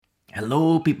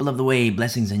Hello, people of the way,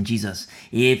 blessings in Jesus.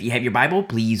 If you have your Bible,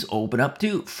 please open up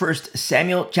to 1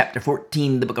 Samuel chapter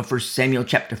 14, the book of 1 Samuel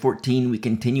chapter 14. We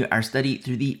continue our study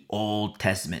through the Old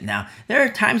Testament. Now, there are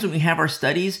times when we have our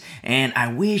studies, and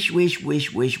I wish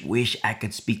I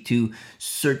could speak to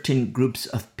certain groups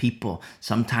of people.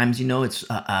 Sometimes, it's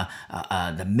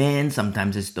the men,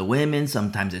 sometimes it's the women,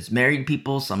 sometimes it's married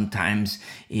people, sometimes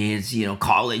it's,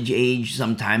 college age,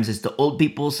 sometimes it's the old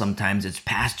people, sometimes it's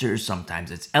pastors, sometimes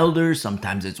it's elders,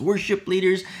 sometimes it's worship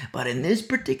leaders. But in this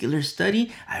particular study,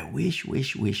 I wish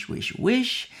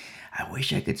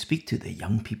I could speak to the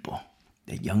young people.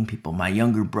 The young people, my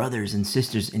younger brothers and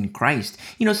sisters in Christ.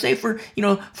 Say for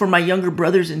my younger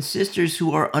brothers and sisters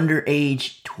who are under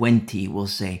age 20, we'll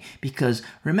say. Because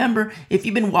remember, if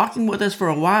you've been walking with us for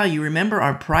a while, you remember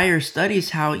our prior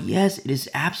studies, how yes, it is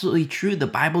absolutely true. The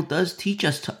Bible does teach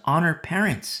us to honor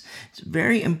parents. It's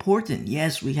very important.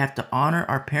 Yes, we have to honor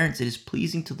our parents. It is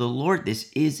pleasing to the Lord.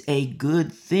 This is a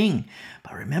good thing.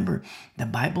 But remember, the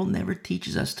Bible never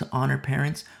teaches us to honor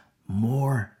parents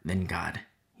more than God.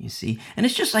 You see? And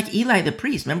it's just like Eli the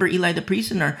priest. Remember Eli the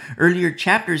priest in our earlier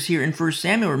chapters here in 1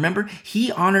 Samuel? Remember,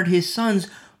 he honored his sons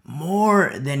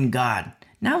more than God.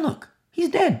 Now look, he's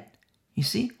dead. You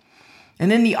see? And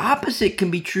then the opposite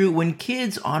can be true when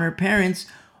kids honor parents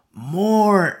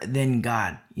more than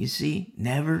God. You see?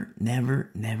 Never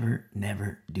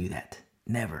do that.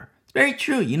 Never. It's very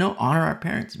true, honor our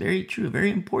parents. Very true, very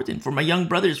important for my young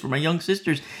brothers, for my young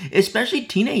sisters, especially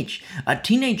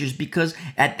teenagers, because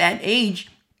at that age,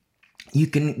 you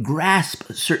can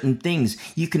grasp certain things.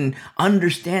 You can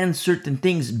understand certain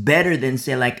things better than,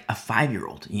 say, like a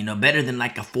 5-year-old, better than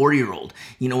like a 4-year-old.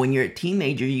 When you're a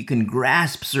teenager, you can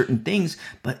grasp certain things,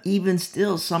 but even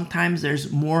still, sometimes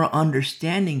there's more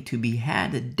understanding to be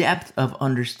had, a depth of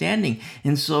understanding.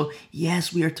 And so,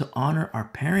 yes, we are to honor our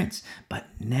parents, but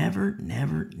never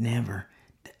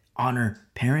honor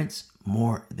parents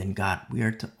more than God. We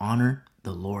are to honor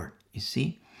the Lord, you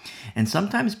see? And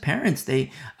sometimes parents, they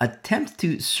attempt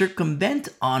to circumvent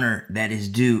honor that is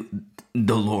due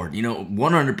the Lord,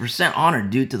 100% honor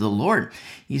due to the Lord,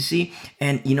 you see.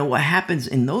 And what happens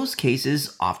in those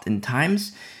cases,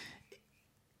 oftentimes,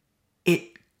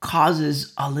 it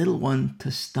causes a little one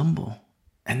to stumble.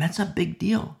 And that's a big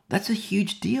deal. That's a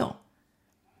huge deal.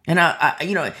 And I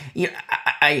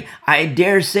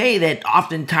dare say that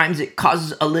oftentimes it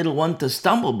causes a little one to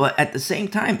stumble, but at the same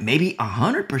time, maybe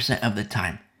 100% of the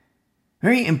time.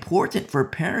 Very important for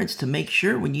parents to make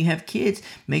sure when you have kids,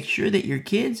 make sure that your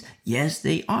kids, yes,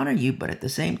 they honor you, but at the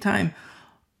same time,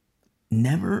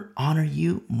 never honor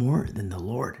you more than the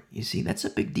Lord. You see, that's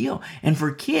a big deal. And for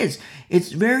kids,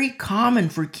 it's very common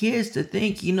for kids to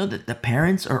think, that the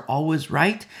parents are always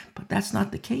right, but that's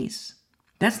not the case.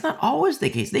 That's not always the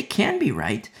case. They can be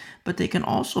right, but they can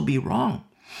also be wrong.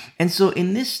 And so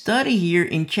in this study here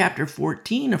in chapter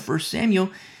 14 of 1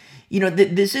 Samuel,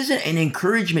 this isn't an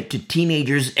encouragement to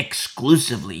teenagers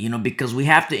exclusively, because we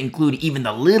have to include even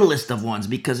the littlest of ones,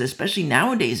 because especially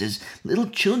nowadays, as little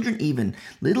children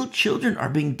are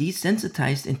being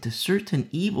desensitized into certain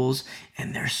evils,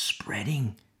 and they're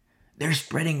spreading. They're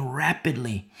spreading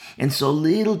rapidly. And so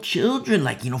little children,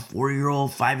 like,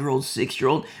 4-year-old, 5-year-old,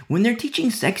 6-year-old, when they're teaching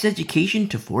sex education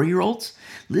to 4-year-olds,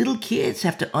 little kids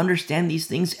have to understand these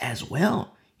things as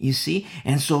well. You see?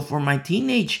 And so for my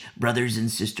teenage brothers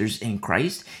and sisters in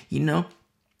Christ,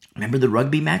 remember the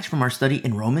rugby match from our study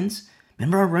in Romans?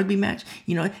 Remember our rugby match?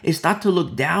 It's not to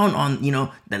look down on,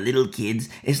 the little kids.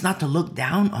 It's not to look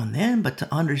down on them, but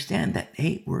to understand that,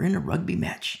 hey, we're in a rugby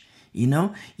match.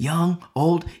 Young,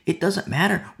 old, it doesn't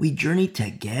matter. We journey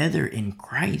together in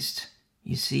Christ.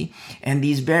 You see? And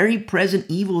these very present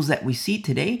evils that we see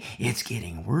today, it's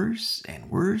getting worse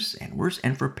and worse and worse.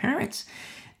 And for parents,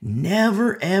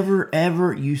 never,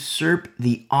 ever usurp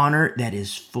the honor that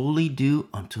is fully due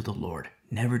unto the Lord.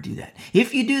 Never do that.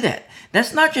 If you do that,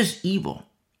 that's not just evil.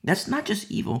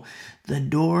 The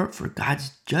door for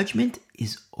God's judgment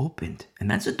is opened. And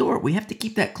that's a door. We have to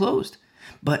keep that closed.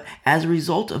 But as a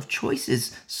result of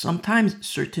choices, sometimes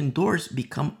certain doors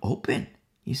become open.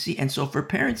 You see, and so for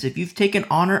parents, if you've taken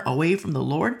honor away from the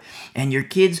Lord and your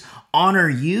kids honor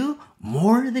you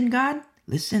more than God,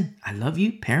 listen, I love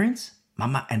you, parents.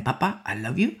 Mama and Papa, I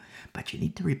love you, but you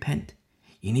need to repent.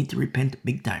 You need to repent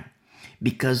big time,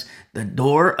 because the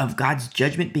door of God's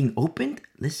judgment being opened,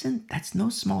 listen, that's no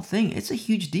small thing. It's a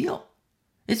huge deal.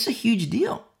 It's a huge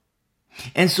deal.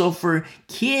 And so for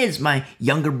kids, my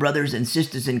younger brothers and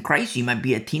sisters in Christ, you might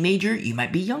be a teenager, you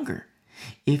might be younger.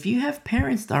 If you have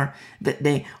parents that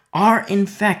they are in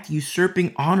fact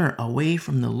usurping honor away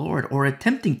from the Lord or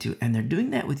attempting to, and they're doing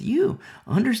that with you,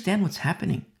 understand what's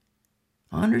happening.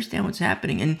 Understand what's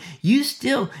happening. And you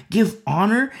still give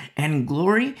honor and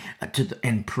glory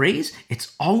and praise.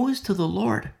 It's always to the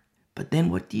Lord. But then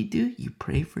what do? You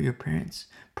pray for your parents.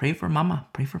 Pray for mama.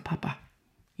 Pray for papa.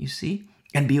 You see?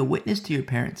 And be a witness to your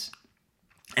parents.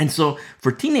 And so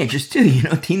for teenagers too,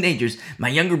 teenagers, my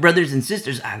younger brothers and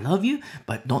sisters, I love you,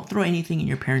 but don't throw anything in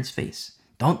your parents' face.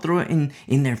 Don't throw it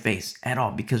in their face at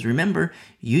all. Because remember,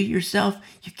 you yourself,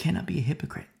 you cannot be a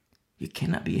hypocrite. You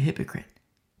cannot be a hypocrite.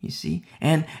 You see?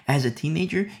 And as a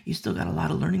teenager, you still got a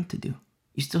lot of learning to do.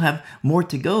 You still have more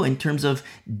to go in terms of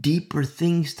deeper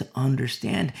things to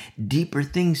understand, deeper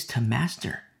things to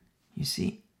master. You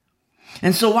see?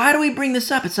 And so why do we bring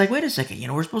this up? It's like, wait a second,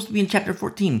 we're supposed to be in chapter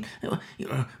 14.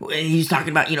 He's talking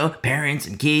about, parents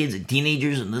and kids and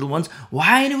teenagers and little ones.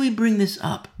 Why do we bring this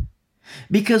up?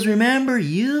 Because remember,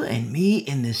 you and me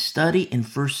in this study in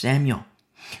 1 Samuel,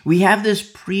 we have this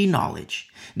pre-knowledge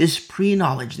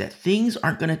that things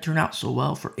aren't going to turn out so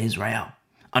well for Israel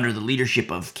under the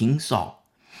leadership of King Saul.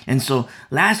 And so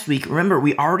last week, remember,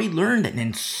 we already learned that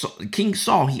in King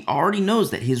Saul, he already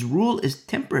knows that his rule is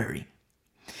temporary.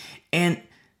 And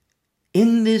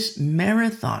in this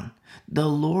marathon, the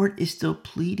Lord is still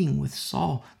pleading with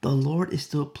Saul. The Lord is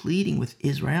still pleading with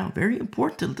Israel. Very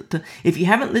important. If you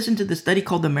haven't listened to the study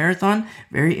called The Marathon,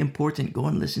 very important. Go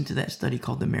and listen to that study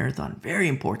called The Marathon. Very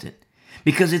important.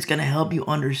 Because it's going to help you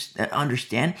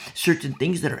understand certain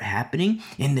things that are happening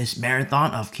in this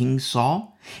marathon of King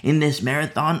Saul, in this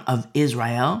marathon of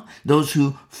Israel, those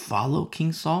who follow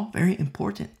King Saul. Very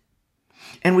important.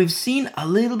 And we've seen a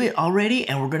little bit already,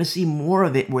 and we're going to see more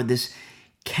of it, where this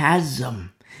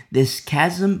chasm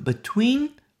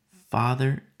between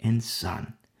father and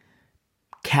son,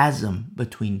 chasm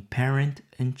between parent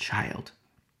and child,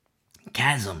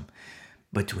 chasm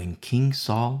between King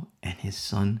Saul and his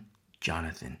son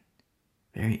Jonathan.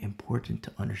 Very important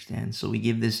to understand. So we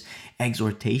give this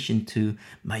exhortation to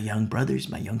my young brothers,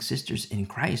 my young sisters in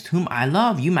Christ, whom I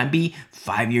love. You might be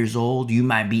 5 years old. You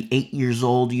might be 8 years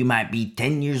old. You might be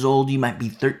 10 years old. You might be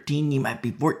 13. You might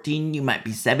be 14. You might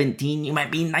be 17. You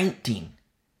might be 19.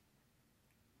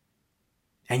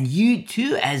 And you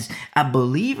too, as a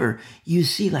believer, you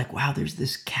see like, wow, there's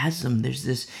this chasm. There's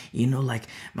this, like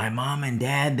my mom and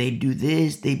dad, they do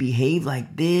this, they behave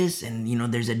like this. And,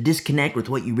 there's a disconnect with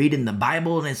what you read in the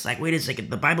Bible. And it's like, wait a second,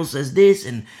 the Bible says this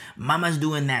and mama's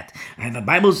doing that. And the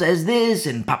Bible says this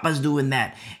and papa's doing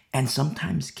that. And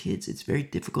sometimes kids, it's very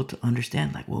difficult to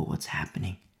understand like, well, what's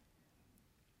happening?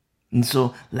 And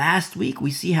so last week,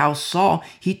 we see how Saul,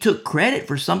 he took credit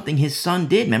for something his son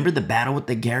did. Remember the battle with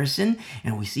the garrison?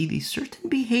 And we see these certain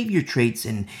behavior traits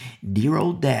in dear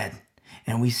old dad.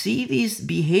 And we see these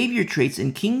behavior traits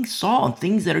in King Saul and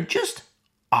things that are just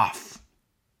off,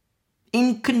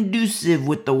 inconducive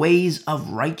with the ways of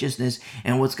righteousness.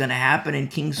 And what's going to happen in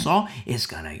King Saul is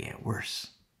going to get worse.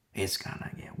 It's going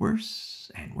to get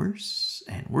worse and worse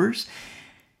and worse.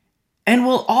 And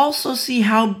we'll also see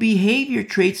how behavior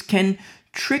traits can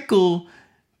trickle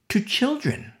to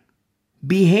children.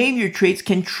 Behavior traits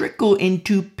can trickle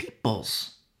into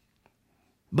peoples.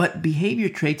 But behavior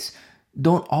traits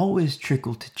don't always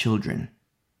trickle to children.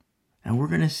 And we're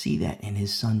going to see that in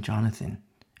his son Jonathan.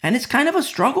 And it's kind of a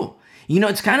struggle.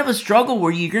 It's kind of a struggle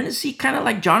where you're going to see kind of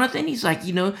like Jonathan. He's like,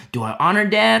 do I honor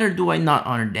dad or do I not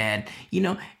honor dad?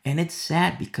 And it's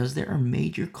sad because there are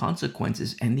major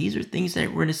consequences. And these are things that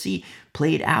we're going to see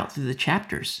played out through the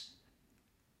chapters.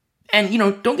 And,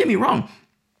 don't get me wrong.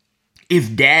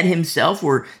 If dad himself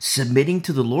were submitting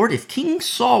to the Lord, if King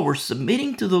Saul were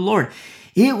submitting to the Lord,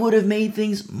 it would have made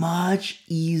things much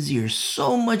easier,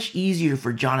 so much easier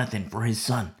for Jonathan, for his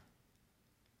son.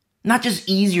 Not just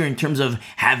easier in terms of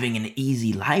having an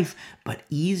easy life, but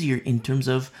easier in terms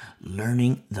of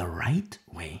learning the right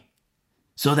way,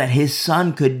 so that his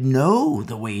son could know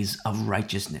the ways of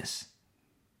righteousness.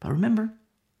 But remember,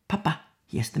 Papa,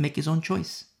 he has to make his own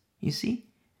choice. You see?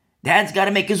 Dad's got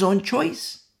to make his own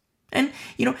choice. And,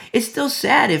 it's still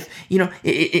sad if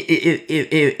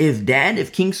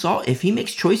King Saul, if he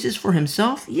makes choices for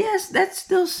himself, yes, that's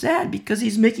still sad because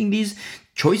he's making these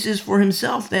choices for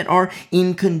himself that are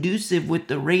inconducive with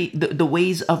the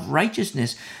ways of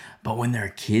righteousness. But when there are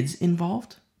kids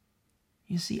involved,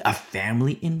 you see, a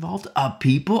family involved, a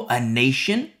people, a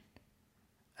nation,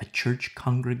 a church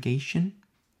congregation.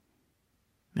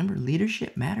 Remember,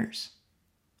 leadership matters.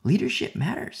 Leadership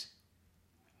matters.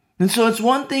 And so it's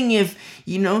one thing if,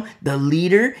 the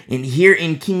leader here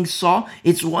in King Saul,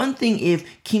 it's one thing if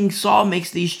King Saul makes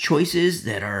these choices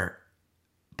that are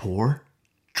poor,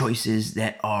 choices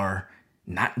that are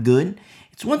not good.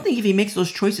 It's one thing if he makes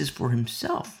those choices for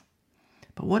himself.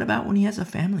 But what about when he has a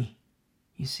family?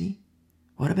 You see?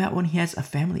 What about when he has a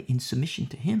family in submission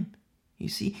to him? You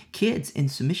see, kids in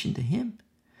submission to him.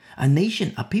 A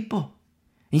nation, a people.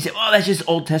 And you say, oh, that's just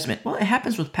Old Testament. Well, it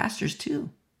happens with pastors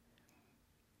too.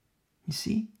 You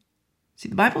see? See,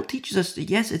 the Bible teaches us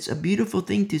that, yes, it's a beautiful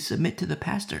thing to submit to the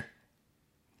pastor.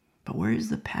 But where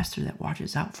is the pastor that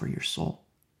watches out for your soul?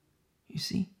 You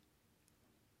see?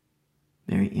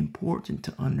 Very important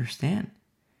to understand.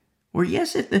 Or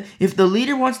yes, if the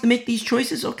leader wants to make these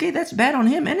choices, okay, that's bad on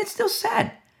him, and it's still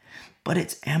sad. But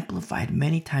it's amplified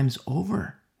many times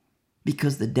over.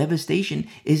 Because the devastation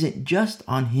isn't just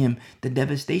on him. The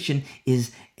devastation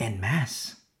is en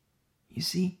masse. You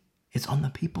see? It's on the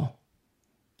people.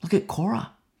 Look at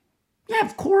Korah.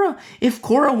 Yeah, if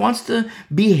Korah wants to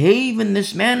behave in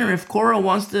this manner, if Korah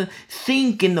wants to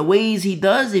think in the ways he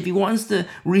does, if he wants to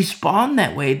respond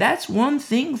that way, that's one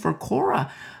thing for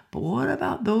Korah. But what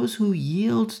about those who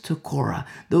yield to Korah?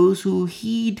 Those who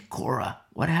heed Korah?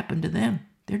 What happened to them?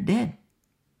 They're dead.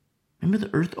 Remember,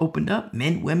 the earth opened up.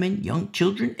 Men, women, young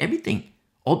children, everything.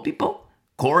 Old people,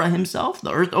 Korah himself,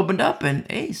 the earth opened up and,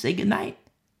 hey, say goodnight.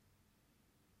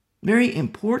 Very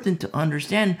important to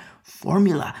understand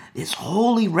formula, this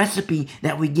holy recipe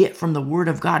that we get from the Word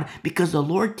of God, because the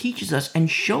Lord teaches us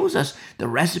and shows us the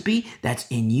recipe that's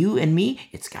in you and me.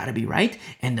 It's got to be right.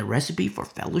 And the recipe for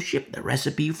fellowship, the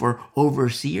recipe for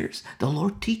overseers, the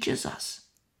Lord teaches us.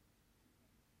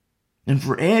 And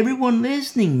for everyone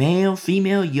listening, male,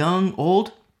 female, young,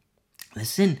 old,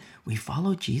 listen, we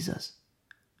follow Jesus.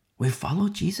 We follow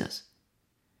Jesus.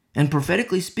 And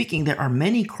prophetically speaking, there are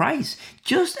many Christs,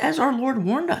 just as our Lord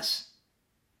warned us.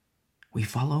 We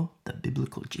follow the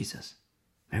biblical Jesus.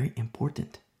 Very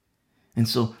important. And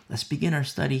so let's begin our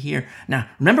study here. Now,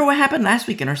 remember what happened last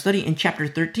week in our study in chapter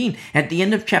 13. At the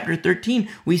end of chapter 13,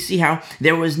 we see how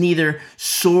there was neither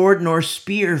sword nor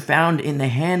spear found in the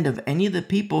hand of any of the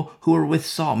people who were with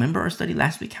Saul. Remember our study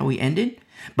last week, how we ended?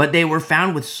 But they were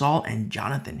found with Saul and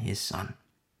Jonathan, his son.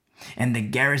 And the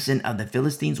garrison of the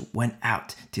Philistines went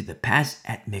out to the pass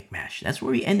at Michmash. That's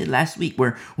where we ended last week,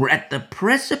 where we're at the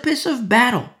precipice of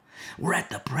battle. We're at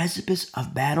the precipice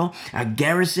of battle. A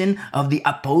garrison of the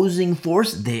opposing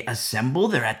force, they assemble.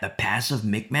 They're at the pass of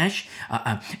Michmash.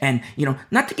 And,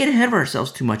 not to get ahead of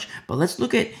ourselves too much, but let's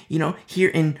look at, here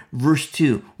in verse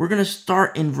 2. We're going to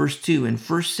start in verse 2 in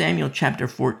 1 Samuel chapter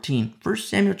 14. 1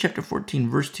 Samuel chapter 14,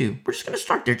 verse 2. We're just going to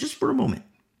start there just for a moment.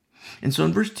 And so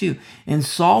in verse 2, and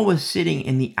Saul was sitting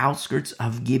in the outskirts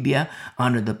of Gibeah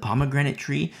under the pomegranate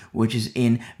tree, which is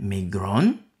in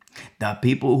Migron. The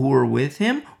people who were with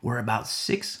him were about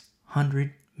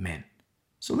 600 men.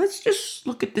 So let's just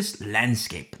look at this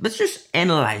landscape. Let's just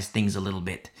analyze things a little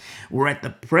bit. We're at the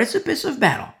precipice of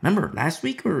battle. Remember, last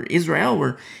week where Israel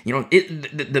were,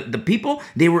 the people,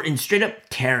 they were in straight up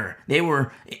terror. They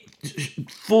were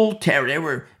full terror. They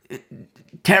were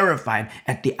terrified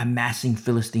at the amassing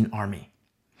Philistine army.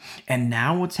 And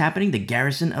now what's happening? The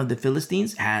garrison of the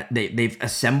Philistines, they've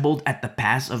assembled at the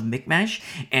pass of Michmash,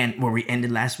 and where we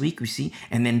ended last week, we see.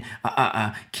 And then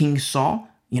King Saul,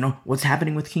 what's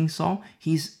happening with King Saul?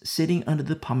 He's sitting under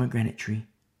the pomegranate tree.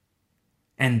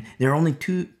 And there are only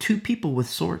two people with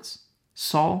swords,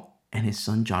 Saul and his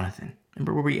son Jonathan.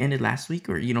 Remember where we ended last week,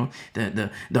 or the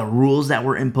rules that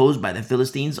were imposed by the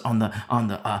Philistines on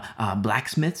the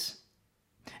blacksmiths.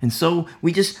 And so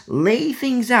we just lay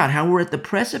things out, how we're at the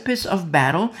precipice of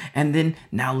battle. And then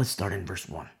now let's start in verse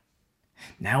 1.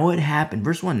 Now it happened,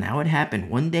 verse 1, now it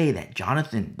happened one day that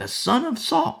Jonathan, the son of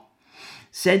Saul,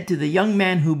 said to the young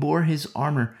man who bore his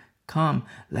armor, come,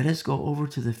 let us go over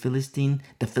to the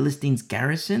Philistines'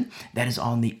 garrison that is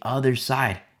on the other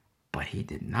side. But he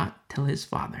did not tell his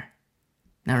father.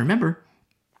 Now remember,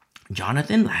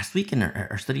 Jonathan, last week in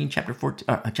our study in chapter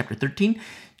 13,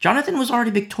 Jonathan was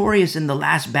already victorious in the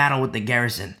last battle with the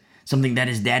garrison, something that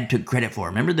his dad took credit for.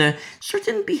 Remember the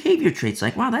certain behavior traits,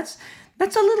 like, wow, that's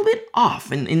a little bit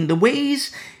off. And in the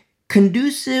ways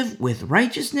conducive with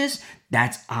righteousness,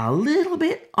 that's a little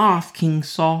bit off, King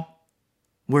Saul,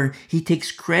 where he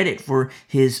takes credit for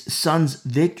his son's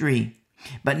victory.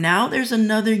 But now there's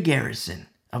another garrison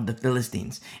of the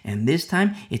Philistines, and this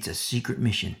time it's a secret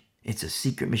mission. It's a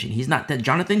secret mission. He's not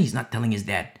Jonathan. He's not telling his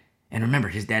dad. And remember,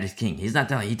 his dad is king. He's not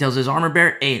telling. He tells his armor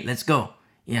bearer, "Hey, let's go."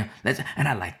 Yeah, and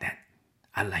I like that.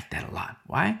 I like that a lot.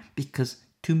 Why? Because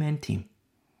two-man team.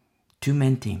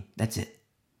 That's it.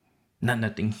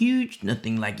 Nothing huge.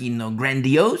 Nothing like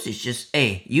grandiose. It's just,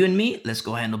 hey, you and me. Let's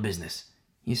go handle business.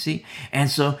 You see? And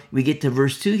so we get to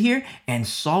verse 2 here. And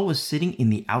Saul was sitting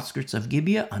in the outskirts of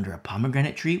Gibeah under a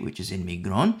pomegranate tree, which is in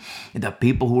Migron. And the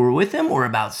people who were with him were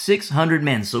about 600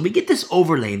 men. So we get this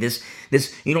overlay, this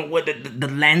what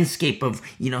the landscape of,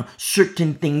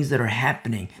 certain things that are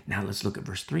happening. Now let's look at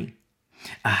verse 3.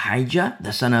 Ahijah,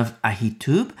 the son of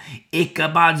Ahitub,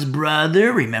 Ichabod's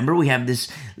brother. Remember, we have this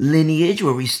lineage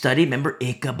where we studied. Remember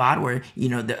Ichabod, where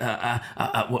in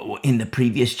the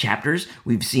previous chapters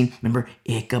we've seen. Remember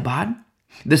Ichabod,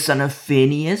 the son of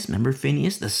Phinehas. Remember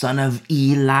Phinehas, the son of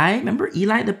Eli. Remember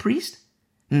Eli the priest,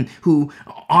 who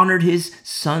honored his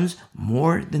sons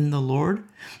more than the Lord.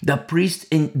 The priest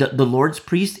in the Lord's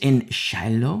priest in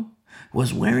Shiloh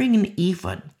was wearing an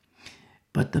ephod.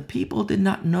 But the people did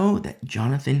not know that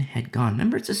Jonathan had gone.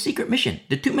 Remember, it's a secret mission.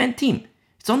 The two-man team.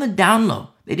 It's on the down low.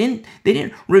 They didn't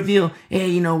reveal,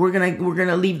 hey, we're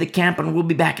gonna leave the camp and we'll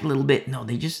be back in a little bit. No,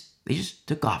 they just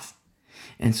took off.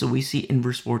 And so we see in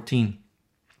verse 14,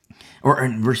 or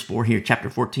in verse 4 here, chapter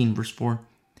 14, verse 4,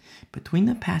 between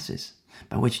the passes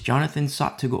by which Jonathan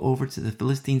sought to go over to the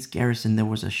Philistines' garrison, there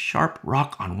was a sharp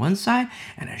rock on one side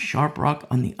and a sharp rock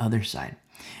on the other side.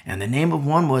 And the name of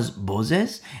one was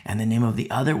Bozez, and the name of the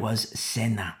other was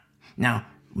Senah. Now,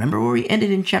 remember where we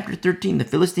ended in chapter 13, the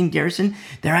Philistine garrison?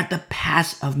 They're at the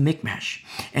pass of Michmash.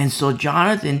 And so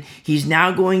Jonathan, he's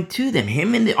now going to them,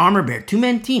 him and the armor bearer,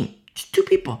 two-man team, just two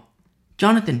people.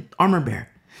 Jonathan, armor bearer.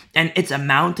 And it's a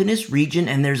mountainous region,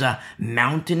 and there's a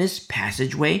mountainous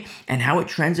passageway. And how it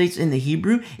translates in the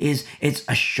Hebrew is it's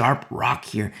a sharp rock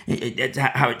here. It's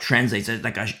how it translates. It's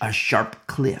like a sharp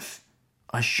cliff.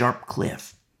 A sharp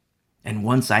cliff. And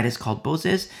one side is called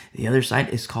Bozez, the other side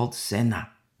is called Senah.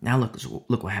 Now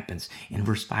look what happens in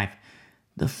verse 5.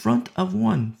 The front of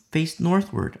one faced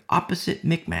northward, opposite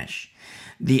Michmash,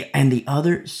 and the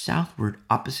other southward,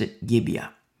 opposite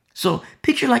Gibeah. So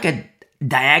picture like a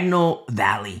diagonal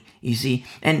valley, you see,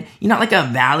 and not like a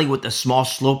valley with a small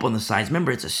slope on the sides.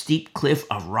 Remember, it's a steep cliff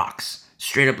of rocks.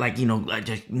 Straight up like,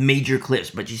 just major cliffs,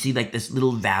 but you see like this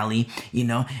little valley,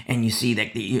 and you see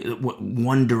that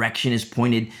one direction is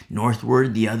pointed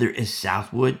northward, the other is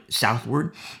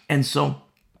southward. And so,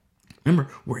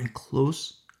 remember, we're in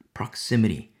close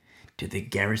proximity to the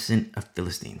garrison of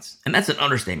Philistines. And that's an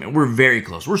understatement. We're very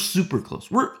close. We're super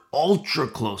close. We're ultra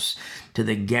close to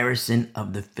the garrison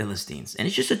of the Philistines. And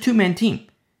it's just a two-man team.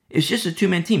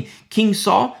 King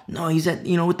Saul, no, he's at,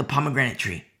 with the pomegranate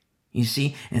tree. You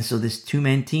see? And so this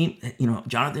two-man team,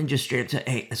 Jonathan just straight up said,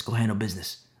 hey, let's go handle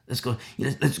business. Let's go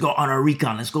on our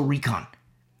recon. Let's go recon.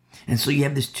 And so you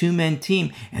have this two-man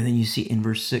team. And then you see in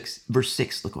verse 6,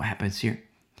 look what happens here.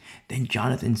 Then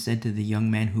Jonathan said to the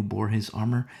young man who bore his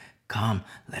armor, come,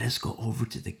 let us go over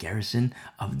to the garrison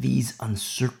of these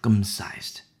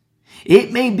uncircumcised.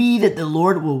 It may be that the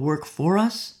Lord will work for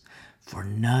us, for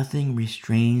nothing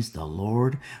restrains the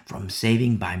Lord from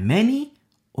saving by many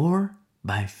or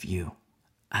by few.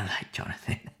 I like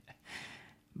Jonathan.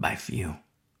 By few.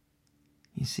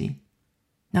 You see?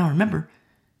 Now remember,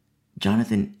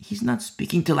 Jonathan, he's not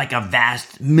speaking to like a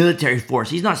vast military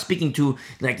force. He's not speaking to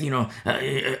like,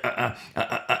 a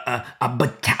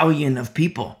battalion of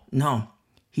people. No,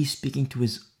 he's speaking to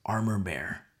his armor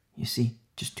bearer. You see?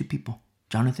 Just two people.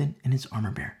 Jonathan and his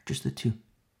armor bearer. Just the two.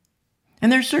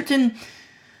 And there's certain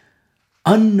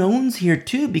unknowns here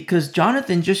too, because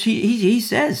Jonathan he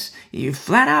says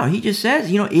flat out, he just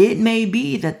says, it may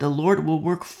be that the Lord will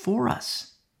work for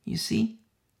us. You see,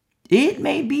 it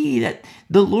may be that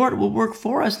the Lord will work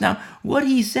for us. Now, what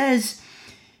he says,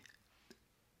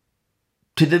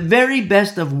 to the very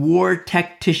best of war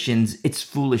tacticians, it's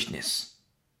foolishness.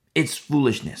 It's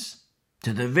foolishness.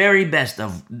 To the very best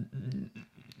of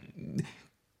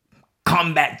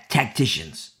combat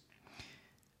tacticians.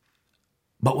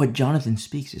 But what Jonathan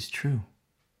speaks is true.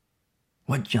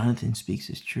 What Jonathan speaks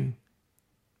is true.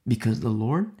 Because the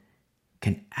Lord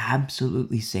can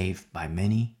absolutely save by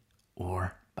many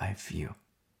or by few.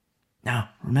 Now,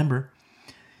 remember,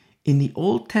 in the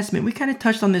Old Testament, we kind of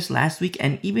touched on this last week,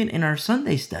 and even in our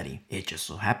Sunday study, it just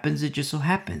so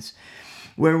happens,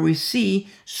 where we see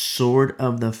sword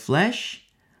of the flesh,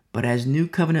 but as New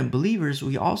Covenant believers,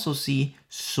 we also see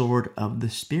sword of the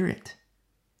Spirit.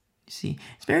 See,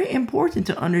 it's very important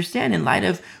to understand in light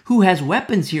of who has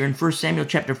weapons here in 1 Samuel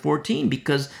chapter 14,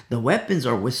 because the weapons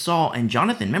are with Saul and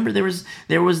Jonathan. Remember, there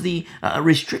was the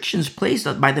restrictions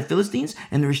placed by the Philistines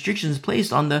and the restrictions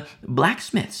placed on the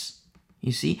blacksmiths.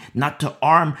 You see, not to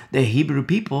arm the Hebrew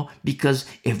people, because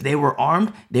if they were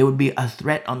armed, they would be a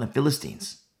threat on the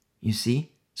Philistines. You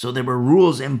see? So there were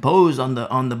rules imposed on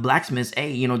the blacksmiths.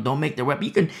 Hey, don't make their weapon.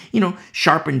 You can,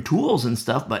 sharpen tools and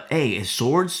stuff, but hey,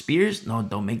 swords, spears, no,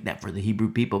 don't make that for the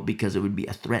Hebrew people because it would be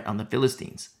a threat on the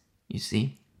Philistines. You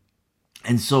see?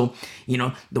 And so,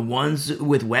 the ones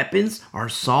with weapons are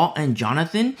Saul and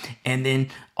Jonathan, and then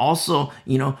also,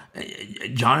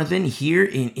 Jonathan here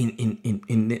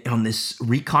in on this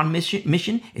recon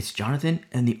mission, it's Jonathan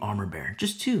and the armor bearer,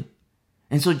 just two.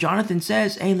 And so Jonathan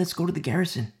says, "Hey, let's go to the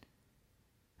garrison."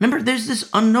 Remember, there's this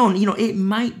unknown. It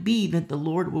might be that the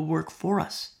Lord will work for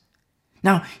us.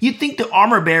 Now, you'd think the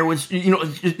armor bearer was,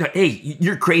 hey,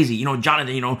 you're crazy.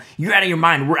 Jonathan, you're out of your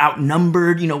mind. We're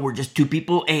outnumbered. We're just two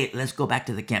people. Hey, let's go back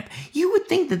to the camp. You would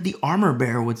think that the armor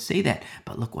bearer would say that.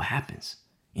 But look what happens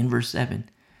in verse 7.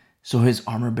 So his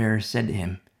armor bearer said to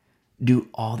him, "Do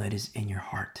all that is in your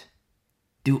heart.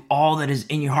 Do all that is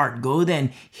in your heart. Go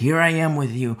then. Here I am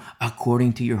with you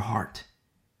according to your heart."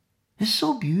 It's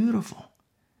so beautiful.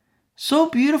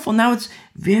 So beautiful. Now, it's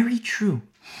very true.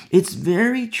 It's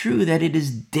very true that it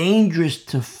is dangerous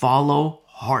to follow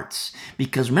hearts.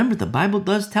 Because remember, the Bible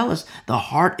does tell us the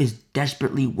heart is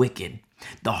desperately wicked.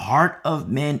 The heart of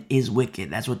man is wicked.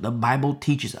 That's what the Bible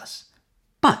teaches us.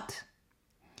 But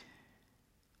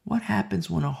what happens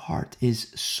when a heart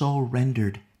is so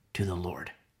rendered to the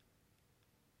Lord?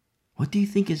 What do you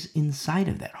think is inside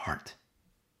of that heart?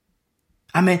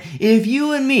 I mean, if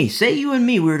you and me, say you and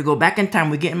me, we were to go back in time,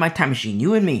 we get in my time machine,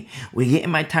 you and me, we get in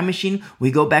my time machine,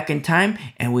 we go back in time,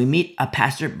 and we meet a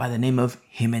pastor by the name of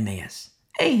Jimenez.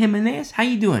 "Hey, Jimenez, how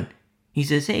you doing?" He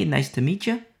says, "Hey, nice to meet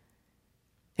you."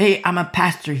 "Hey, I'm a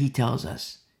pastor," he tells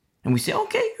us. And we say,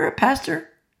 "Okay, you're a pastor.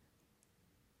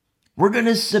 We're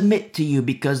going to submit to you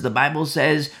because the Bible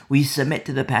says we submit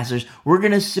to the pastors. We're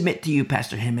going to submit to you,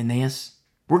 Pastor Jimenez.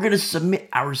 We're going to submit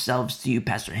ourselves to you,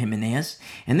 Pastor Jimenez."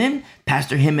 And then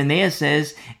Pastor Jimenez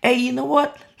says, "Hey, you know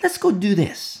what? Let's go do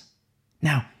this."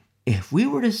 Now, if we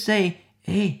were to say,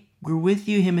 "Hey, we're with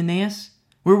you, Jimenez.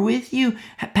 We're with you,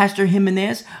 Pastor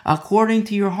Jimenez, according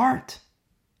to your heart."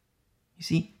 You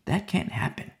see, that can't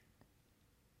happen.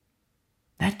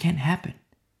 That can't happen.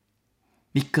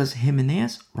 Because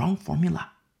Jimenez, wrong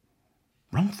formula.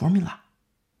 Wrong formula.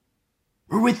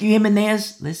 "We're with you,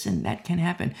 Jimenez." Listen, that can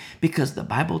happen because the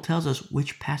Bible tells us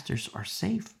which pastors are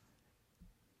safe.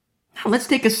 Now, let's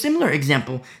take a similar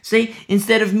example. Say,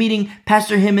 instead of meeting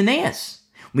Pastor Jimenez,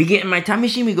 we get in my time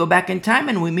machine, we go back in time,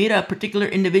 and we meet a particular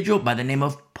individual by the name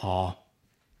of Paul.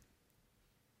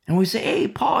 And we say, "Hey,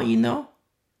 Paul,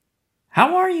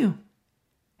 how are you?"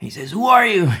 He says, "Who are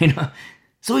you?"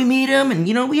 So we meet him,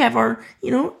 and, we have our,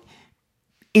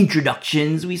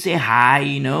 introductions. We say hi,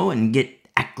 and get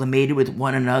acclimated with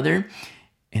one another.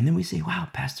 And then we say, "Wow,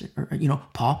 Pastor,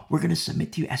 Paul, we're going to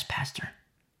submit to you as pastor.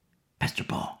 Pastor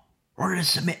Paul, we're going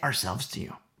to submit ourselves to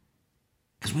you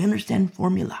because we understand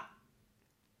formula."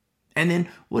 And then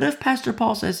what if Pastor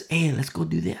Paul says, "Hey, let's go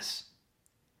do this"?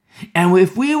 And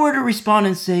if we were to respond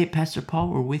and say, "Pastor Paul,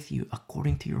 we're with you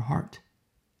according to your heart,"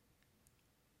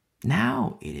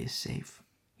 now it is safe,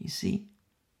 you see.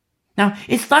 Now,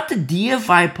 it's not to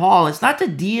deify Paul. It's not to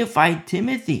deify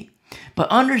Timothy. But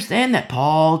understand that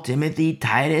Paul, Timothy,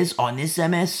 Titus,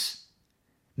 Onesimus,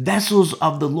 vessels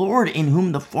of the Lord in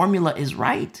whom the formula is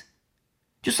right.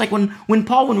 Just like when we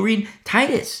read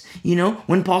Titus,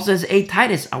 when Paul says, "Hey,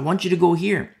 Titus, I want you to go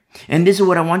here, and this is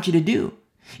what I want you to do."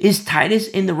 Is Titus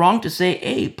in the wrong to say,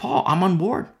 "Hey, Paul, I'm on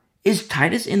board"? Is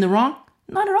Titus in the wrong?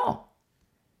 Not at all.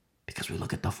 Because we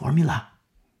look at the formula,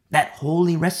 that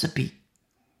holy recipe.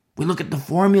 We look at the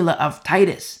formula of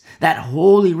Titus, that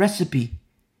holy recipe,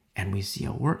 and we see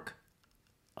a work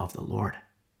of the Lord,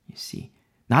 you see.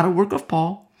 Not a work of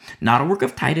Paul, not a work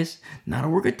of Titus, not a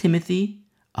work of Timothy,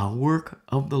 a work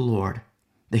of the Lord.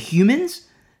 The humans,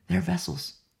 they're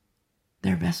vessels.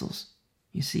 They're vessels,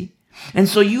 you see. And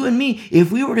so you and me,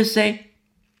 if we were to say,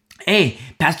 "Hey,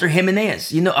 Pastor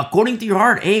Jimenez, according to your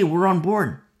heart, hey, we're on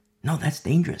board." No, that's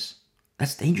dangerous.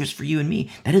 That's dangerous for you and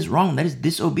me. That is wrong. That is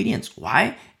disobedience.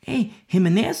 Why? Hey,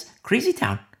 Jimenez, crazy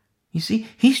town. You see,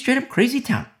 he's straight up crazy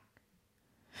town.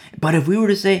 But if we were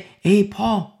to say, "Hey,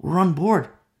 Paul, we're on board."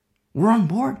 We're on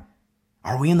board.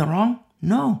 Are we in the wrong?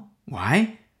 No.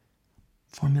 Why?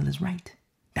 Formula's right.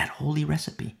 That holy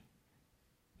recipe.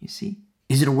 You see?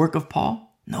 Is it a work of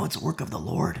Paul? No, it's a work of the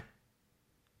Lord.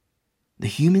 The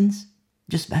humans,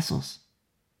 just vessels.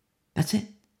 That's it.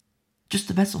 Just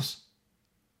the vessels.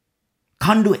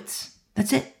 Conduits.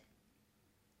 That's it.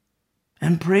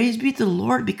 And praise be to the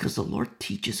Lord because the Lord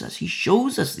teaches us. He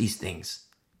shows us these things.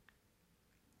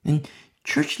 And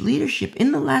church leadership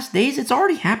in the last days, it's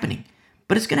already happening.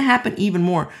 But it's going to happen even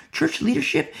more. Church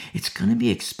leadership, it's going to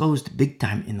be exposed big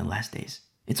time in the last days.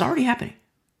 It's already happening.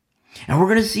 And we're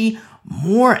going to see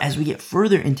more as we get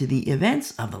further into the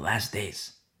events of the last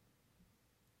days.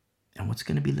 And what's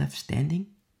going to be left standing?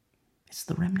 It's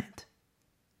the remnant.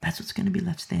 That's what's going to be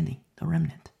left standing, the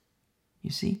remnant.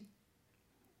 You see?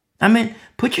 I mean,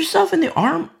 put yourself in the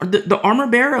armor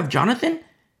bearer of Jonathan.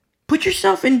 Put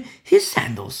yourself in his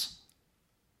sandals.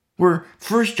 Where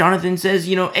first Jonathan says,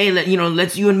 hey,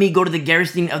 let's you and me go to the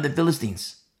garrison of the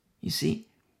Philistines. You see?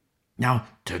 Now,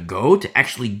 to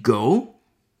actually go,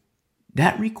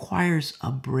 that requires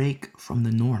a break from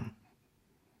the norm.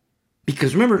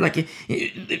 Because remember, like,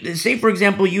 say for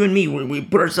example, you and me, we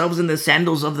put ourselves in the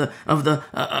sandals of the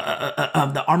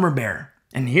armor bearer,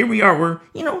 and here we are. We're,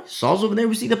 Saul's over there.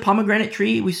 We see the pomegranate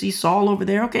tree. We see Saul over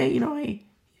there. Okay, hey,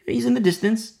 he's in the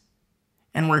distance,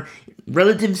 and we're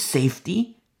relative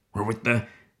safety. We're with the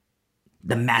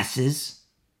masses,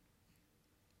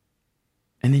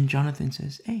 and then Jonathan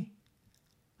says, "Hey,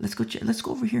 let's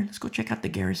go over here. Let's go check out the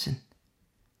garrison."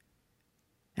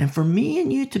 And for me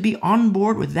and you to be on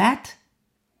board with that,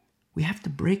 we have to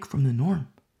break from the norm.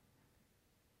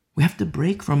 We have to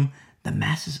break from the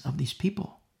masses of these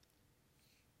people.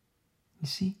 You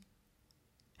see?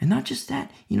 And not just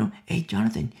that, hey,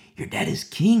 Jonathan, your dad is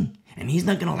king, and he's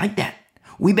not going to like that.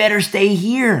 We better stay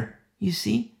here, you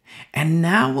see? And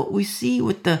now what we see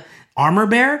with the armor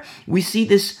bearer, we see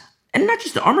this, and not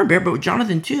just the armor bearer, but with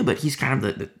Jonathan too, but he's kind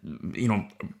of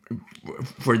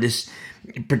for this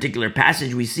particular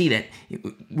passage, we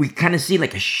kind of see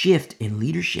like a shift in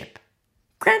leadership.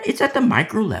 Granted, it's at the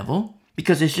micro level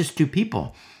because it's just two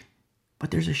people,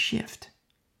 but there's a shift.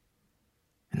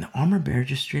 And the armor bearer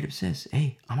just straight up says,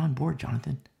 hey, I'm on board,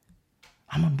 Jonathan.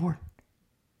 I'm on board.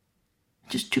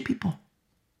 Just two people.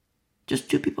 Just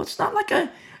two people. It's not like a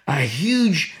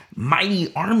huge,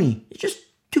 mighty army. It's just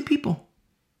two people.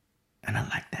 And I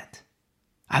like that.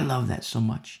 I love that so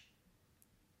much.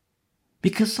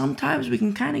 Because sometimes we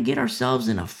can kind of get ourselves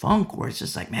in a funk where it's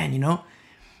just like, man,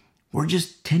 we're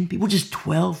just 10 people, we're just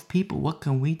 12 people. What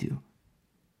can we do?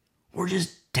 We're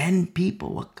just 10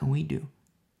 people. What can we do?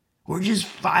 We're just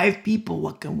 5 people.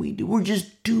 What can we do? We're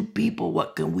just 2 people.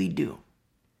 What can we do?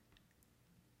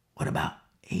 What about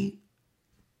 8?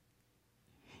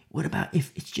 What about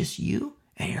if it's just you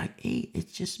and you're like, hey,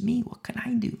 it's just me. What can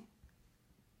I do?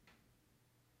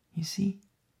 You see?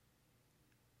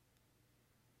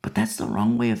 But that's the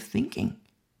wrong way of thinking.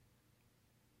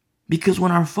 Because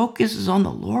when our focus is on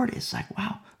the Lord, it's like,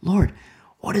 wow, Lord,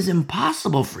 what is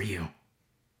impossible for you?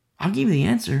 I'll give you the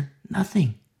answer,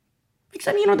 nothing.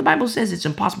 Because, the Bible says it's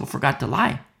impossible for God to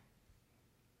lie.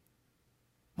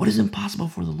 What is impossible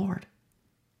for the Lord?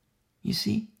 You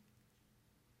see?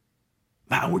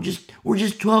 Wow, we're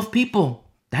just 12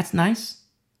 people. That's nice.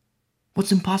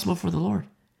 What's impossible for the Lord?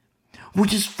 We're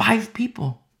just 5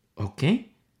 people. Okay.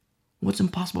 What's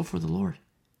impossible for the Lord?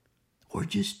 We're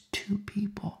just 2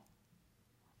 people.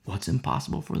 What's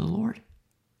impossible for the Lord?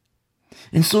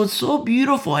 And so it's so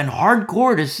beautiful and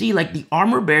hardcore to see like the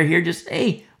armor bearer here just,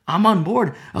 hey, I'm on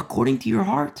board according to your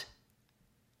heart.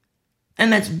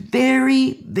 And that's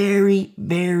very, very,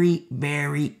 very,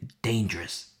 very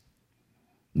dangerous.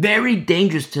 Very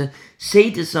dangerous to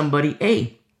say to somebody,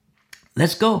 hey,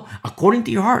 let's go. According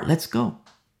to your heart, let's go.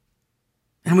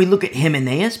 And we look at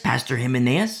Hymenaeus, Pastor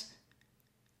Hymenaeus.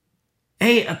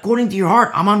 Hey, according to your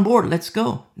heart, I'm on board. Let's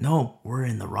go. No, we're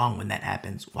in the wrong when that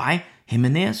happens. Why?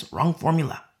 Hymenaeus, wrong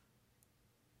formula.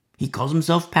 He calls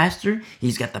himself pastor.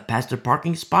 He's got the pastor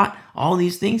parking spot, all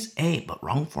these things. Hey, but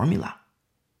wrong formula.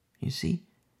 You see?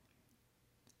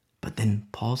 But then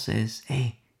Paul says,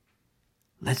 hey,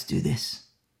 let's do this.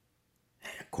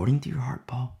 Hey, according to your heart,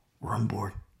 Paul, we're on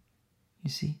board.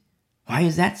 You see? Why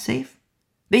is that safe?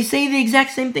 They say the exact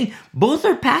same thing. Both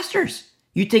are pastors.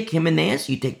 You take Hymenaeus,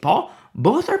 you take Paul.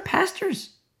 Both are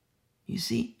pastors. You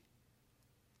see?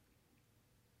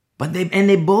 But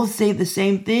they both say the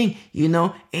same thing.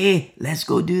 Hey, let's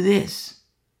go do this.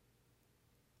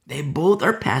 They both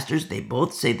are pastors. They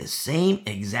both say the same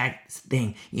exact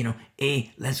thing.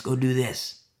 Hey, let's go do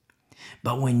this.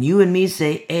 But when you and me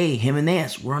say, hey,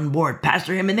 Hymenaeus, we're on board.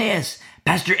 Pastor Hymenaeus,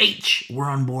 Pastor H, we're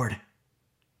on board.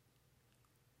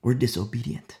 We're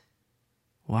disobedient.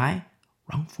 Why?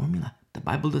 Wrong formula. The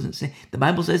Bible doesn't say. The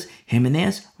Bible says,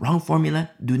 Hymenaeus, wrong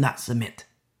formula, do not submit.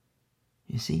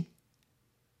 You see?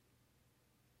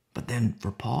 But then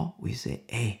for Paul, we say,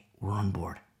 hey, we're on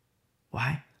board.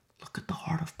 Why? Look at the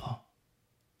heart of Paul.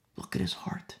 Look at his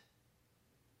heart.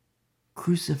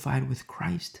 Crucified with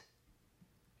Christ.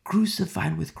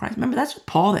 Crucified with Christ. Remember, that's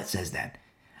Paul that says that.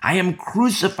 I am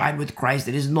crucified with Christ.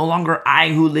 It is no longer I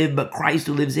who live, but Christ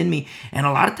who lives in me. And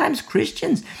a lot of times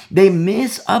Christians, they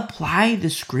misapply the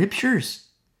scriptures.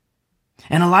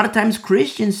 And a lot of times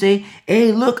Christians say,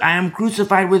 hey, look, I am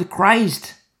crucified with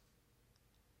Christ.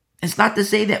 It's not to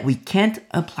say that we can't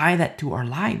apply that to our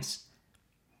lives.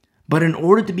 But in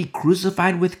order to be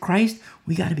crucified with Christ,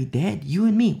 we got to be dead. You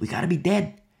and me, we got to be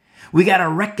dead. We got to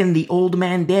reckon the old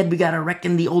man dead. We got to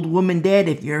reckon the old woman dead.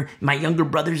 If you're my younger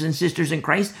brothers and sisters in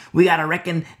Christ, we got to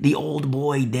reckon the old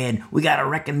boy dead. We got to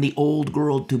reckon the old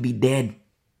girl to be dead.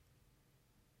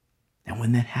 And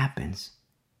when that happens,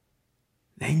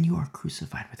 then you are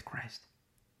crucified with Christ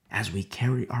as we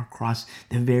carry our cross,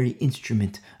 the very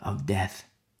instrument of death.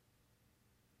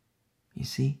 You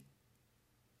see?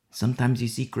 Sometimes you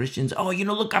see Christians, oh,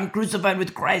 look, I'm crucified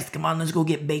with Christ. Come on, let's go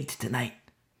get baked tonight.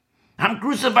 I'm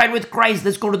crucified with Christ.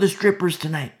 Let's go to the strippers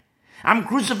tonight. I'm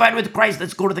crucified with Christ.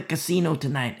 Let's go to the casino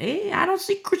tonight. Hey, I don't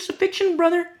see crucifixion,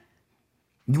 brother.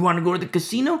 You want to go to the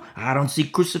casino? I don't see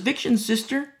crucifixion,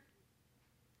 sister.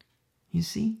 You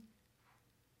see?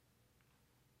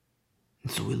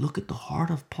 And so we look at the heart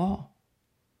of Paul.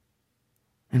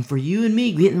 And for you and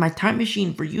me, getting my time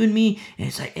machine, for you and me, and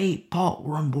it's like, hey, Paul,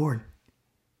 we're on board.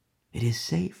 It is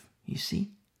safe, you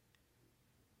see?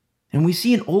 And we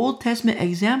see an Old Testament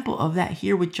example of that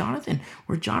here with Jonathan,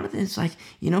 where Jonathan's like,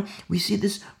 we see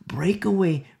this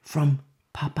breakaway from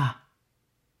Papa.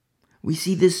 We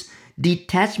see this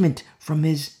detachment from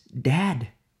his dad,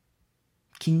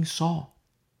 King Saul.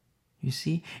 You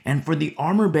see? And for the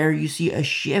armor bearer, you see a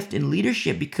shift in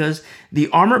leadership because the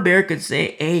armor bearer could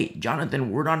say, hey,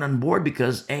 Jonathan, we're not on board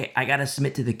because, hey, I got to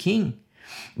submit to the king.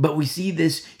 But we see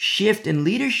this shift in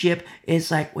leadership.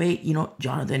 It's like, wait,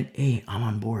 Jonathan, hey, I'm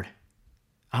on board.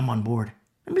 I'm on board.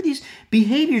 Remember these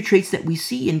behavior traits that we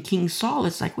see in King Saul?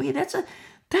 It's like, wait, that's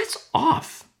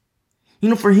off.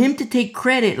 For him to take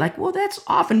credit, like, well, that's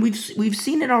off. And we've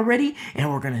seen it already,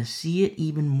 and we're going to see it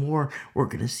even more. We're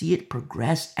going to see it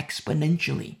progress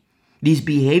exponentially. These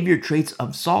behavior traits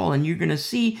of Saul, and you're going to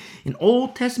see an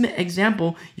Old Testament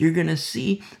example, you're going to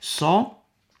see Saul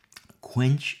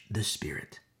quench the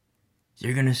spirit.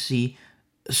 You're going to see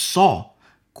Saul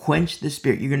quench the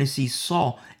spirit. You're going to see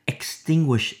Saul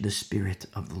extinguish the spirit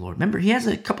of the Lord. Remember, he has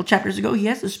a couple chapters ago, he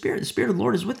has the spirit. The spirit of the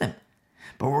Lord is with him.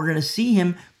 But we're going to see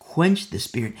him quench the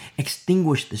spirit,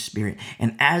 extinguish the spirit.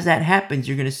 And as that happens,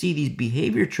 you're going to see these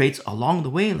behavior traits along the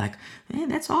way, like, hey,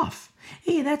 that's off.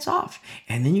 Hey, that's off.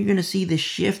 And then you're going to see the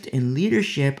shift in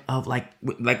leadership of like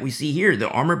we see here, the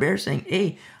armor bearer saying,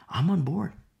 hey, I'm on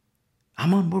board.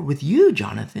 I'm on board with you,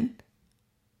 Jonathan.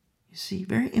 You see,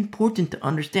 very important to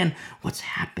understand what's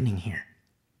happening here,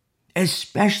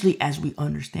 especially as we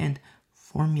understand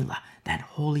formula, that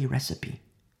holy recipe.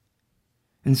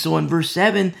 And so in verse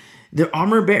 7, his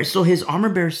armor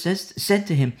bearer said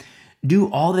to him,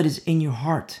 do all that is in your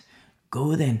heart.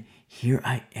 Go then, here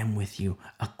I am with you,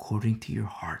 according to your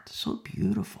heart. So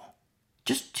beautiful.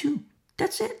 Just 2.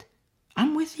 That's it.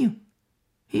 I'm with you.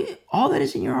 All that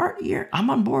is in your heart, here, I'm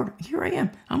on board. Here I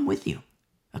am. I'm with you,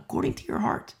 according to your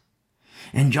heart.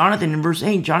 And Jonathan, in verse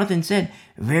 8, Jonathan said,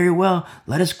 very well,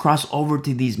 let us cross over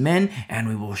to these men and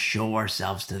we will show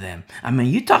ourselves to them. I mean,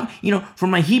 you talk, for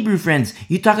my Hebrew friends,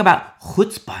 you talk about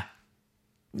chutzpah.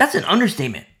 That's an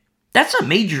understatement. That's a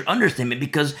major understatement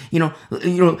because,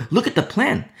 look at the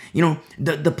plan.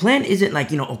 The plan isn't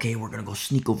like, okay, we're going to go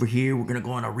sneak over here. We're going to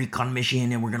go on a recon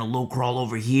mission and we're going to low crawl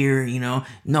over here,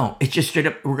 No, it's just straight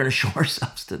up, we're going to show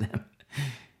ourselves to them.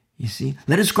 You see,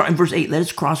 in verse 8, let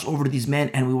us cross over to these men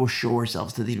and we will show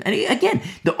ourselves to these men. And again,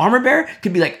 the armor bearer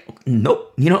could be like,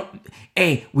 nope,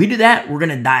 hey, we do that, we're going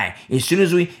to die. As soon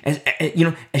as we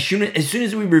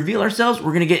reveal ourselves,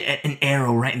 we're going to get an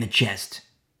arrow right in the chest.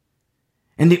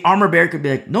 And the armor bearer could be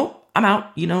like, nope, I'm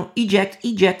out,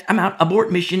 eject, I'm out,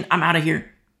 abort mission, I'm out of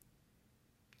here.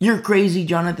 You're crazy,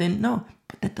 Jonathan. No,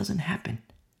 but that doesn't happen.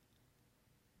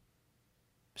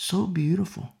 So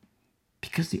beautiful.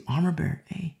 Because the armor bearer,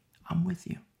 hey, I'm with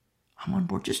you. I'm on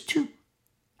board. Just 2.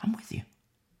 I'm with you.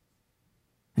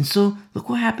 And so look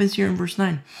what happens here in verse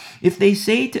 9. If they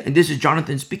say and this is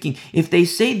Jonathan speaking, if they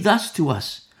say thus to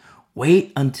us,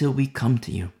 wait until we come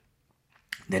to you,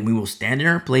 then we will stand in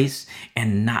our place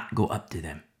and not go up to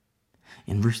them.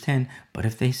 In verse 10, but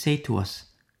if they say to us,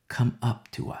 come up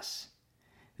to us,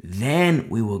 then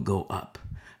we will go up.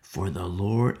 For the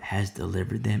Lord has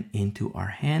delivered them into our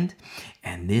hand,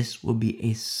 and this will be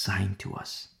a sign to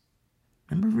us.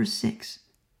 Remember verse 6.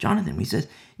 Jonathan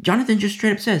just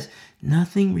straight up says,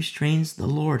 nothing restrains the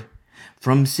Lord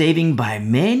from saving by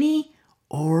many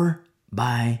or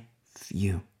by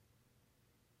few.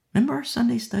 Remember our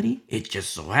Sunday study? It just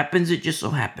so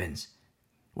happens.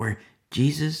 Where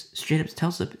Jesus straight up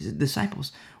tells the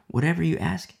disciples, whatever you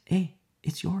ask, hey,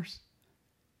 it's yours.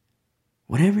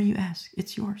 Whatever you ask,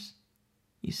 it's yours.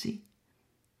 You see?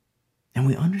 and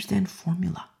we understand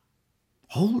formula.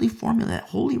 Holy formula, that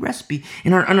holy recipe.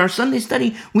 In our Sunday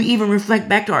study, we even reflect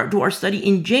back to our study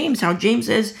in James, how James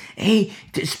says, hey,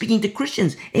 speaking to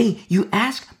Christians, hey, you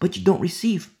ask, but you don't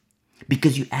receive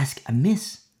because you ask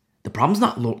amiss. The problem's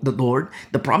not the Lord.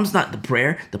 The problem's not the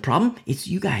prayer. The problem, it's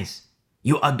you guys.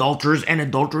 You adulterers and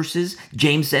adulteresses,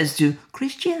 James says to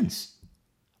Christians.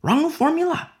 Wrong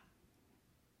formula.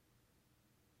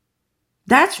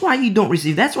 That's why you don't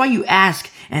receive. That's why you ask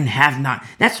and have not.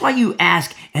 That's why you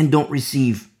ask and don't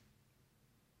receive.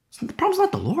 So the problem's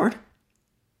not the Lord.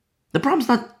 The problem's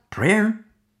not prayer.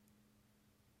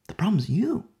 The problem's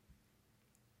you.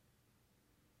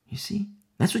 You see?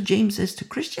 That's what James says to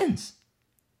Christians.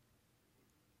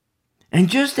 And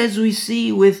just as we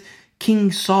see with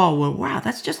King Saul, well, wow,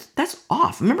 that's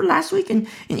off. Remember last week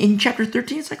in chapter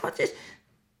 13, it's like,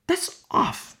 that's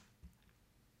off.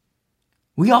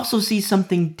 We also see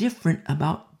something different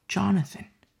about Jonathan,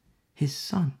 his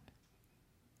son.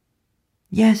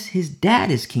 Yes, his dad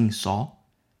is King Saul.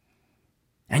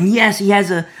 And yes, he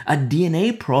has a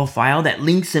DNA profile that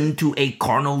links him to a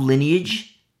carnal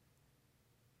lineage.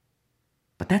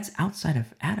 But that's outside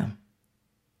of Adam.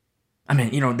 I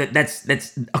mean,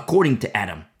 that's according to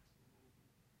Adam.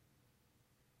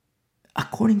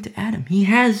 According to Adam, he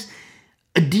has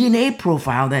a DNA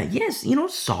profile that, yes,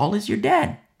 Saul is your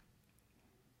dad.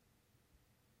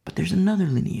 But there's another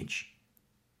lineage.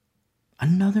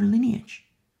 Another lineage.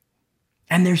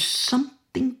 And there's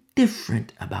something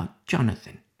different about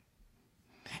Jonathan.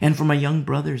 And for my young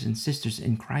brothers and sisters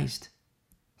in Christ,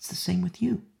 it's the same with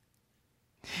you.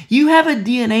 You have a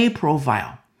DNA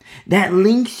profile that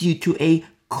links you to a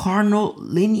carnal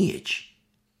lineage.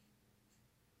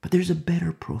 But there's a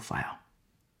better profile.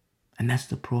 And that's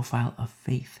the profile of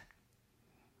faith.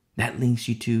 That links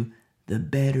you to the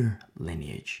better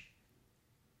lineage.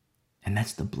 And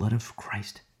that's the blood of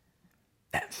Christ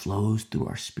that flows through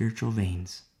our spiritual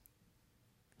veins.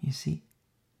 You see?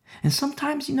 And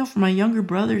sometimes, for my younger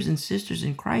brothers and sisters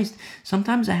in Christ,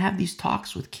 sometimes I have these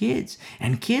talks with kids,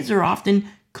 and kids are often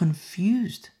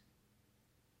confused.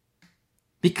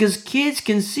 Because kids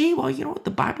can see, well,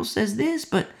 the Bible says this,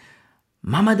 but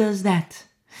Mama does that.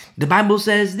 The Bible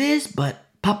says this, but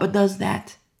Papa does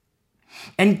that.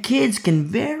 And kids can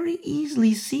very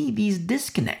easily see these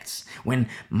disconnects. When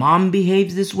mom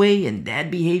behaves this way and dad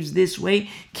behaves this way,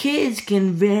 kids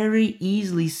can very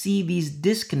easily see these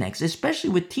disconnects,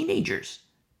 especially with teenagers.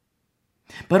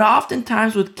 But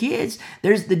oftentimes with kids,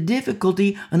 there's the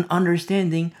difficulty in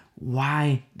understanding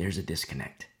why there's a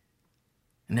disconnect.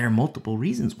 And there are multiple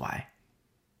reasons why.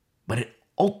 But it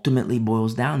ultimately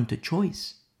boils down to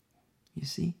choice. You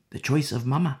see, the choice of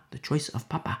mama, the choice of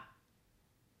papa.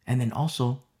 And then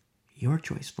also your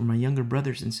choice. For my younger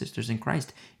brothers and sisters in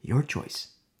Christ, your choice.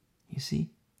 You see?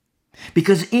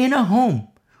 Because in a home,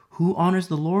 who honors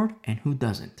the Lord and who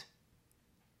doesn't?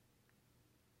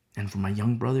 And for my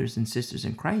young brothers and sisters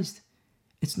in Christ,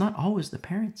 it's not always the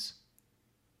parents.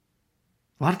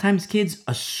 A lot of times kids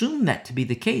assume that to be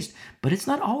the case, but it's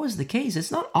not always the case.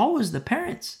 It's not always the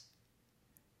parents.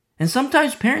 And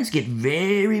sometimes parents get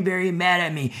very, very mad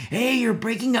at me. Hey, you're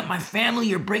breaking up my family.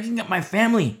 You're breaking up my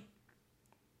family.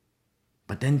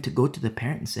 But then to go to the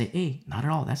parent and say, hey, not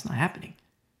at all. That's not happening.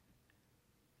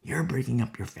 You're breaking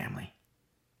up your family.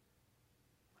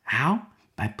 How?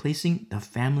 By placing the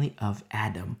family of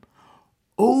Adam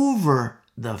over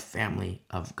the family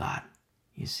of God.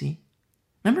 You see?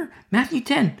 Remember, Matthew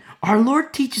 10, our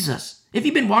Lord teaches us. If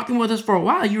you've been walking with us for a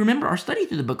while, you remember our study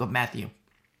through the book of Matthew.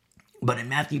 But in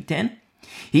Matthew 10,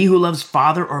 he who loves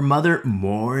father or mother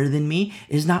more than me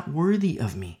is not worthy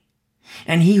of me.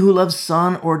 And he who loves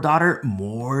son or daughter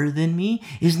more than me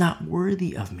is not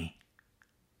worthy of me.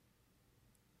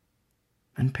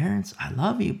 And parents, I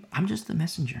love you. I'm just the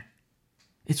messenger.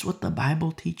 It's what the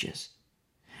Bible teaches.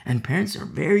 And parents are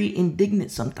very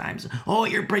indignant sometimes. Oh,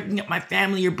 you're breaking up my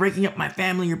family. You're breaking up my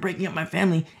family. You're breaking up my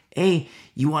family. Hey,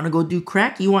 you want to go do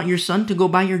crack? You want your son to go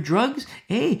buy your drugs?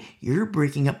 Hey, you're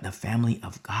breaking up the family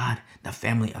of God, the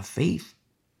family of faith.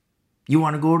 You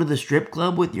want to go to the strip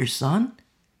club with your son?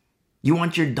 You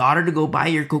want your daughter to go buy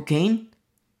your cocaine?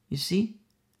 You see?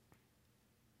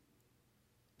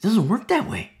 It doesn't work that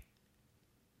way.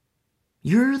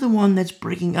 You're the one that's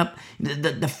breaking up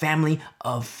the family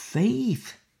of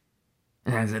faith.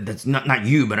 And that's not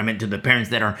you, but I meant to the parents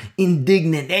that are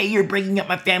indignant. Hey, you're breaking up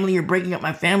my family. You're breaking up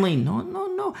my family.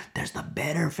 No. There's the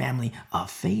better family of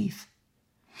faith.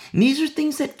 And these are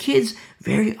things that kids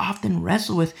very often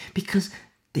wrestle with because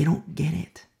they don't get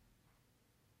it.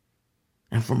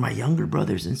 And for my younger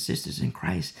brothers and sisters in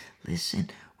Christ, listen,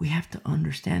 we have to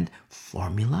understand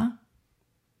formula.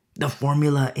 The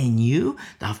formula in you,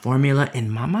 the formula in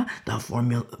mama, the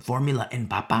formula in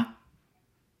papa,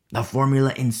 the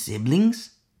formula in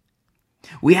siblings.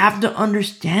 We have to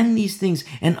understand these things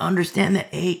and understand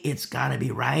that, hey, it's got to be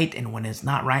right. And when it's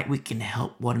not right, we can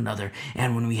help one another.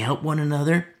 And when we help one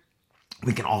another,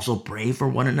 we can also pray for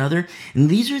one another. And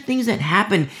these are things that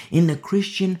happen in the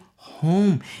Christian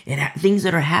home. Things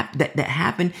that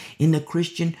happen in the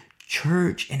Christian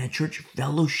church, in a church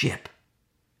fellowship.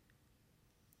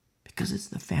 Because it's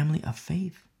the family of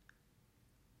faith.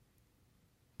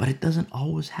 But it doesn't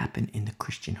always happen in the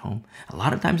Christian home. A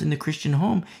lot of times in the Christian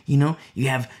home, you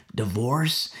have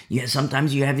divorce.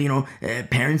 Sometimes you have,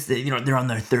 parents that, they're on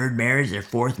their third marriage, their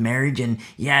fourth marriage. And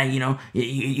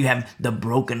you have the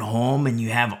broken home, and you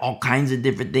have all kinds of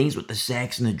different things with the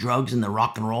sex and the drugs and the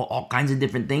rock and roll, all kinds of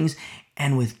different things.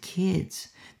 And with kids,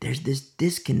 there's this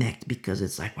disconnect because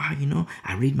it's like, wow,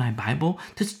 I read my Bible.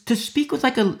 To speak with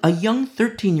like a young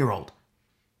 13-year-old,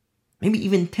 maybe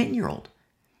even 10-year-old.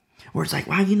 Where it's like,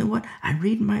 wow, you know what? I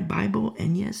read my Bible,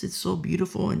 and yes, it's so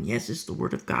beautiful, and yes, it's the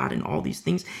Word of God and all these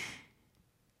things.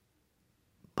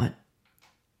 But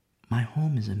my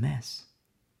home is a mess.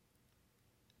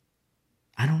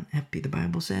 I don't have peace. The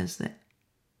Bible says that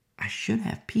I should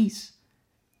have peace,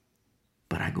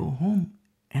 but I go home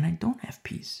and I don't have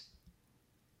peace.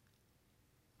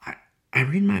 I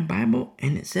read my Bible,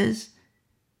 and it says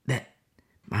that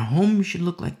my home should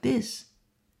look like this.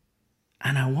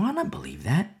 And I want to believe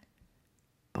that.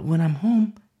 But when I'm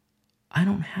home, I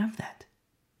don't have that.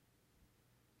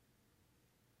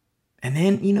 And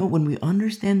then, when we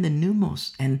understand the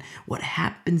pneumos and what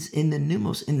happens in the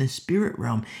pneumos, in the spirit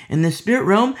realm, and the spirit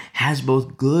realm has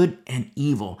both good and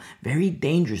evil. Very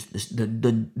dangerous, the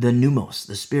pneumos,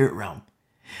 the spirit realm.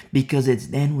 Because it's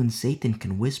then when Satan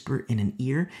can whisper in an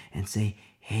ear and say,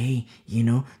 hey,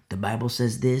 the Bible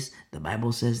says this, the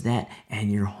Bible says that, and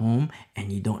you're home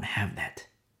and you don't have that.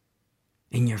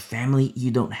 In your family, you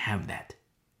don't have that.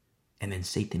 And then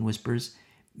Satan whispers,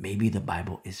 maybe the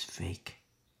Bible is fake.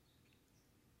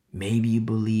 Maybe you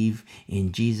believe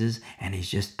in Jesus and it's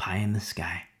just pie in the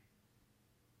sky.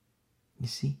 You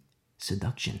see,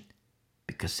 seduction.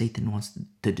 Because Satan wants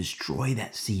to destroy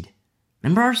that seed.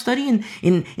 Remember our study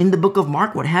in the book of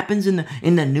Mark, what happens in the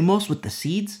pneumos with the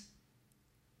seeds?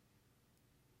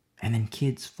 And then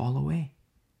kids fall away.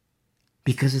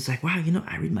 Because it's like, wow,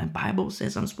 I read my Bible, it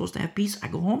says I'm supposed to have peace. I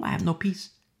go home, I have no peace.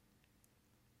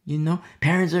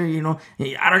 Parents are,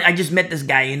 I just met this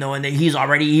guy, and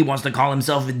he wants to call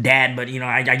himself a dad, but,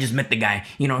 I just met the guy,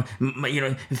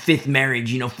 fifth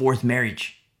marriage, fourth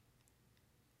marriage.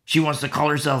 She wants to call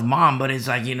herself mom, but it's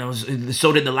like,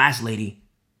 so did the last lady.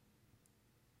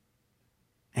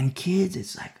 And kids,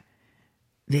 it's like,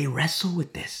 they wrestle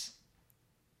with this.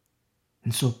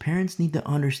 And so parents need to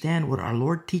understand what our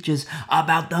Lord teaches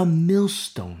about the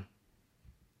millstone.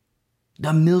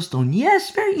 The millstone.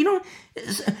 Yes,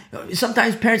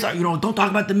 sometimes parents are, don't talk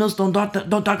about the millstone.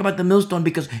 Don't talk about the millstone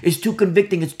because it's too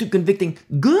convicting. It's too convicting.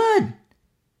 Good.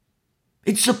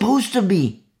 It's supposed to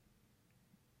be.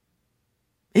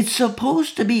 It's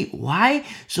supposed to be. Why?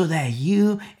 So that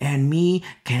you and me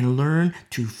can learn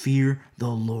to fear the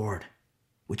Lord,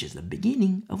 which is the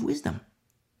beginning of wisdom.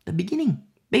 The beginning.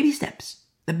 Baby steps.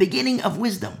 The beginning of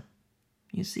wisdom.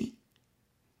 You see?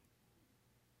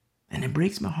 And it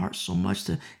breaks my heart so much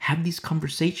to have these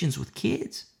conversations with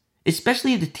kids.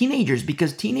 Especially the teenagers,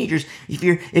 because teenagers,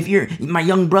 if you're my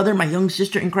young brother, my young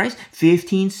sister in Christ,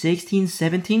 15, 16,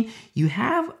 17, you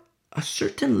have a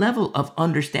certain level of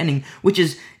understanding, which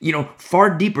is, far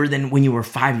deeper than when you were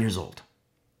 5 years old.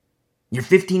 You're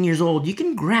 15 years old, you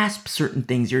can grasp certain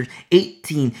things. You're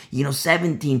 18,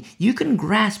 17, you can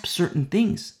grasp certain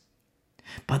things.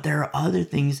 But there are other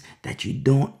things that you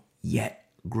don't yet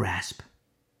grasp.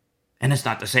 And it's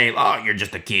not to say, oh, you're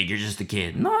just a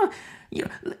kid. No,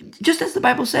 just as the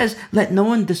Bible says, let no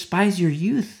one despise your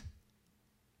youth.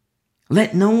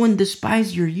 Let no one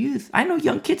despise your youth. I know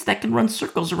young kids that can run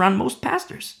circles around most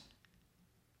pastors.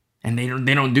 And they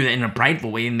don't do that in a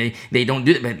prideful way, and they don't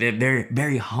do that, but they're very,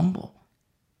 very humble.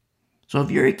 So if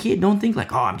you're a kid, don't think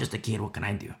like, oh, I'm just a kid, what can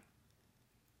I do?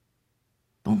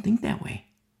 Don't think that way.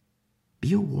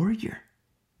 Be a warrior,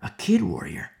 a kid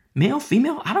warrior. Male,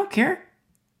 female, I don't care.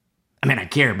 I mean, I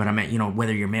care, but I meant,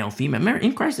 whether you're male, female. Remember,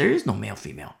 in Christ, there is no male,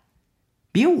 female.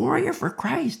 Be a warrior for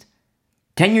Christ.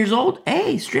 10 years old,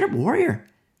 hey, straight up warrior.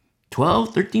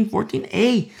 12, 13, 14,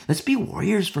 hey, let's be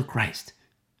warriors for Christ.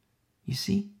 You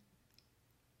see?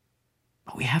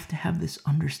 But we have to have this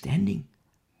understanding.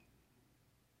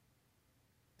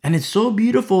 And it's so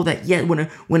beautiful that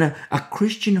when a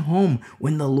Christian home,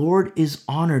 when the Lord is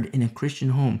honored in a Christian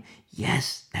home,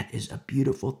 yes, that is a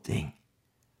beautiful thing.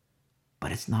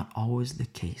 but it's not always the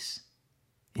case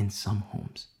in some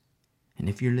homes. And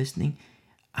if you're listening,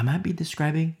 I might be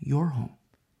describing your home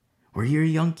where you're a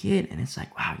young kid and it's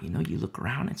like, wow, you look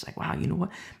around, it's like, wow, you know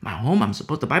what? My home,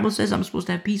 the Bible says I'm supposed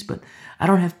to have peace, but I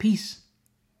don't have peace.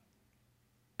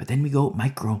 But then we go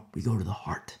to the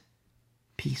heart.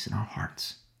 Peace in our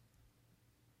hearts.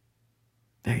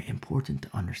 Very important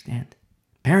to understand.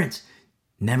 Parents,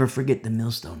 never forget the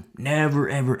millstone. Never,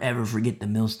 ever, ever forget the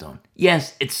millstone.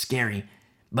 Yes, it's scary,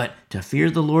 but to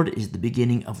fear the Lord is the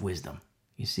beginning of wisdom.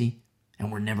 You see?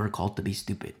 And we're never called to be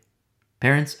stupid.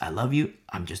 Parents, I love you.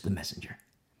 I'm just the messenger.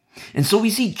 And so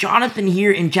we see Jonathan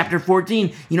here in chapter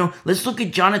 14. Let's look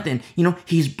at Jonathan.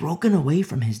 He's broken away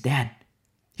from his dad.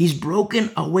 He's broken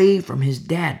away from his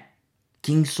dad,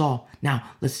 King Saul. Now,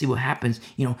 let's see what happens.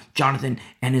 Jonathan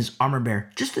and his armor bearer,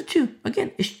 just the two.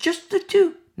 Again, it's just the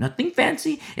two. Nothing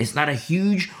fancy. It's not a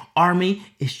huge army.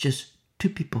 It's just two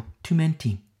people, two-man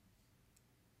team.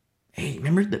 Hey,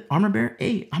 remember the armor bearer?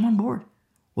 Hey, I'm on board.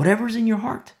 Whatever's in your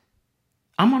heart,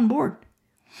 I'm on board.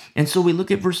 And so we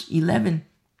look at verse 11.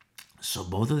 So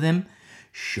both of them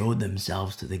showed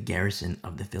themselves to the garrison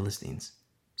of the Philistines.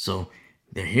 So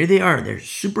here they are. They're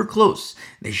super close.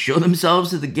 They show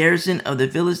themselves to the garrison of the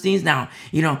Philistines. Now,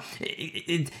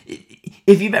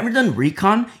 if you've ever done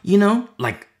recon,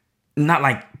 like not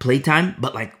like playtime,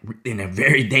 but like in a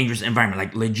very dangerous environment,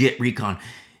 like legit recon.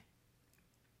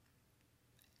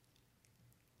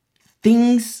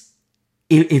 Things,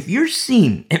 if you're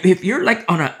seen, if you're like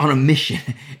on a mission,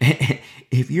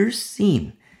 if you're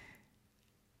seen,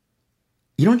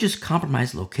 you don't just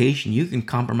compromise location, you can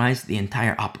compromise the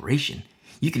entire operation.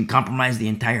 You can compromise the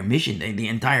entire mission, the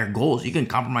entire goals. You can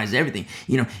compromise everything.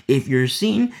 If you're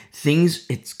seen,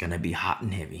 it's going to be hot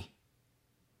and heavy.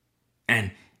 And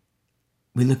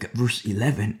we look at verse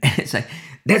 11, and it's like,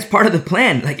 that's part of the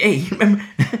plan. Like, hey,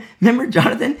 remember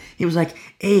Jonathan? He was like,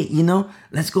 hey,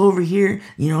 let's go over here,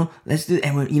 let's do it.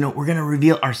 And we're going to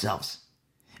reveal ourselves.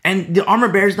 And the armor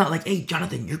bearer's not like, hey,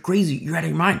 Jonathan, you're crazy. You're out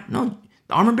of your mind. No,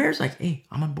 the armor bearer's like, hey,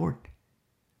 I'm on board.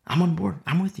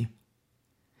 I'm with you.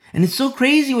 And it's so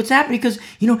crazy what's happening because,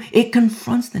 it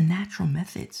confronts the natural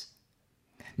methods,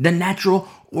 the natural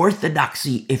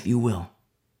orthodoxy, if you will.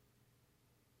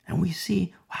 And we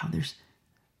see, wow, there's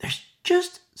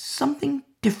just something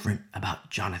different about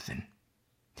Jonathan.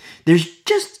 There's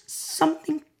just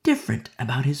something different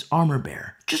about his armor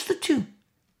bearer, just the two.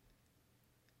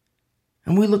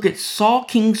 And we look at Saul,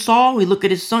 King Saul, we look at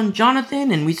his son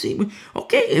Jonathan, and we see,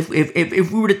 okay, if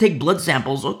we were to take blood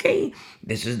samples, okay,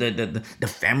 this is the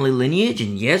family lineage,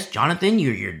 and yes, Jonathan,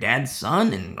 you're your dad's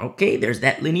son, and okay, there's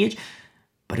that lineage.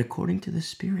 But according to the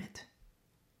Spirit,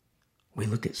 we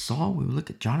look at Saul, we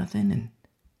look at Jonathan, and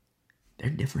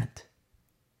they're different.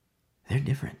 They're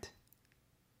different.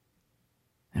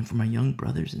 And for my young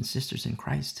brothers and sisters in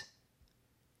Christ,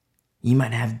 you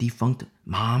might have defunct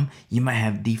mom, you might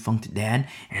have defunct dad,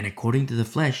 and according to the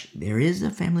flesh, there is a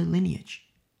family lineage.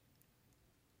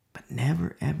 But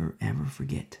never, ever, ever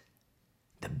forget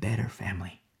the better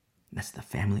family. That's the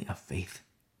family of faith,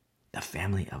 the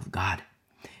family of God,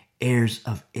 heirs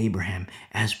of Abraham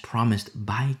as promised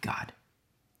by God.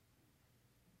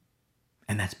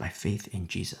 And that's by faith in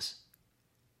Jesus.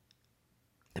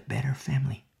 The better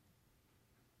family.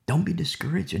 Don't be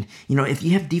discouraged. And, if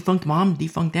you have defunct mom,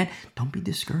 defunct dad, don't be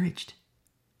discouraged.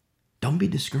 Don't be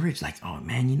discouraged. Like, oh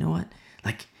man, you know what?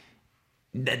 Like,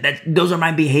 those are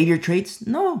my behavior traits.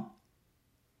 No.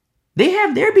 They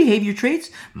have their behavior traits.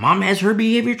 Mom has her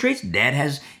behavior traits. Dad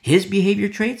has his behavior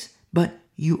traits. But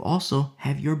you also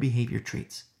have your behavior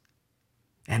traits.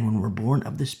 And when we're born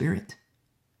of the Spirit,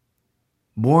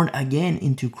 born again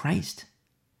into Christ,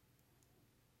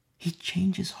 He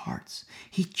changes hearts.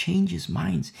 He changes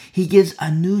minds. He gives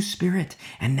a new spirit.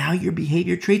 And now your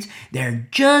behavior traits, they're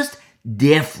just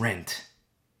different.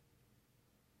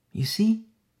 You see?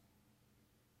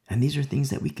 And these are things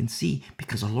that we can see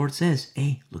because the Lord says,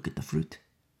 hey, look at the fruit.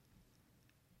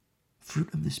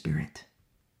 Fruit of the Spirit.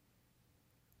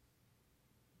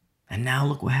 And now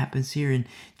look what happens here in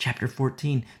chapter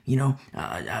 14.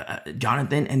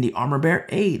 Jonathan and the armor bearer,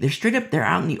 hey, they're straight up, they're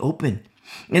out in the open.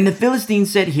 And the Philistines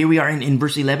said, here we are in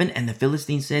verse 11, and the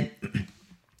Philistines said,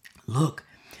 look,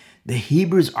 the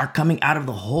Hebrews are coming out of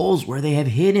the holes where they have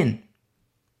hidden.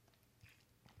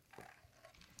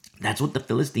 That's what the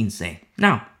Philistines say.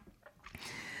 Now,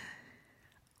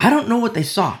 I don't know what they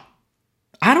saw.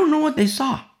 I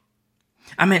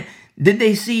mean, did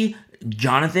they see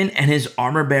Jonathan and his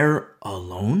armor bearer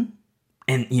alone?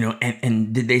 And,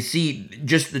 and did they see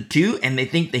just the two and they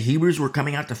think the Hebrews were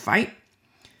coming out to fight?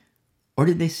 Or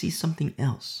did they see something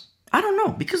else? I don't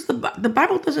know, because the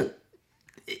Bible doesn't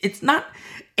It's not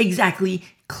exactly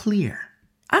clear.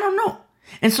 I don't know.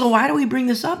 And so why do we bring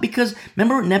this up? Because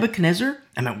remember Nebuchadnezzar?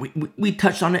 I mean, we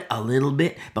touched on it a little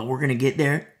bit, but we're going to get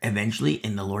there eventually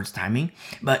in the Lord's timing.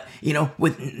 But,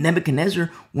 with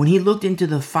Nebuchadnezzar, when he looked into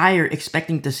the fire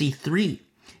expecting to see three,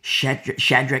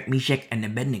 Shadrach, Meshach, and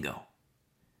Abednego,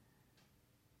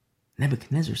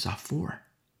 Nebuchadnezzar saw four.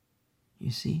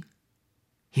 You see?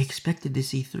 He expected to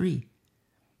see three,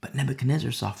 but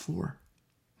Nebuchadnezzar saw four.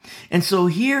 And so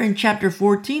here in chapter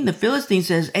 14, the Philistine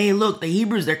says, hey, look, the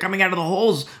Hebrews, they're coming out of the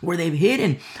holes where they've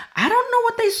hidden. I don't know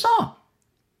what they saw.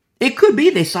 It could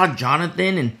be they saw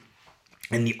Jonathan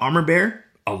and the armor bearer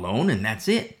alone, and that's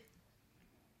it.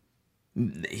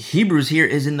 Hebrews here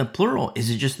is in the plural.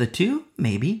 Is it just the two?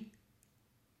 Maybe.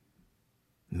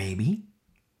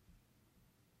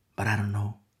 But I don't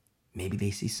know. Maybe they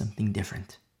see something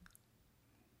different.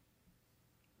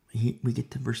 We get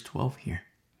to verse 12 here.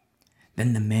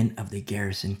 Then the men of the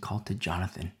garrison called to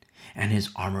Jonathan and his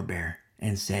armor bearer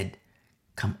and said,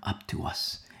 come up to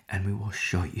us and we will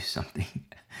show you something.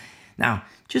 Now,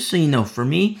 just so you know, for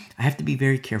me, I have to be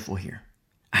very careful here.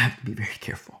 I have to be very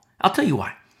careful. I'll tell you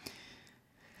why.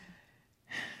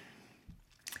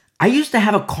 I used to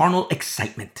have a carnal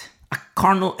excitement.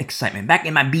 Back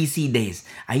in my BC days,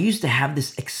 I used to have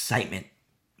this excitement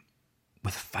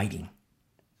with fighting.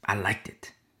 I liked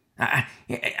it.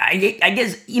 I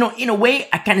guess, in a way,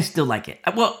 I kind of still like it.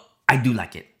 Well, I do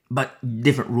like it, but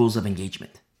different rules of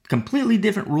engagement. Completely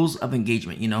different rules of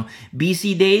engagement,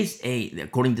 BC days,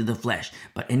 according to the flesh,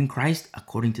 but in Christ,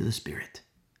 according to the Spirit.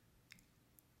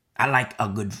 I like a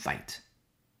good fight.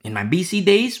 In my BC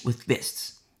days, with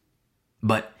fists.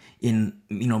 But in,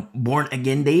 born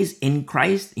again days, in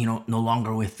Christ, no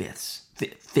longer with fists.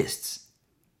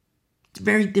 It's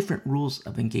very different rules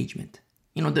of engagement.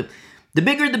 The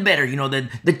bigger, the better.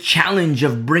 The challenge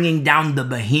of bringing down the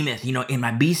behemoth. In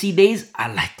my BC days,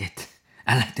 I liked it.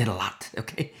 I liked it a lot.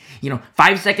 Okay.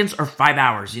 5 seconds or 5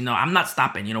 hours. I'm not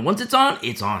stopping. Once it's on,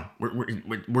 it's on.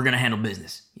 We're going to handle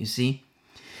business. You see?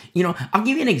 I'll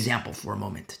give you an example for a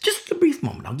moment. Just a brief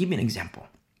moment. I'll give you an example.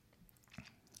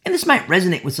 And this might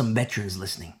resonate with some veterans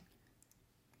listening.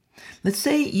 Let's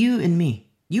say you and me,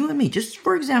 just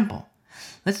for example.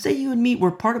 Let's say you and me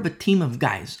were part of a team of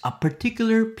guys, a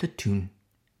particular platoon.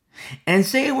 And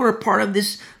say we're a part of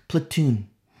this platoon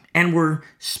and we're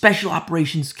special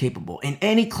operations capable in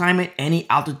any climate, any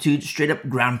altitude, straight up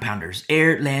ground pounders,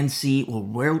 air, land, sea,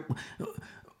 we're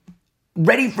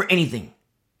ready for anything.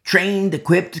 Trained,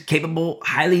 equipped, capable,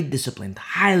 highly disciplined.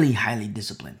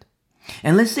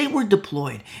 And let's say we're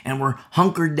deployed and we're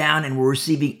hunkered down and we're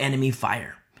receiving enemy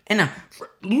fire. And now,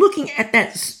 looking at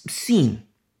that scene,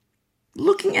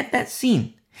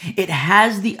 it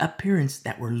has the appearance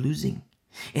that we're losing.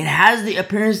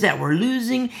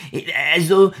 As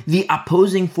though the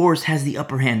opposing force has the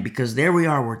upper hand, because there we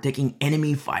are, we're taking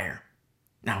enemy fire.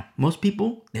 Now, most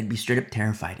people, they'd be straight up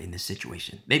terrified in this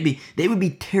situation. They would be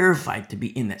terrified to be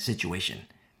in that situation.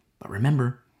 But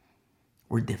remember,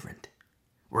 we're different.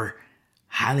 We're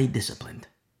highly disciplined,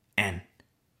 and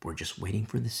we're just waiting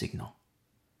for the signal.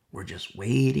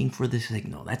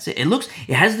 That's it.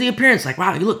 It has the appearance like,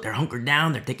 wow, look, they're hunkered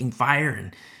down, they're taking fire,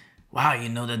 and wow,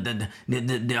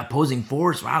 the opposing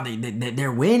force, wow,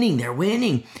 they're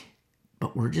winning.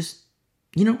 But we're just,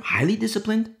 highly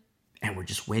disciplined, and we're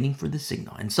just waiting for the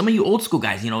signal. And some of you old school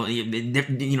guys,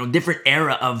 different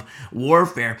era of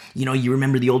warfare, you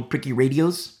remember the old pricky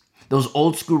radios, those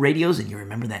old school radios, and you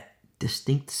remember that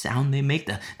distinct sound they make,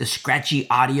 the scratchy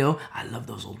audio. I love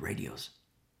those old radios.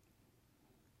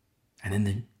 And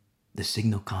then the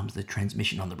signal comes, the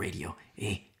transmission on the radio.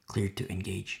 Hey, cleared to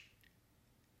engage.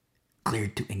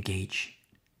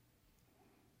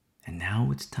 And now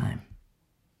it's time.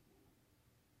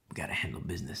 We got to handle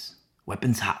business.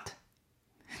 Weapons hot.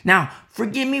 Now,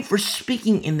 forgive me for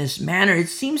speaking in this manner. It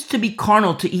seems to be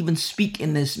carnal to even speak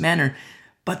in this manner,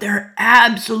 but there are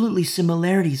absolutely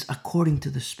similarities according to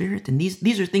the Spirit. And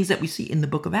these are things that we see in the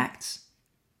book of Acts.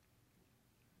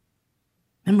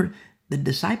 Remember, the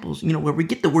disciples, where we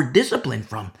get the word discipline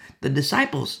from. The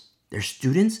disciples, they're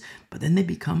students, but then they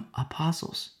become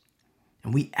apostles.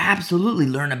 And we absolutely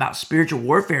learn about spiritual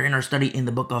warfare in our study in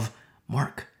the book of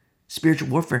Mark. Spiritual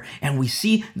warfare. And we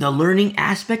see the learning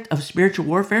aspect of spiritual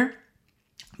warfare.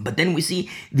 But then we see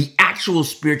the actual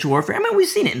spiritual warfare. I mean, we've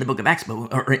seen it in the book of Acts,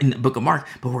 or in the book of Mark,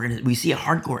 but we see it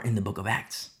hardcore in the book of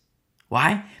Acts.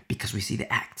 Why? Because we see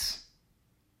the acts.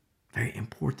 Very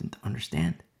important to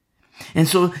understand. And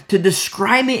so to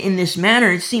describe it in this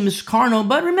manner, it seems carnal,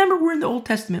 but remember, we're in the Old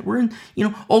Testament. We're in,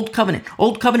 Old Covenant.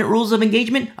 Old Covenant rules of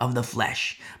engagement of the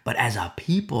flesh. But as a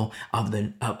people of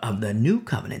the New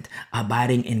Covenant,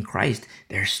 abiding in Christ,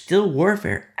 there's still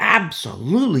warfare.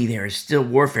 Absolutely, there is still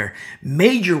warfare.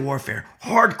 Major warfare,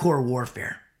 hardcore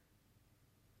warfare.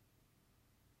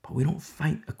 But we don't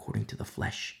fight according to the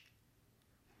flesh.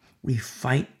 We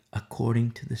fight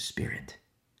according to the Spirit.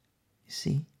 You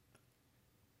see?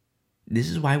 This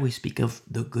is why we speak of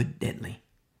the good deadly.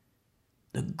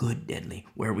 The good deadly,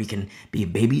 where we can be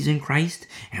babies in Christ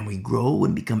and we grow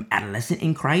and become adolescent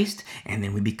in Christ, and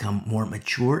then we become more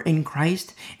mature in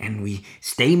Christ, and we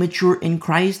stay mature in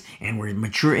Christ, and we're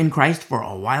mature in Christ for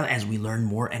a while as we learn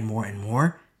more and more and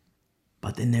more.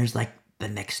 But then there's like the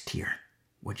next tier,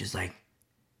 which is like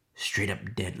straight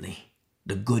up deadly,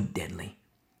 the good deadly,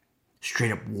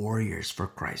 straight up warriors for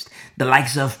Christ. The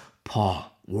likes of Paul,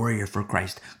 warrior for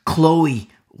Christ. Chloe,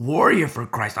 warrior for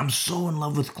Christ. I'm so in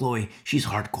love with Chloe. She's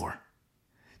hardcore.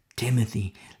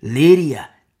 Timothy, Lydia,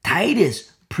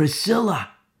 Titus, Priscilla.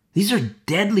 These are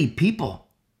deadly people.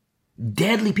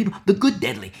 Deadly people. The good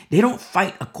deadly. They don't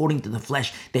fight according to the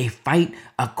flesh. They fight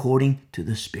according to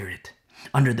the Spirit,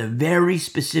 under the very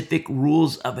specific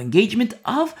rules of engagement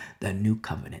of the New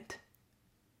Covenant.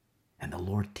 And the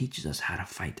Lord teaches us how to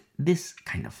fight this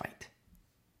kind of fight.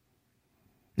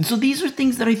 And so these are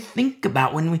things that I think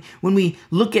about when we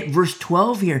look at verse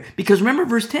 12 here. Because remember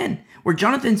verse 10, where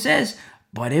Jonathan says,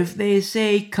 but if they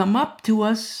say, come up to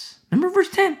us. Remember verse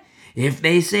 10, if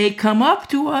they say, come up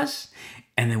to us.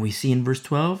 And then we see in verse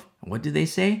 12, what do they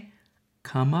say?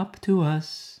 Come up to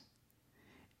us.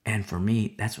 And for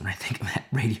me, that's when I think of that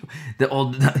radio. The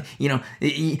old,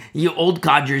 you old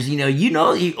codgers,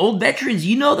 you old veterans,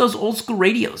 those old school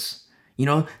radios.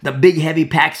 The big heavy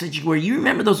package where you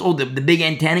remember those old, the big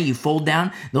antenna you fold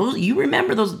down. Those, you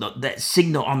remember that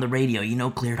signal on the radio,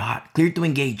 cleared hot, cleared to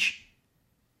engage.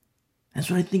 That's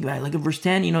what I think about. Like in verse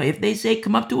 10, if they say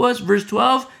come up to us, verse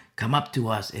 12, come up to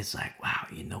us. It's like, wow,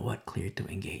 you know what? Cleared to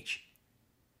engage.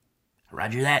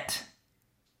 Roger that.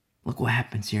 Look what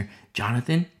happens here.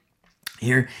 Jonathan,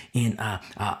 here in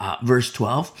verse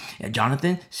 12,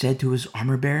 Jonathan said to his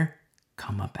armor bearer,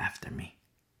 come up after me,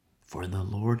 for the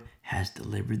Lord has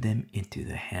delivered them into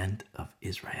the hand of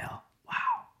Israel.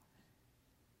 Wow.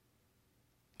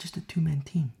 Just a two-man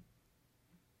team.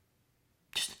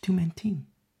 Just a two-man team.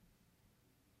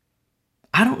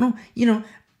 I don't know,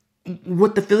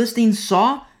 what the Philistines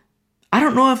saw. I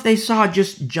don't know if they saw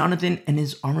just Jonathan and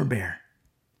his armor bearer,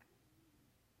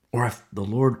 or if the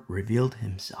Lord revealed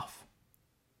himself,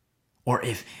 or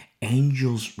if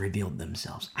angels revealed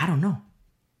themselves. I don't know.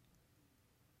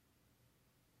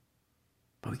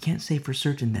 But we can't say for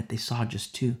certain that they saw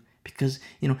just two, because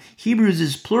Hebrews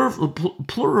is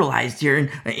pluralized here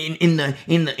in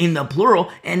the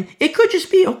plural, and it could just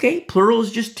be okay. Plural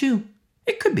is just two.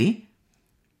 It could be.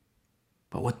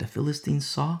 But what the Philistines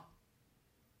saw,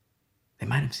 they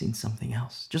might have seen something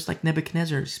else. Just like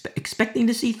Nebuchadnezzar, expecting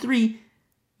to see three,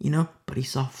 but he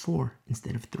saw four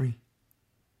instead of three.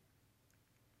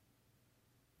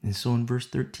 And so in verse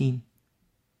 13,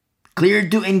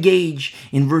 cleared to engage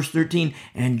in verse 13,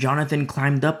 and Jonathan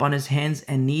climbed up on his hands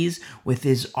and knees with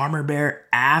his armor bearer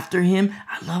after him.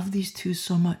 I love these two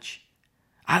so much.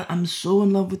 I'm so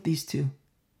in love with these two,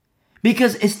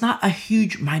 because it's not a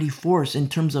huge mighty force in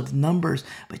terms of numbers,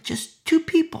 but just two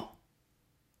people.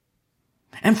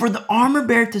 And for the armor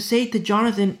bearer to say to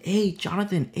Jonathan, hey,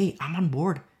 I'm on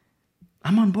board.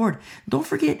 I'm on board. Don't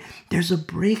forget, there's a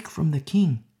break from the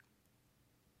king.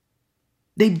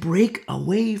 They break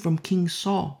away from King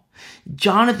Saul.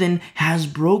 Jonathan has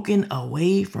broken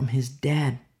away from his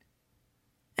dad.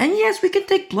 And yes, we can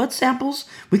take blood samples.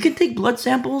 We can take blood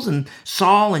samples and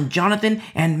Saul and Jonathan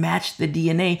and match the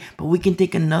DNA. But we can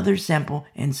take another sample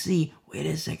and see, wait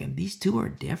a second, these two are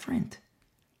different.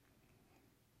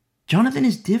 Jonathan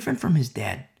is different from his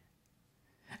dad.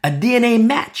 A DNA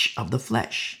match of the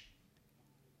flesh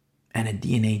and a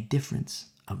DNA difference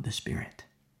of the spirit.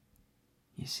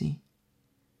 You see?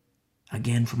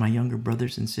 Again, for my younger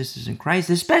brothers and sisters in Christ,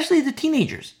 especially the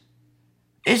teenagers.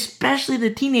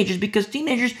 Because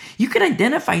teenagers, you can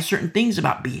identify certain things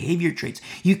about behavior traits.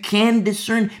 You can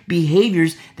discern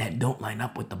behaviors that don't line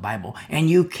up with the Bible. And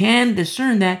you can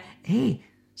discern that, hey,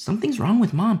 something's wrong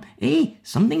with mom. Hey,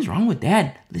 something's wrong with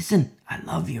dad. Listen, I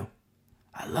love you.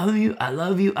 I love you. I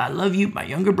love you. I love you. My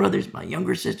younger brothers, my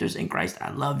younger sisters in Christ,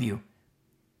 I love you.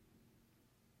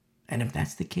 And if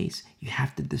that's the case, you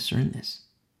have to discern this.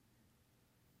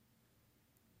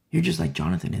 You're just like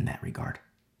Jonathan in that regard.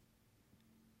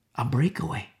 A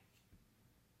breakaway.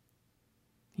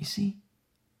 You see?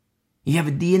 You have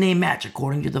a DNA match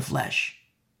according to the flesh.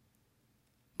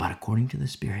 But according to the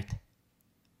Spirit,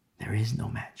 there is no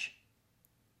match.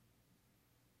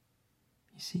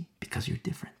 You see, because you're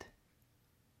different.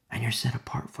 And you're set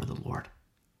apart for the Lord.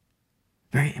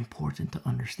 Very important to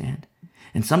understand.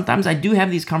 And sometimes I do have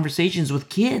these conversations with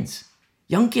kids.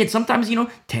 Young kids, sometimes,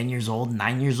 10 years old,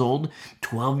 9 years old,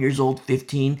 12 years old,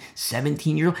 15,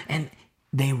 17 years old. And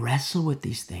they wrestle with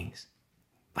these things.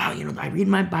 Wow, I read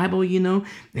my Bible,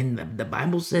 and the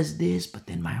Bible says this, but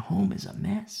then my home is a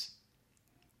mess.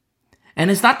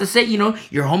 And it's not to say,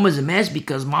 your home is a mess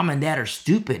because mom and dad are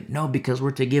stupid. No, because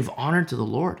we're to give honor to the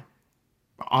Lord.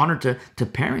 Honor to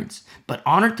parents. But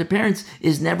honor to parents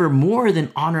is never more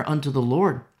than honor unto the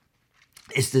Lord.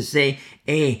 It's to say,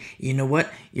 hey, you know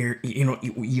what?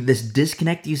 This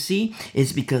disconnect you see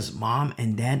is because mom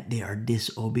and dad, they are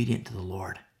disobedient to the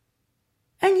Lord.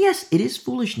 And yes, it is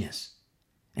foolishness.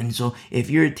 And so if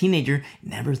you're a teenager,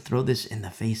 never throw this in the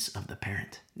face of the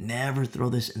parent. Never throw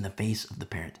this in the face of the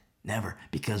parent. Never.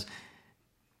 Because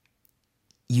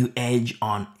you edge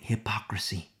on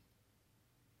hypocrisy.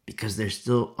 Because there's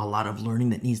still a lot of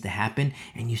learning that needs to happen,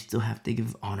 and you still have to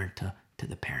give honor to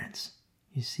the parents.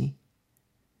 You see?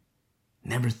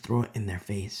 Never throw it in their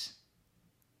face.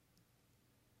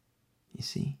 You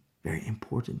see? Very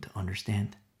important to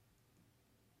understand.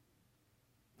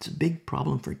 It's a big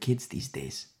problem for kids these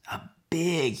days. A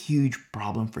big, huge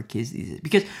problem for kids these days.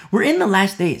 Because we're in the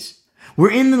last days.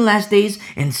 We're in the last days,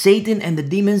 and Satan and the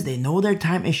demons, they know their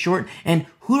time is short. And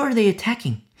who are they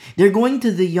attacking? They're going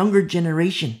to the younger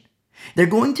generation. They're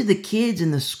going to the kids in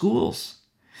the schools,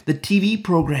 the TV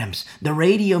programs, the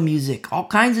radio music, all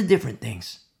kinds of different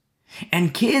things.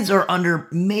 And kids are under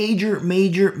major,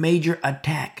 major, major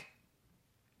attack.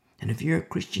 And if you're a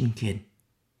Christian kid,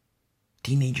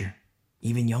 teenager,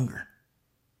 even younger,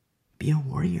 be a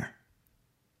warrior.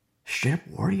 Straight up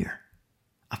warrior.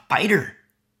 A fighter.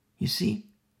 You see?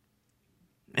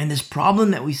 And this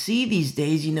problem that we see these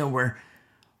days, where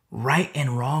right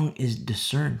and wrong is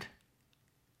discerned.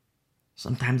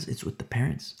 Sometimes it's with the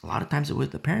parents. A lot of times it's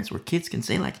with the parents where kids can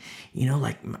say like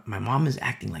my mom is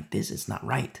acting like this. It's not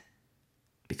right.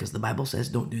 Because the Bible says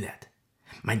don't do that.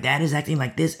 My dad is acting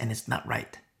like this and it's not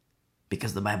right.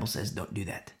 Because the Bible says don't do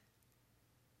that.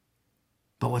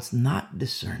 But what's not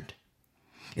discerned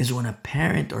is when a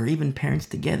parent or even parents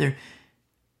together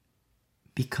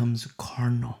becomes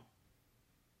carnal.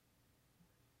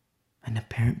 And a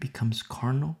parent becomes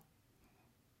carnal.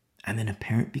 And then a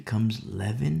parent becomes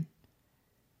leaven.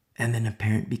 And then a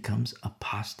parent becomes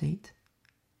apostate.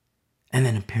 And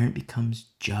then a parent becomes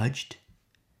judged.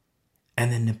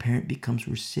 And then the parent becomes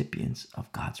recipients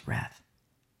of God's wrath.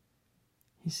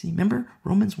 You see, remember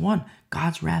Romans 1,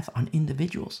 God's wrath on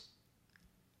individuals.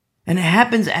 And it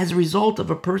happens as a result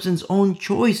of a person's own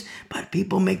choice. But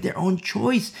people make their own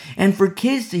choice. And for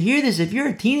kids to hear this, if you're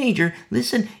a teenager,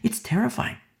 listen, it's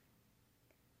terrifying.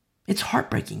 It's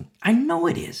heartbreaking. I know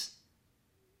it is.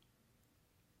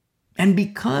 And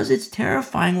because it's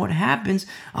terrifying what happens,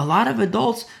 a lot of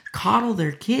adults coddle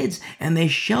their kids and they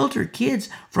shelter kids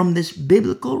from this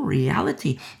biblical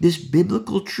reality, this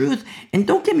biblical truth. And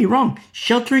don't get me wrong,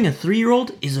 sheltering a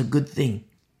 3-year-old is a good thing.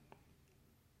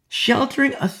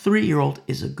 Sheltering a 3-year-old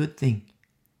is a good thing.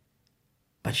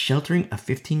 But sheltering a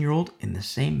 15-year-old in the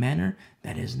same manner,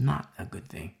 that is not a good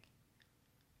thing.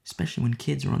 Especially when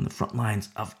kids are on the front lines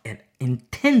of an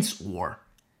intense war.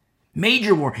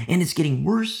 Major war. And it's getting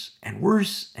worse and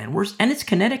worse and worse. And it's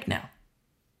kinetic now.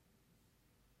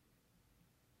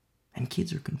 And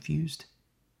kids are confused.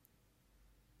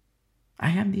 I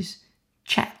have these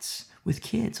chats with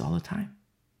kids all the time.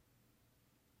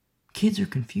 Kids are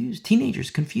confused.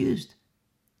 Teenagers confused.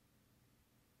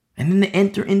 And then they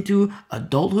enter into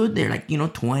adulthood. They're like,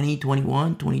 20,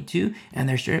 21, 22. And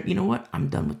they're straight up, you know what? I'm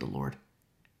done with the Lord.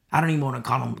 I don't even want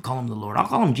to call him the Lord. I'll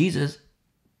call him Jesus.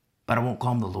 But I won't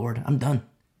call him the Lord. I'm done.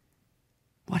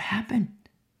 What happened?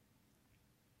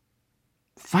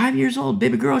 5 years old,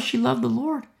 baby girl, she loved the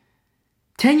Lord.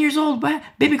 10 years old,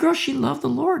 baby girl, she loved the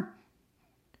Lord.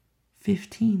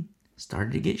 15,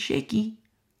 started to get shaky.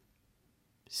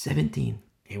 17,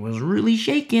 it was really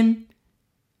shaking.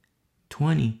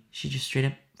 20, she just straight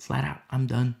up, flat out, I'm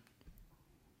done.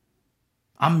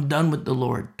 I'm done with the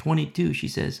Lord. 22, she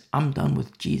says, I'm done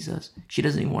with Jesus. She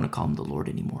doesn't even want to call him the Lord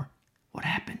anymore. What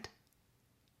happened?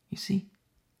 You see?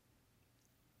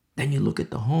 Then you look at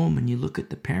the home and you look at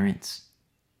the parents.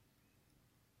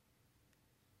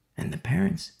 And the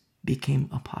parents became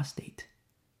apostate.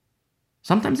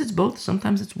 Sometimes it's both,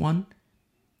 sometimes it's one.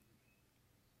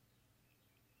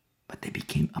 But they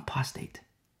became apostate.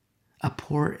 A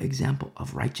poor example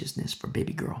of righteousness for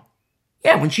baby girl.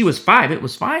 Yeah, when she was 5, it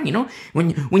was fine, you know.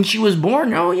 When she was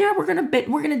born, oh yeah, we're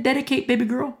gonna dedicate baby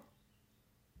girl.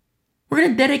 We're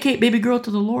gonna dedicate baby girl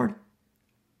to the Lord.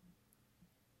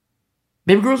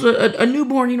 Baby girl's a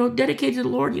newborn, you know, dedicated to the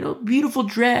Lord, you know, beautiful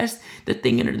dress, the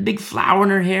thing in her, the big flower in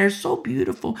her hair, so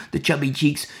beautiful. The chubby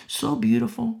cheeks, so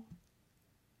beautiful.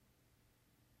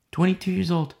 22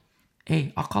 years old.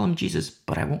 Hey, I'll call him Jesus,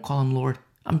 but I won't call him Lord.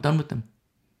 I'm done with him.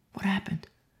 What happened?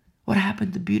 What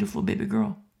happened to beautiful baby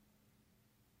girl?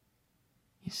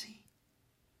 You see?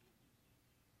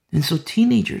 And so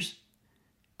teenagers,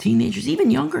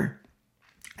 even younger,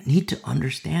 need to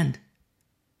understand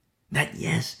that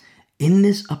yes, in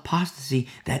this apostasy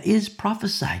that is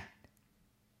prophesied,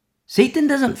 Satan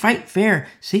doesn't fight fair.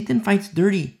 Satan fights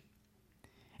dirty.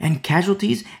 And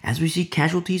casualties, as we see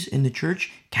casualties in the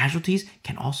church, casualties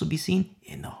can also be seen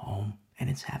in the home, and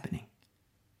it's happening.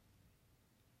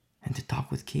 And to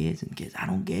talk with kids, I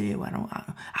don't get it.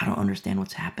 I don't understand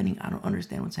what's happening. I don't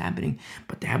understand what's happening.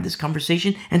 But to have this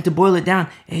conversation and to boil it down,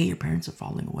 hey, your parents are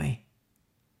falling away.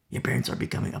 Your parents are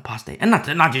becoming apostate, and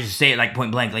not just say it like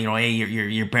point blank, like, you know, hey,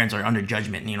 your parents are under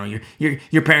judgment. You know,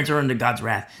 your parents are under God's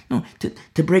wrath. No,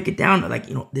 to break it down, like,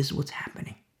 you know, this is what's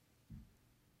happening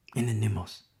in the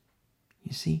Nimos.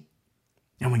 You see,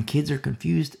 and when kids are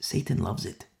confused, Satan loves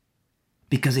it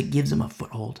because it gives them a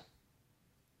foothold.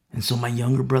 And so, my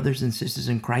younger brothers and sisters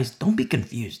in Christ, don't be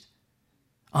confused.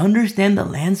 Understand the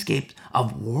landscape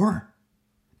of war,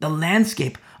 the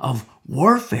landscape of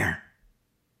warfare.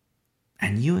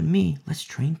 And you and me, let's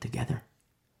train together.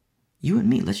 You and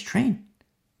me, let's train.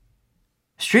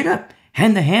 Straight up,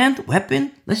 hand to hand,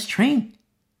 weapon, let's train.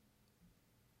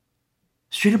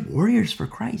 Straight up warriors for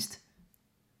Christ.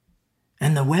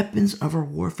 And the weapons of our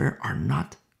warfare are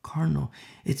not carnal,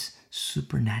 it's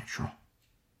supernatural.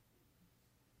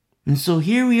 And so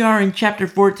here we are in chapter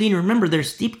 14. Remember,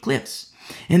 there's steep cliffs,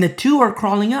 and the two are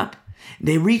crawling up.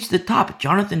 They reach the top.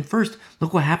 Jonathan first.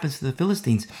 Look what happens to the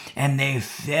Philistines. And they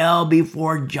fell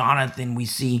before Jonathan, we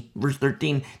see. Verse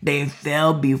 13. They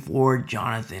fell before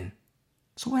Jonathan.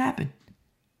 So what happened?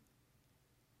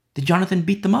 Did Jonathan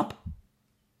beat them up?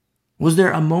 Was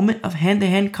there a moment of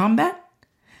hand-to-hand combat?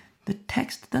 The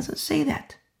text doesn't say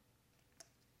that.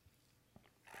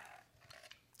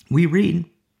 We read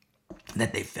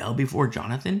that they fell before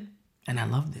Jonathan, and I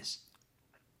love this.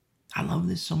 I love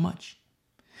this so much.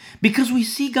 Because we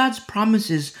see God's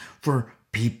promises for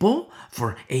people,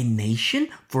 for a nation,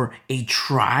 for a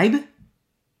tribe.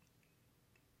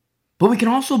 But we can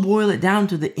also boil it down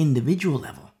to the individual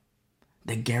level.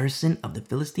 The garrison of the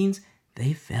Philistines,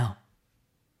 they fell.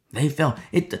 They fell.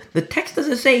 The text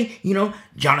doesn't say, you know,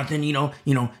 Jonathan,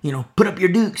 put up your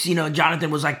dukes. You know,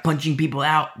 Jonathan was like punching people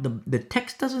out. The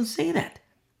text doesn't say that.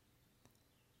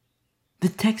 The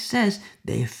text says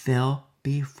they fell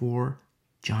before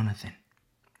Jonathan.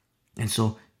 And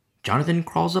so Jonathan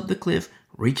crawls up the cliff,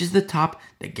 reaches the top,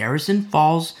 the garrison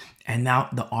falls, and now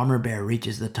the armor bearer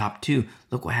reaches the top too.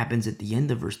 Look what happens at the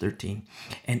end of verse 13.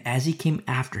 And as he came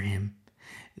after him,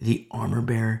 the armor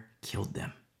bearer killed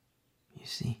them. You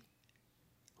see,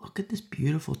 look at this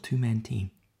beautiful two-man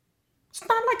team. It's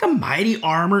not like a mighty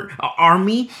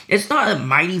army. It's not a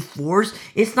mighty force.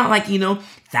 It's not like,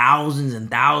 thousands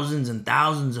and thousands and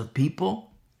thousands of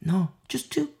people. No,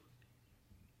 just two.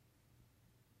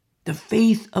 The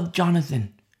faith of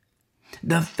Jonathan.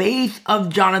 The faith of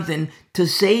Jonathan to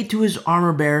say to his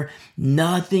armor bearer,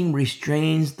 nothing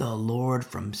restrains the Lord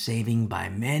from saving by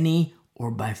many or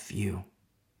by few.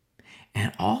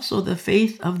 And also the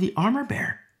faith of the armor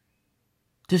bearer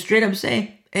to straight up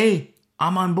say, hey,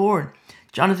 I'm on board.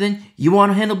 Jonathan, you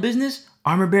want to handle business?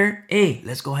 Armor bearer, hey,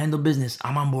 let's go handle business.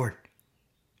 I'm on board.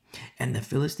 And the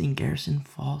Philistine garrison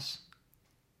falls.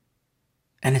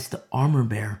 And it's the armor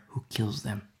bearer who kills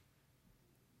them.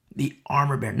 The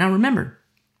armor bearer. Now remember,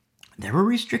 there were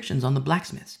restrictions on the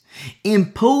blacksmiths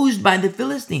imposed by the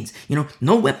Philistines.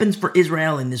 No weapons for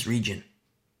Israel in this region.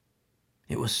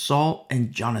 It was Saul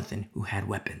and Jonathan who had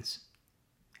weapons.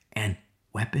 And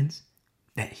weapons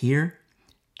that here,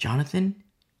 Jonathan,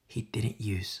 he didn't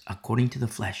use. According to the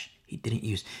flesh, he didn't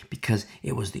use because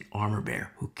it was the armor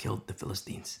bearer who killed the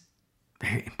Philistines.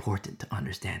 Very important to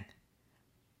understand.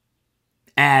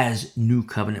 As new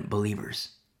covenant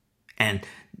believers, and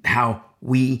how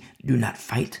we do not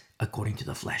fight according to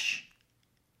the flesh.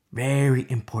 Very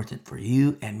important for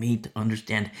you and me to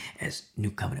understand as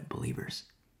new covenant believers.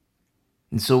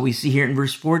 And so we see here in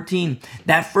verse 14,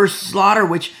 that first slaughter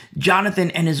which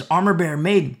Jonathan and his armor bearer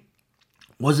made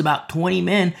was about 20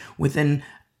 men within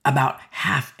about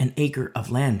half an acre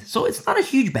of land. So it's not a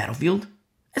huge battlefield.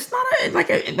 It's not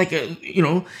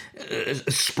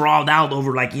sprawled out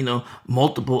over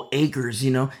multiple acres.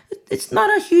 It's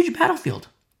not a huge battlefield.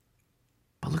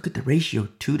 But look at the ratio,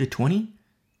 2 to 20,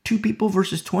 2 people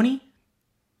versus 20.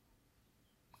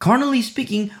 Carnally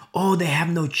speaking, oh, they have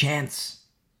no chance.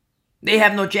 They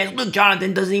have no chance. Look,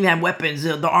 Jonathan doesn't even have weapons.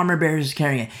 The armor bearer is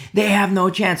carrying it. They have no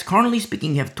chance. Carnally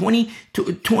speaking, you have 20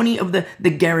 of the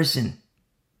garrison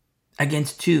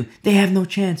against 2. They have no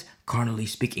chance, carnally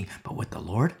speaking. But with the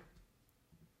Lord,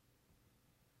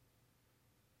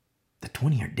 the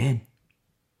 20 are dead,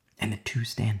 and the 2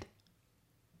 stand.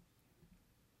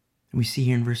 We see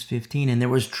here in verse 15, and there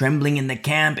was trembling in the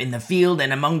camp, in the field,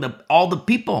 and among all the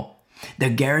people. The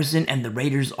garrison and the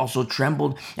raiders also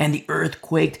trembled, and the earth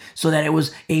quaked, so that it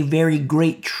was a very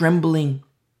great trembling.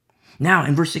 Now,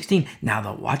 in verse 16, now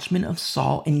the watchmen of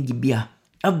Saul and Gibeah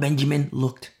of Benjamin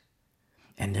looked,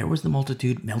 and there was the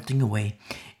multitude melting away,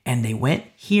 and they went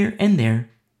here and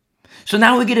there. So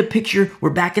now we get a picture.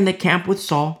 We're back in the camp with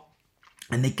Saul,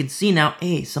 and they can see now,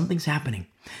 hey, something's happening.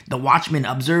 The watchmen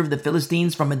observe the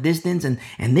Philistines from a distance, and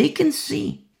they can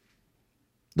see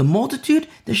the multitude,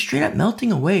 they're straight up melting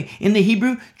away. In the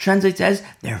Hebrew, translates as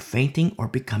they're fainting or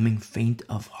becoming faint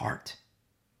of heart.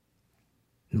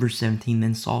 In verse 17,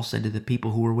 then Saul said to the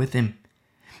people who were with him,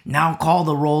 now call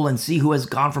the roll and see who has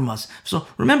gone from us. So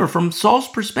remember, from Saul's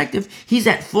perspective, he's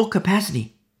at full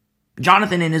capacity.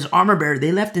 Jonathan and his armor bearer,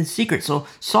 they left in secret. So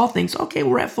Saul thinks, okay,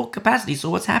 we're at full capacity. So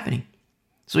what's happening?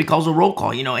 So he calls a roll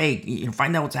call, hey,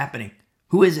 find out what's happening.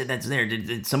 Who is it that's there?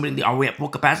 Did somebody, are we at full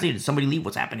capacity? Did somebody leave?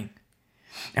 What's happening?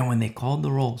 And when they called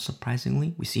the roll,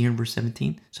 surprisingly, we see here in verse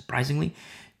 17, surprisingly,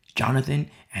 Jonathan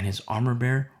and his armor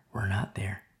bearer were not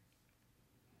there.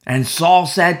 And Saul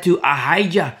said to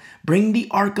Ahijah, bring the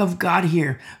ark of God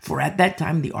here, for at that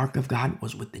time the ark of God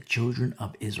was with the children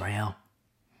of Israel.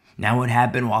 Now it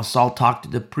happened while Saul talked to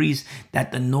the priest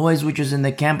that the noise which was in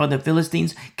the camp of the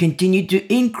Philistines continued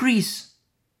to increase.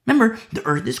 Remember, the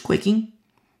earth is quaking.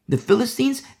 The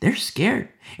Philistines, they're scared,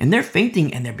 and they're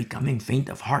fainting, and they're becoming faint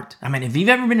of heart. I mean, if you've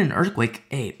ever been in an earthquake,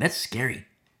 hey, that's scary.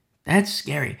 That's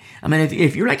scary. I mean,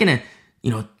 if you're like in a,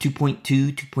 2.2,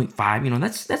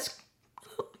 2.5, that's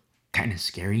kind of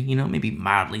scary, maybe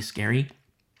mildly scary.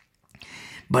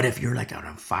 But if you're like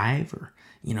around 5 or,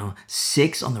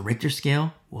 6 on the Richter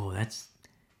scale, whoa, and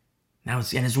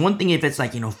it's one thing if it's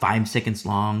like, 5 seconds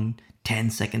long, 10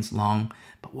 seconds long.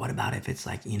 But what about if it's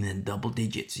like in the double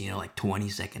digits, like 20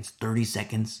 seconds, 30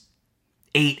 seconds,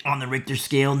 8 on the Richter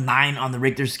scale, 9 on the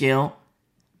Richter scale?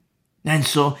 And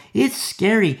so it's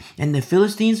scary. And the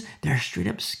Philistines, they're straight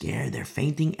up scared. They're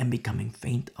fainting and becoming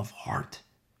faint of heart.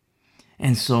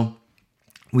 And so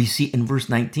we see in verse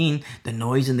 19, the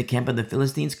noise in the camp of the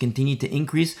Philistines continued to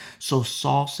increase. So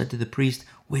Saul said to the priest,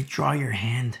 withdraw your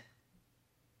hand.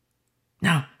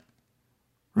 Now,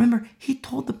 remember, he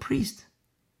told the priest,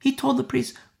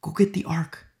 go get the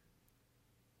ark.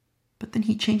 But then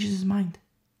he changes his mind.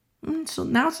 So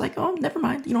now it's like, oh, never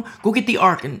mind. Go get the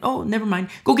ark. And, oh, never mind.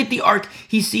 Go get the ark.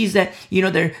 He sees that,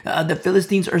 the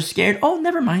Philistines are scared. Oh,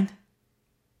 never mind.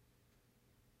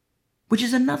 Which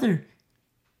is another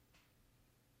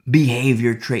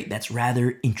behavior trait that's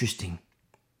rather interesting.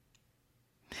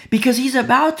 Because he's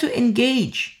about to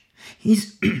engage.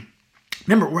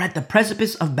 Remember, we're at the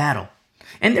precipice of battle.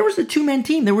 And there was the 2-man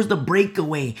team. There was the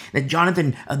breakaway, that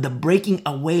Jonathan, the breaking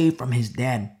away from his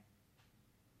dad.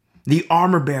 The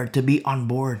armor bearer to be on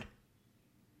board.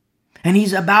 And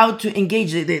he's about to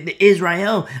engage. The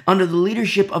Israel, under the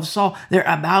leadership of Saul, they're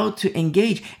about to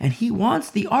engage. And he wants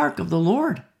the ark of the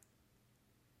Lord.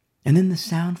 And then the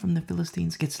sound from the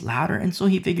Philistines gets louder. And so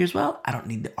he figures, well, I don't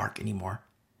need the ark anymore.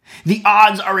 The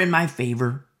odds are in my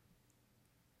favor.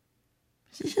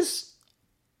 It's just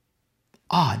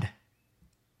odd.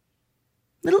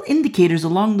 Little indicators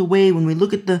along the way when we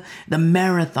look at the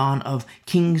marathon of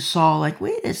King Saul, like,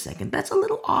 wait a second, that's a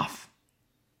little off.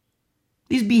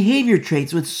 These behavior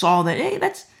traits with Saul that, hey,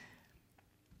 that's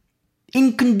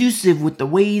inconducive with the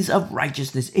ways of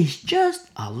righteousness is just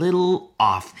a little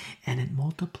off, and it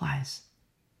multiplies.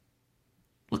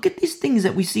 Look at these things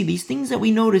that we see, these things that we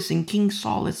notice in King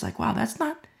Saul. It's like, wow, that's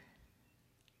not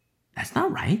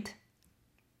right.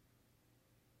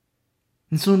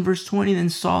 And so in verse 20, then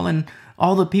Saul and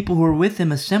all the people who were with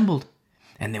him assembled,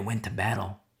 and they went to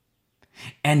battle.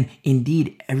 And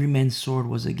indeed, every man's sword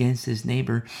was against his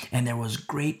neighbor, and there was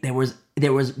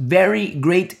very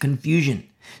great confusion.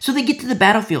 So they get to the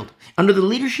battlefield. Under the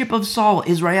leadership of Saul,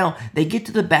 Israel, they get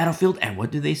to the battlefield, and what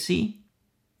do they see?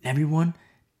 Everyone,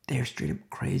 they're straight up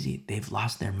crazy. They've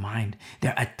lost their mind.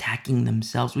 They're attacking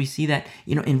themselves. We see that,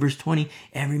 in verse 20,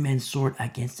 every man's sword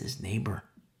against his neighbor.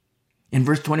 In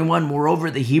verse 21,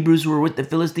 moreover, the Hebrews who were with the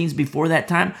Philistines before that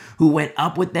time, who went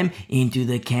up with them into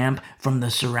the camp from the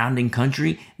surrounding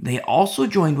country, they also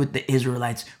joined with the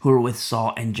Israelites who were with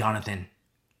Saul and Jonathan.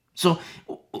 So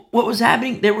what was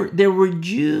happening? There were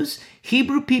Jews,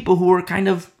 Hebrew people who were kind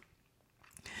of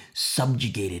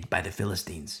subjugated by the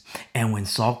Philistines. And when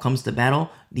Saul comes to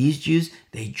battle, these Jews,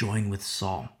 they join with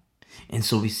Saul. And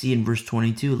so we see in verse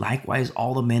 22, likewise,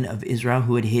 all the men of Israel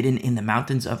who had hidden in the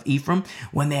mountains of Ephraim,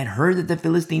 when they had heard that the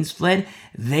Philistines fled,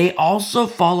 they also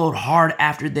followed hard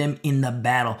after them in the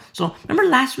battle. So remember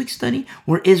last week's study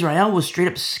where Israel was straight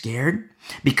up scared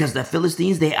because the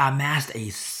Philistines, they amassed a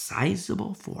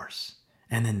sizable force.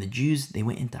 And then the Jews, they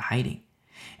went into hiding.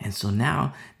 And so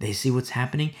now they see what's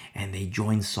happening and they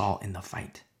join Saul in the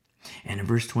fight. And in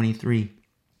verse 23,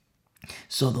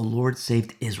 so the Lord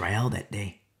saved Israel that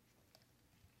day.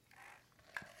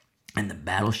 And the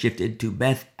battle shifted to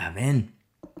Beth Aven.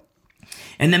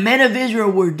 And the men of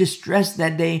Israel were distressed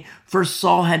that day, for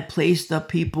Saul had placed the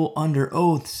people under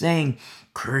oath, saying,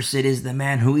 cursed is the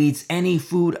man who eats any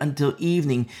food until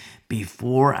evening,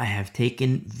 before I have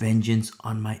taken vengeance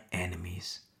on my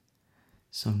enemies.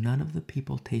 So none of the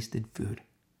people tasted food.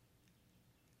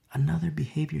 Another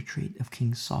behavior trait of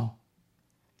King Saul.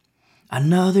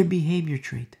 Another behavior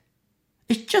trait.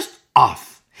 It's just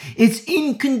off. It's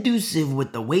inconducive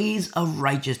with the ways of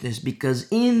righteousness, because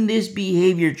in this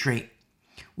behavior trait,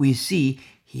 we see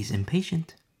he's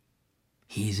impatient.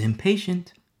 He's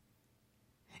impatient.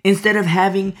 Instead of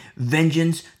having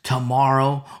vengeance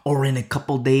tomorrow or in a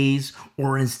couple days,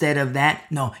 or instead of that,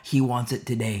 no, he wants it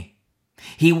today.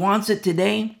 He wants it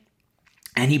today,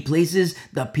 and he places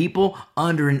the people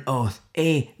under an oath.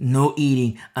 No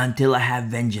eating until I have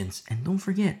vengeance. And don't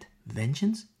forget,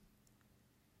 vengeance,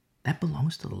 that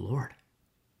belongs to the Lord.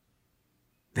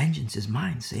 Vengeance is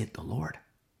mine, saith the Lord.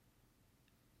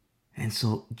 And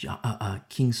so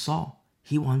King Saul,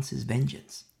 he wants his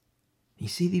vengeance. You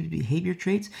see these behavior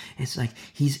traits? It's like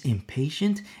he's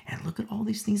impatient, and look at all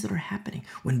these things that are happening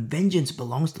when vengeance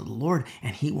belongs to the Lord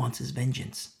and he wants his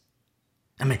vengeance.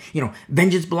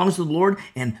 Vengeance belongs to the Lord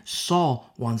and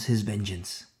Saul wants his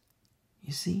vengeance.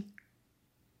 You see?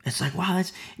 It's like, wow,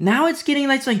 now it's getting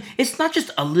like, it's not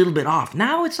just a little bit off.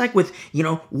 Now it's like with,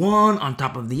 one on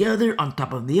top of the other, on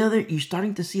top of the other. You're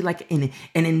starting to see like an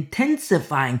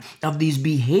intensifying of these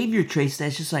behavior traits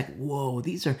that's just like, whoa,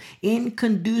 these are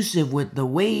inconducive with the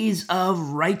ways of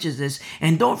righteousness.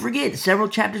 And don't forget, several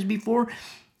chapters before,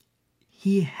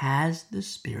 he has the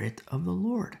Spirit of the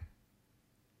Lord.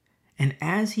 And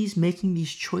as he's making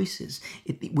these choices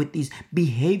with these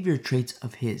behavior traits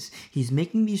of his, he's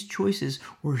making these choices,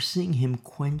 we're seeing him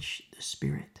quench the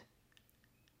Spirit.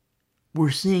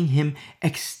 We're seeing him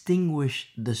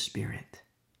extinguish the Spirit.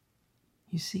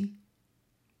 You see?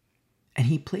 And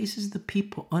he places the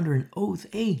people under an oath.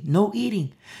 No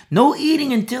eating. No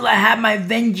eating until I have my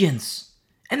vengeance.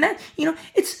 And that,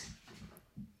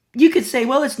 you could say,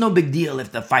 well, it's no big deal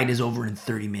if the fight is over in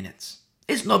 30 minutes.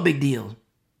 It's no big deal.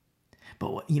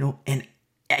 But, in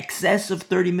excess of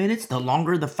 30 minutes, the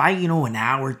longer the fight, an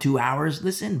hour, 2 hours,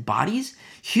 listen,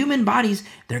 human bodies,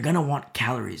 they're going to want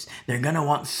calories. They're going to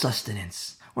want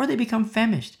sustenance, or they become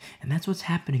famished. And that's what's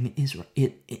happening in Israel,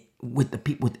 with the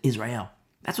people, with Israel.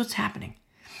 That's what's happening.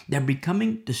 They're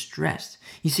becoming distressed.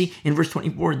 You see, in verse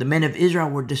 24, the men of Israel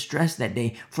were distressed that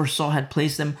day, for Saul had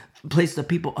placed the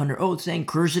people under oath, saying,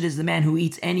 cursed is the man who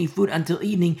eats any food until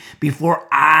evening, before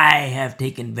I have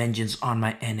taken vengeance on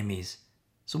my enemies.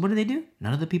 So what did they do?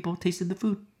 None of the people tasted the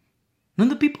food. None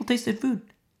of the people tasted food.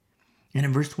 And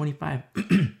in verse 25,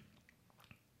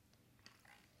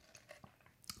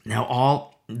 now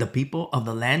all the people of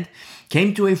the land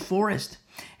came to a forest,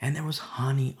 and there was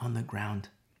honey on the ground.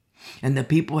 And the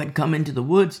people had come into the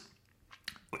woods.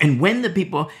 And when the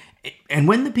people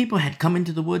had come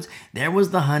into the woods, there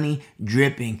was the honey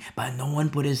dripping, but no one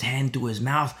put his hand to his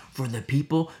mouth, for the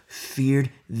people feared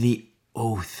the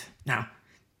oath. Now,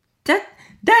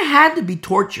 that had to be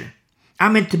torture.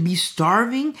 To be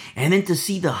starving and then to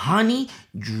see the honey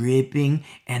dripping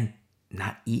and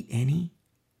not eat any.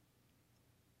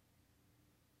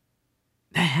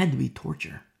 That had to be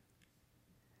torture.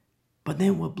 But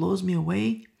then what blows me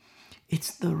away,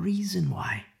 it's the reason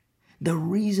why. The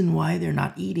reason why they're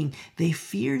not eating. They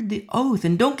feared the oath.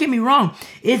 And don't get me wrong,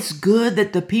 it's good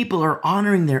that the people are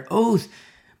honoring their oath.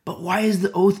 But why is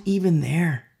the oath even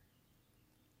there?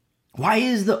 Why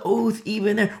is the oath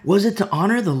even there? Was it to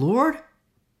honor the Lord?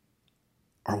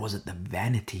 Or was it the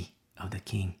vanity of the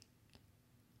king?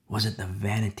 Was it the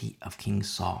vanity of King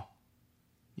Saul?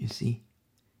 You see?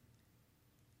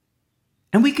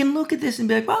 And we can look at this and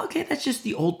be like, well, okay, that's just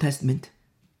the Old Testament.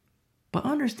 But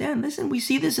understand, listen, we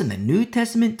see this in the New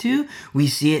Testament too. We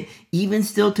see it even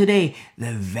still today.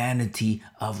 The vanity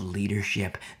of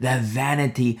leadership, the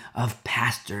vanity of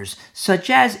pastors, such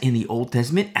as in the Old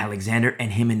Testament, Alexander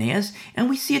and Hymenaeus. And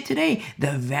we see it today,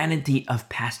 the vanity of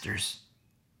pastors.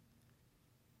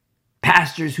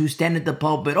 Pastors who stand at the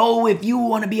pulpit, oh, if you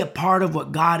want to be a part of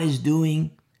what God is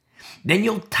doing, then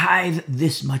you'll tithe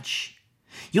this much.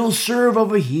 You'll serve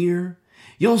over here.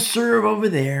 You'll serve over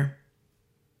there.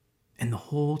 And the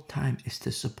whole time is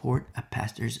to support a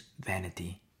pastor's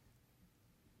vanity.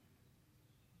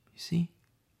 You see?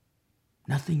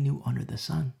 Nothing new under the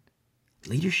sun.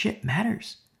 Leadership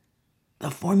matters. The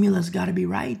formula's got to be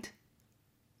right.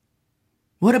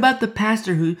 What about the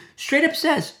pastor who straight up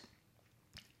says,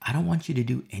 I don't want you to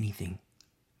do anything?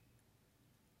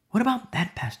 What about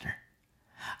that pastor?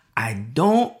 I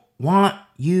don't want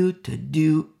you to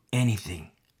do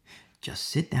anything. Just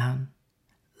sit down,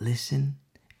 listen,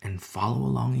 and follow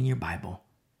along in your Bible,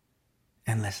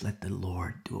 and let's let the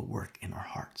Lord do a work in our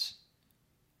hearts.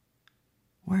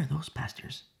 Where are those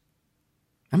pastors?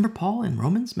 Remember Paul in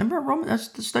Romans? Remember Romans? That's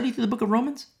the study through the book of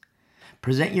Romans.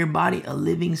 Present your body a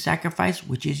living sacrifice,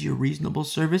 which is your reasonable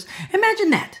service.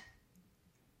 Imagine that.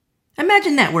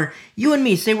 Imagine that, where you and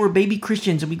me, say we're baby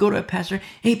Christians, and we go to a pastor.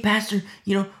 Hey, pastor,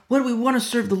 what do we want to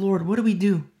serve the Lord? What do we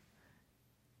do?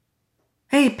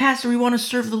 Hey, pastor, we want to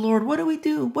serve the Lord. What do we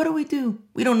do? What do we do?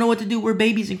 We don't know what to do. We're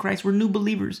babies in Christ. We're new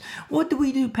believers. What do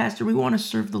we do, pastor? We want to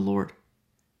serve the Lord.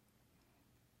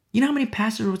 You know how many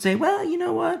pastors would say, well, you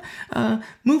know what?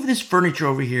 Move this furniture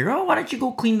over here. Oh, why don't you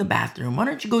go clean the bathroom? Why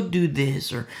don't you go do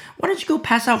this? Or why don't you go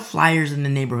pass out flyers in the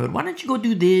neighborhood? Why don't you go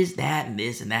do this, that, and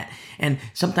this, and that? And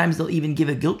sometimes they'll even give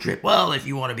a guilt trip. Well, if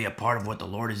you want to be a part of what the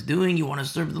Lord is doing, you want to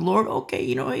serve the Lord, okay,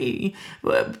 hey,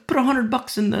 put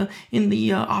 $100 in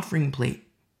the offering plate.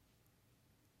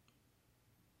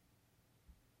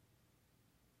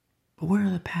 But where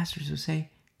are the pastors who say,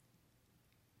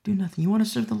 do nothing? You want to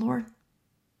serve the Lord?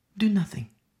 Do nothing.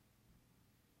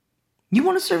 You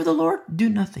want to serve the Lord? Do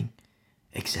nothing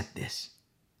except this.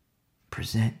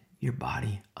 Present your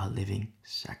body a living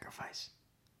sacrifice.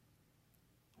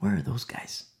 Where are those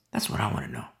guys? That's what I want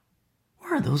to know.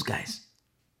 Where are those guys?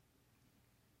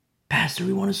 Pastor,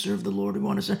 we want to serve the Lord. We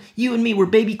want to serve. You and me, we're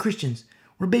baby Christians.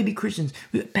 We're baby Christians.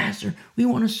 Pastor, we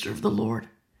want to serve the Lord.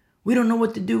 We don't know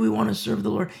what to do. We want to serve the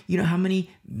Lord. You know how many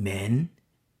men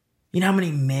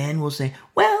will say,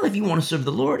 well, if you want to serve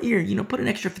the Lord, here, put an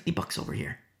extra $50 over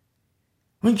here.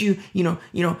 Why don't you,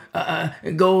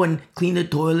 go and clean the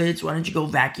toilets? Why don't you go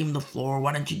vacuum the floor?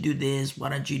 Why don't you do this? Why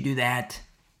don't you do that?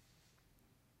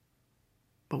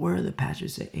 But where are the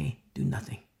pastors that say, hey, do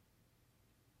nothing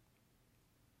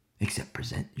except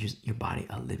present your body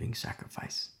a living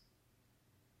sacrifice?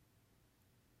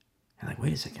 And like,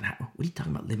 wait a second, what are you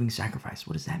talking about, living sacrifice?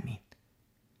 What does that mean?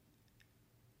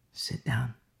 Sit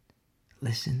down,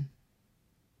 listen,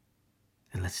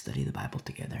 and let's study the Bible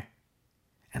together.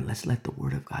 And let's let the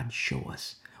Word of God show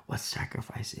us what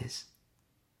sacrifice is.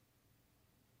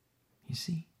 You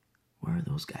see, where are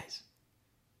those guys?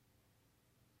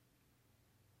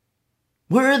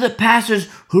 Where are the pastors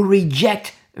who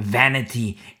reject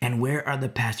vanity? And where are the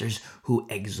pastors who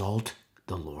exalt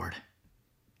the Lord?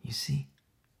 You see?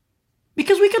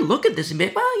 Because we could look at this and be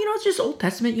like, well, it's just Old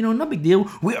Testament, no big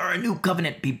deal. We are a new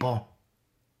covenant people.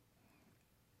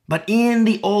 But in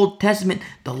the Old Testament,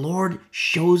 the Lord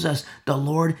shows us, the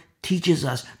Lord teaches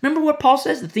us. Remember what Paul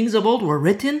says? The things of old were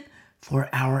written for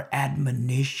our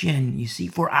admonition, you see,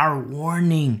 for our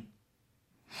warning.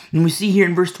 And we see here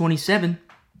in verse 27,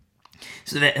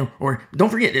 so that, or don't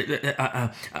forget,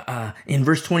 in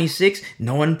verse 26,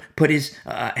 no one put his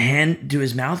hand to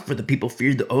his mouth, for the people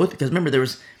feared the oath. Because remember, there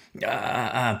was,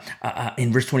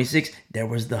 in verse 26, there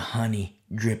was the honey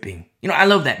dripping. I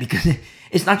love that, because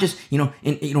it's not just,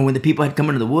 when the people had come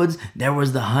into the woods, there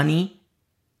was the honey.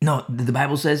 No, the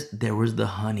Bible says there was the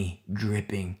honey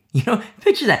dripping.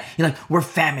 Picture that. You're like, we're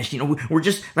famished. We're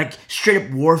just like straight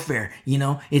up warfare.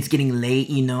 It's getting late,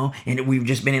 and we've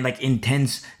just been in like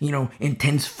intense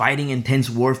fighting, intense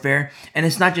warfare. And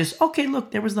it's not just, okay,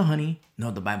 look, there was the honey. No,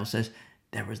 the Bible says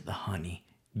there was the honey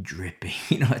dripping.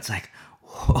 It's like,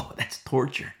 whoa, that's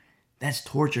torture. That's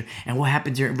torture. And what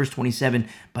happens here in verse 27?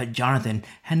 But Jonathan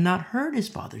had not heard his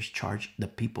father charge the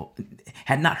people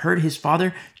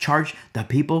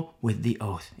with the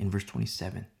oath, in verse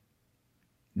 27.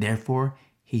 Therefore,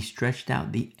 he stretched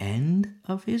out the end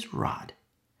of his rod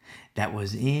that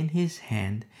was in his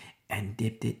hand and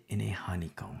dipped it in a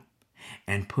honeycomb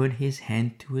and put his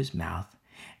hand to his mouth,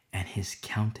 and his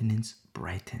countenance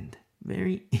brightened.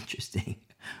 Very interesting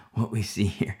what we see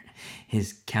here.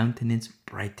 His countenance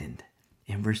brightened.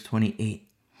 In verse 28,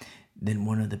 Then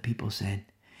one of the people said,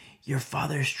 "Your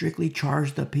father strictly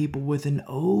charged the people with an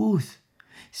oath,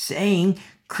 saying,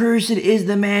 'Cursed is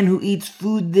the man who eats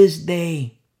food this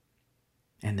day.'"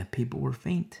 And the people were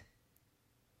faint.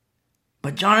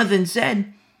 But Jonathan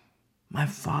said, "My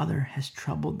father has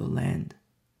troubled the land.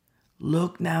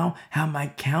 Look now how my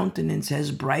countenance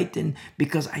has brightened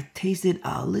because I tasted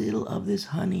a little of this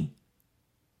honey."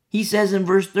 He says in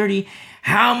verse 30,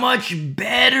 "How much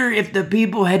better if the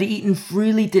people had eaten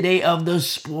freely today of the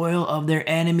spoil of their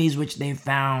enemies which they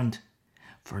found.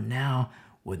 For now,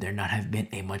 would there not have been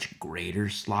a much greater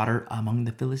slaughter among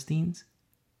the Philistines?"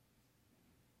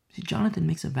 See, Jonathan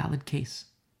makes a valid case.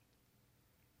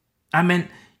 I mean,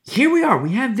 here we are,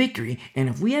 we have victory. And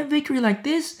if we have victory like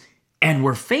this and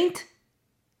we're faint,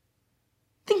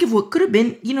 think of what could have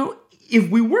been, if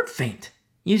we weren't faint.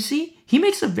 You see, he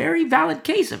makes a very valid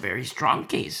case, a very strong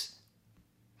case.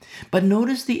 But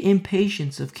notice the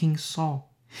impatience of King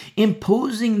Saul.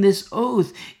 Imposing this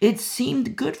oath, it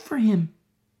seemed good for him.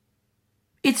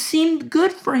 It seemed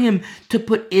good for him to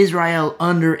put Israel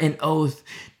under an oath,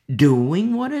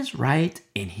 doing what is right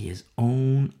in his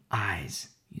own eyes.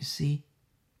 You see?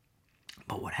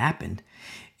 But what happened?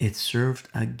 It served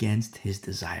against his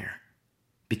desire,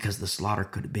 because the slaughter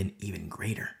could have been even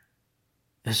greater.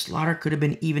 The slaughter could have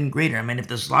been even greater. I mean, if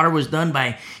the slaughter was done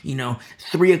by,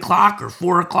 3 o'clock or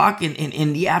 4 o'clock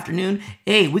in the afternoon,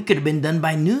 hey, we could have been done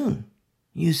by noon.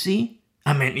 You see?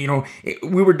 I mean,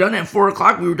 we were done at 4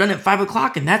 o'clock, we were done at 5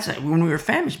 o'clock, and that's when we were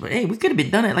famished. But hey, we could have been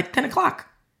done at like 10 o'clock.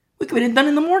 We could have been done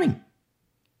in the morning.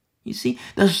 You see,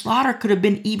 the slaughter could have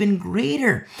been even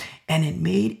greater, and it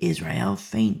made Israel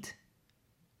faint.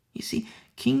 You see,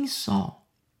 King Saul,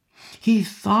 he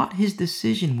thought his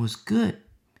decision was good.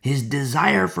 His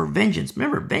desire for vengeance.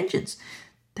 Remember, vengeance,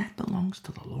 that belongs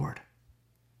to the Lord.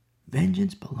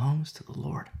 Vengeance belongs to the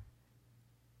Lord.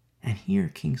 And here,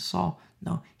 King Saul,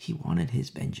 no, he wanted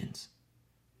his vengeance.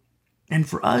 And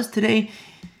for us today,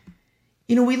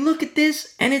 we look at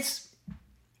this and it's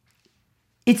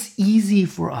easy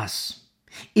for us.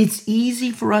 It's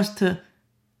easy for us to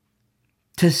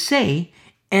say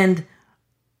and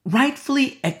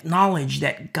rightfully acknowledge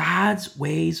that God's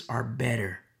ways are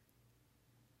better.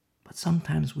 But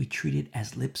sometimes we treat it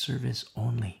as lip service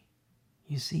only.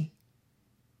 You see?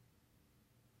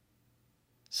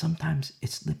 Sometimes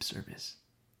it's lip service.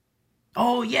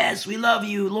 Oh, yes, we love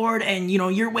you, Lord, and,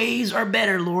 your ways are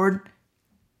better, Lord.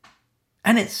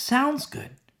 And it sounds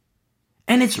good.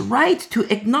 And it's right to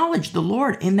acknowledge the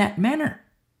Lord in that manner.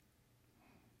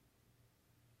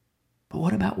 But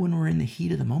what about when we're in the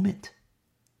heat of the moment?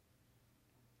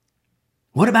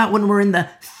 What about when we're in the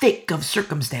thick of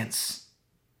circumstance?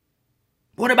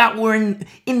 What about we're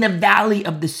in the valley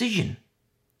of decision?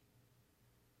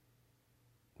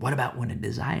 What about when a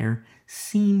desire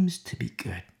seems to be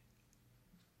good?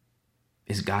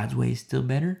 Is God's way still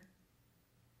better?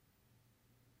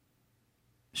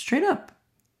 Straight up.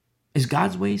 Is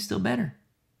God's way still better?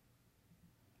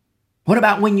 What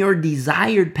about when your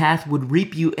desired path would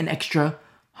reap you an extra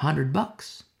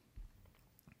 $100?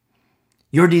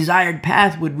 Your desired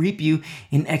path would reap you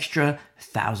an extra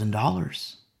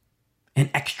 $1,000, an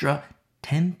extra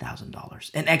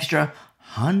 $10,000, an extra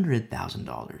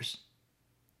 $100,000,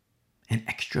 an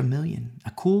extra million,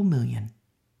 a cool million.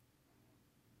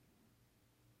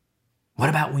 What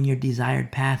about when your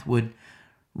desired path would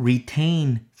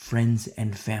retain friends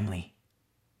and family?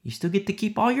 You still get to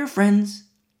keep all your friends.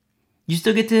 You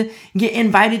still get to get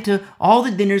invited to all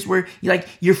the dinners where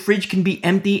your fridge can be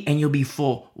empty and you'll be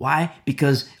full. Why?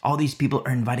 Because all these people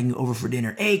are inviting you over for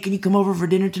dinner. Hey, can you come over for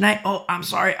dinner tonight? Oh, I'm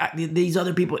sorry. These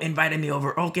other people invited me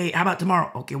over. Okay, how about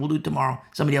tomorrow? Okay, we'll do tomorrow.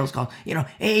 Somebody else called.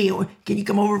 Hey, can you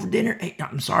come over for dinner? Hey,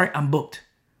 I'm sorry, I'm booked.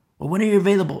 Well, when are you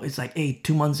available? It's like, hey,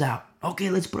 2 months out. Okay,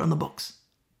 let's put it on the books.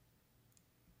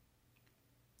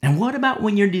 And what about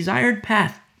when your desired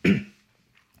path,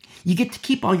 you get to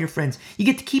keep all your friends, you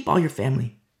get to keep all your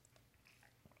family?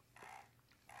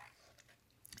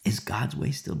 Is God's way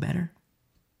still better?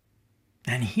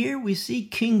 And here we see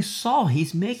King Saul,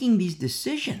 he's making these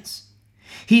decisions.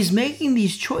 He's making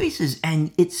these choices,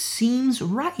 and it seems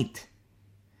right.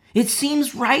 It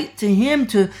seems right to him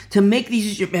to make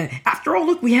these decisions. After all,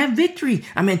 look, we have victory.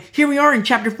 I mean, here we are in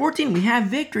chapter 14, we have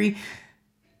victory.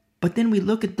 But then we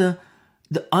look at the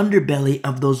underbelly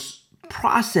of those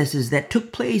processes that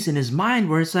took place in his mind,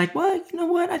 where it's like, well, you know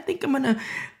what? I think I'm going to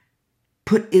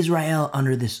put Israel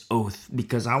under this oath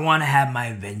because I want to have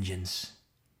my vengeance.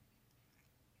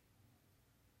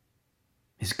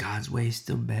 Is God's way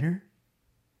still better?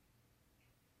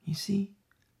 You see?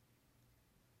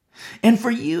 And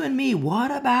for you and me,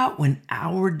 what about when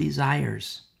our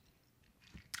desires,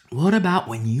 What about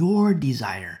when your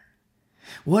desire,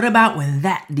 what about when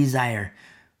that desire,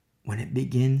 when it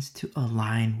begins to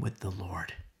align with the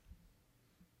Lord?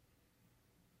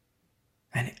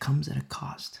 And it comes at a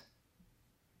cost.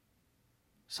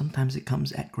 Sometimes it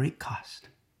comes at great cost.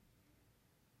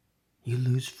 You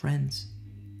lose friends.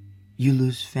 You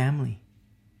lose family.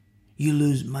 You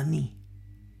lose money.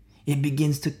 It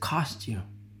begins to cost you.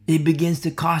 It begins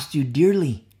to cost you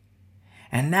dearly.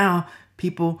 And now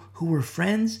people who were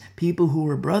friends, people who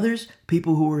were brothers,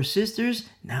 people who were sisters,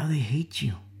 now they hate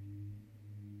you.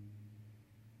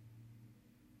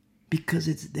 Because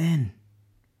it's then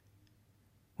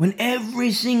when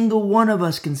every single one of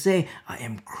us can say, I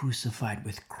am crucified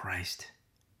with Christ.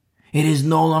 It is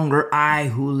no longer I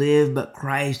who live, but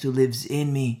Christ who lives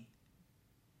in me.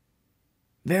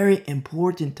 Very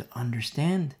important to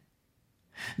understand.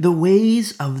 The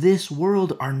ways of this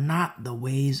world are not the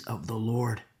ways of the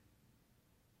Lord.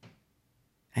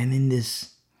 And in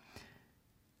this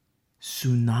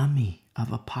tsunami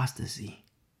of apostasy,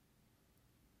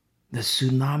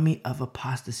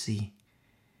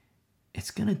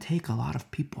 it's going to take a lot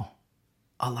of people,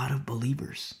 a lot of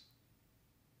believers.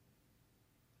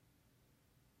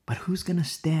 But who's going to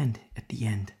stand at the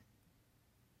end?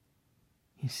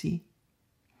 You see?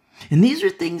 And these are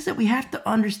things that we have to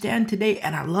understand today.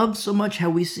 And I love so much how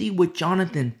we see with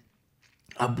Jonathan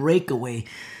a breakaway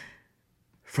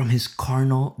from his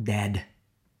carnal dad,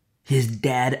 his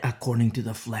dad according to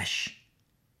the flesh,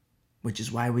 which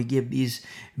is why we give these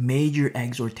major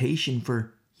exhortation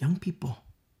for young people,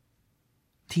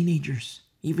 teenagers,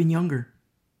 even younger.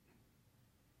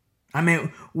 I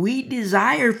mean, we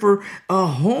desire for a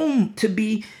home to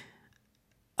be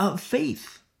of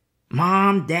faith.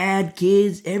 Mom, dad,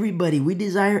 kids, everybody. We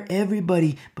desire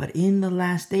everybody. But in the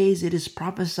last days, it is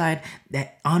prophesied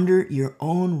that under your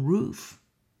own roof,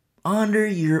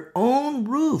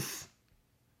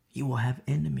 you will have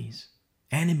enemies.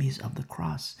 Enemies of the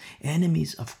cross.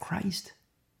 Enemies of Christ.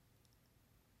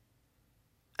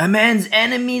 A man's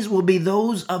enemies will be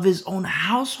those of his own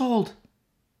household.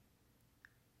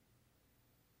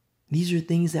 These are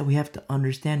things that we have to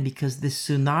understand, because this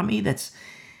tsunami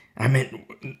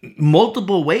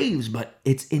multiple waves, but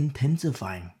it's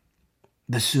intensifying.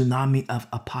 The tsunami of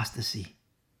apostasy.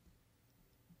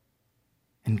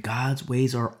 And God's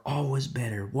ways are always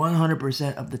better,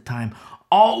 100% of the time.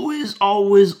 Always,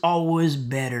 always, always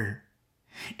better.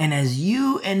 And as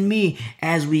you and me,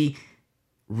 as we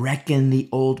reckon the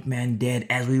old man dead,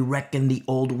 as we reckon the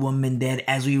old woman dead,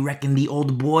 as we reckon the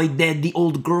old boy dead, the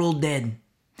old girl dead,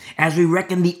 as we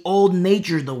reckon the old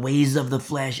nature, the ways of the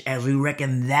flesh, as we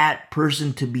reckon that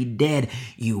person to be dead,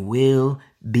 you will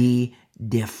be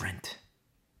different.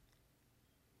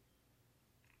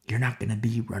 You're not going to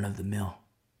be run of the mill.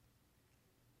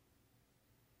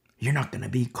 You're not going to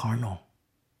be carnal,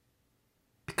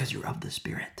 because you're of the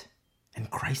Spirit and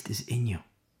Christ is in you.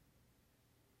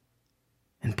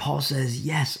 And Paul says,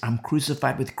 yes, I'm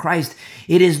crucified with Christ.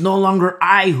 It is no longer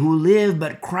I who live,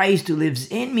 but Christ who lives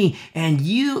in me. And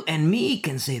you and me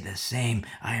can say the same.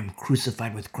 I am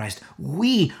crucified with Christ.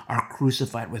 We are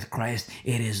crucified with Christ.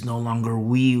 It is no longer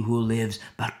we who lives,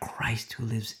 but Christ who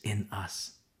lives in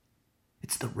us.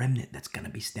 It's the remnant that's going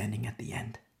to be standing at the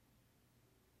end.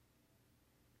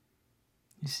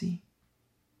 You see?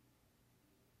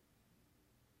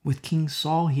 With King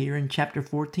Saul here in chapter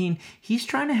 14, he's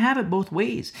trying to have it both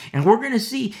ways. And we're going to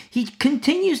see he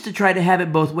continues to try to have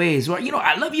it both ways. Well,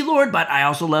 I love you, Lord, but I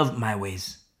also love my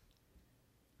ways.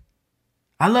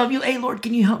 I love you. Hey, Lord,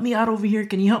 can you help me out over here?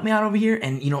 Can you help me out over here?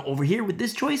 And, over here with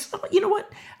this choice, you know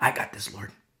what? I got this,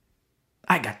 Lord.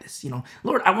 I got this.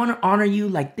 Lord, I want to honor you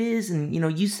like this. And,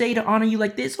 you say to honor you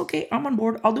like this. Okay, I'm on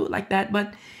board. I'll do it like that.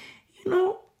 But,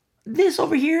 this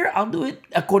over here, I'll do it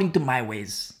according to my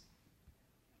ways.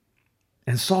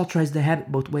 And Saul tries to have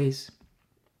it both ways.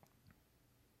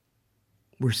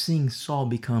 We're seeing Saul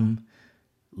become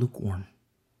lukewarm,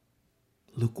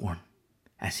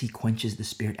 as he quenches the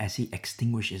Spirit, as he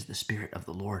extinguishes the Spirit of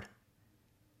the Lord.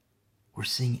 We're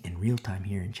seeing it in real time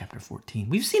here in chapter 14.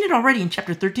 We've seen it already in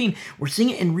chapter 13. We're seeing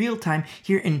it in real time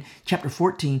here in chapter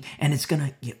 14, and it's going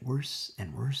to get worse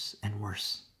and worse and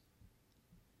worse.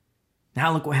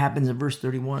 Now look what happens in verse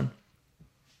 31.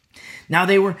 Now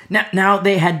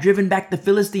they had driven back the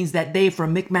Philistines that day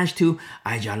from Michmash to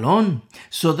Aijalon.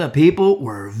 So the people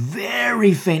were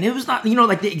very faint. It was not,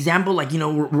 like the example, like,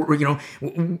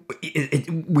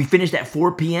 we finished at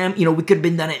 4 p.m. We could have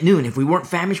been done at noon. If we weren't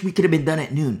famished, we could have been done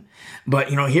at noon. But,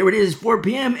 here it is, 4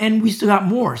 p.m. and we still got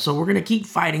more. So we're going to keep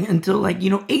fighting until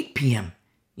 8 p.m.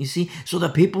 You see? So the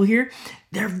people here,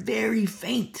 they're very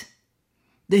faint.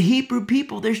 The Hebrew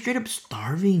people, they're straight up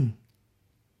starving.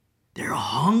 They're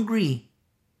hungry.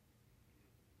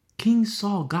 King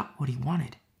Saul got what he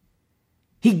wanted.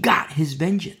 He got his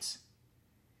vengeance.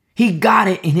 He got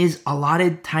it in his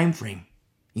allotted time frame.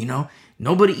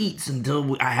 Nobody eats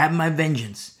until I have my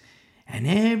vengeance. And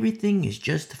everything is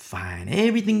just fine.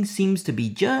 Everything seems to be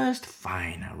just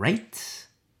fine, all right?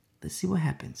 Let's see what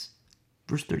happens.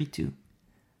 Verse 32.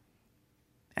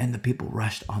 And the people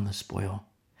rushed on the spoil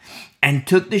and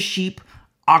took the sheep,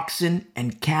 oxen,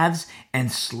 and calves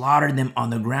and slaughtered them on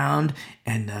the ground,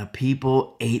 and the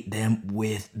people ate them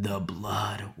with the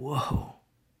blood. Whoa.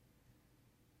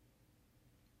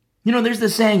 There's the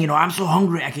saying, I'm so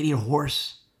hungry I could eat a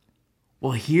horse.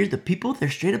 Well, here the people, they're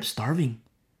straight up starving.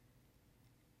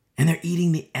 And they're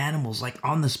eating the animals like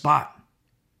on the spot.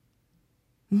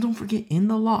 And don't forget, in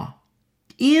the law,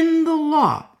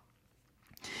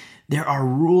 there are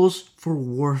rules for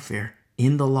warfare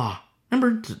in the law.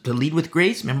 Remember, to lead with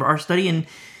grace. Remember our study in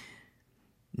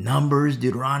Numbers,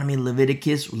 Deuteronomy,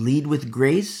 Leviticus, lead with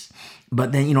grace.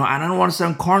 But then, I don't want to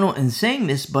sound carnal in saying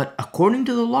this, but according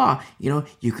to the law,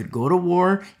 you could go to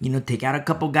war, take out a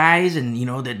couple guys, and,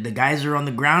 the guys are on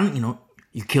the ground,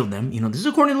 you kill them. This is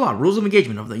according to the law, rules of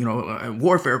engagement of the,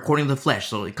 warfare according to the flesh.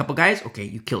 So a couple guys, okay,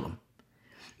 you kill them.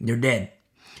 They're dead.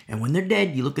 And when they're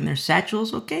dead, you look in their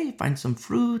satchels, okay, find some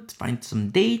fruit, find some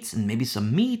dates, and maybe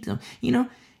some meat,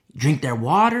 drink their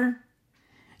water.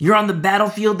 You're on the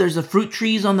battlefield, there's the fruit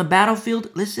trees on the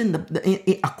battlefield. Listen,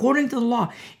 according to the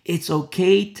law, it's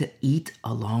okay to eat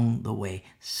along the way,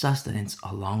 sustenance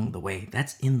along the way.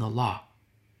 That's in the law.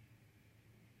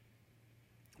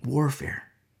 Warfare,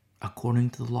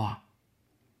 according to the law.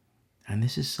 And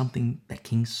this is something that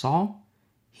King Saul,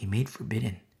 he made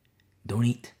forbidden. Don't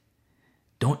eat.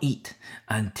 Don't eat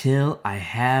until I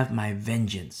have my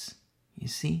vengeance. You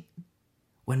see?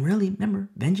 When really, remember,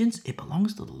 vengeance, it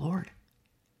belongs to the Lord.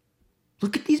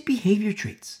 Look at these behavior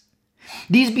traits.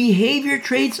 These behavior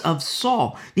traits of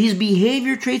Saul, these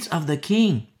behavior traits of the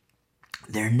king,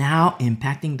 they're now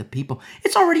impacting the people.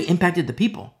 It's already impacted the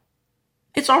people.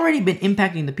 It's already been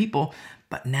impacting the people,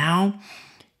 but now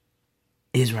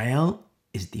Israel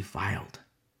is defiled.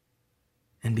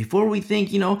 And before we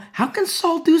think, how can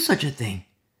Saul do such a thing?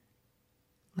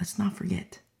 Let's not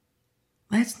forget.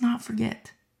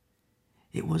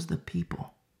 It was the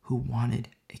people who wanted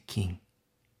a king.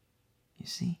 You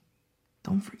see?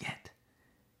 Don't forget.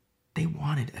 They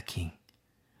wanted a king.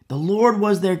 The Lord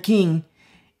was their king,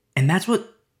 and that's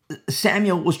what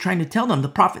Samuel was trying to tell them. The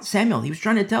prophet Samuel, he was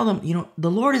trying to tell them,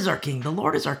 the Lord is our king. The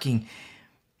Lord is our king.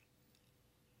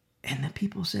 And the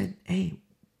people said, hey,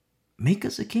 make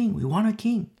us a king. We want a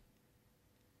king.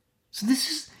 So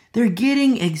they're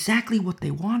getting exactly what they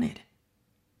wanted.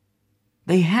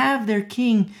 They have their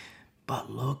king, but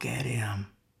look at him.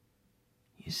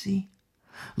 You see?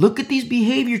 Look at these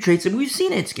behavior traits, and we've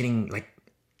seen it. It's getting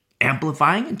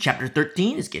amplifying in chapter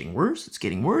 13. It's getting worse.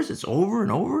 It's over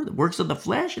and over. The works of the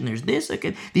flesh, and there's this.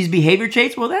 Okay, these behavior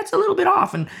traits, well, that's a little bit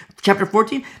off. And chapter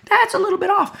 14, that's a little bit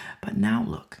off. But now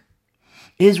look,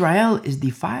 Israel is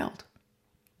defiled.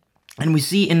 And we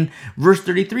see in verse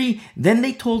 33, then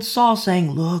they told Saul,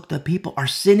 saying, look, the people are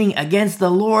sinning against the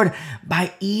Lord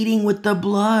by eating with the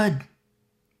blood.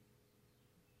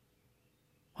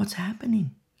 What's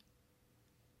happening?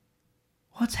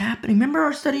 What's happening? Remember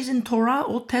our studies in Torah,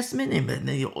 Old Testament?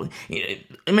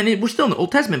 We're still in the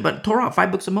Old Testament, but Torah,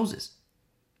 5 books of Moses.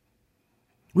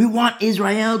 We want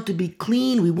Israel to be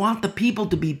clean. We want the people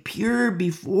to be pure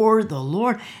before the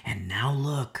Lord. And now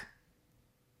look,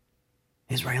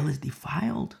 Israel is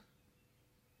defiled.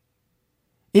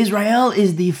 Israel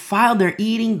is defiled. They're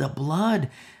eating the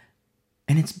blood.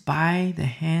 And it's by the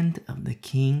hand of the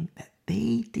king that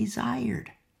they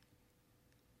desired.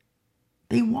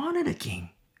 They wanted a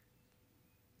king.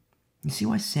 You see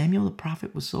why Samuel the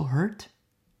prophet was so hurt?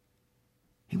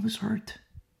 He was hurt.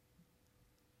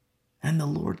 And the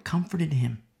Lord comforted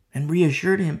him and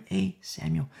reassured him, hey,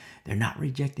 Samuel, they're not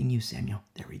rejecting you, Samuel.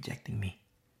 They're rejecting me.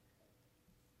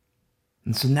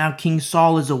 And so now King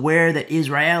Saul is aware that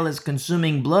Israel is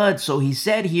consuming blood. So he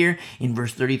said here in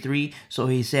verse 33, so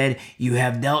he said, you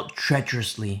have dealt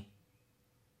treacherously.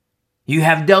 You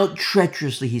have dealt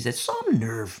treacherously. He said, some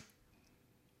nerve.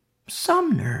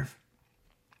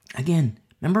 Again,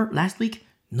 remember last week?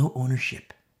 No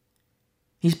ownership.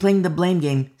 He's playing the blame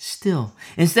game still.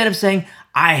 Instead of saying,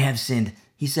 I have sinned,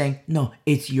 he's saying, no,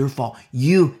 it's your fault.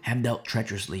 You have dealt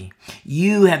treacherously.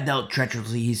 You have dealt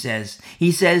treacherously, he says.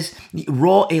 He says,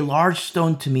 roll a large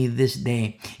stone to me this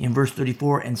day. In verse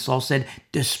 34, and Saul said,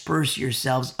 disperse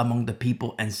yourselves among the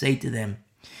people and say to them,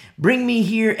 Bring me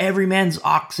here every man's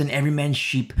ox and every man's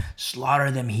sheep.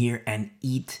 Slaughter them here and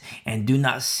eat, and do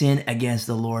not sin against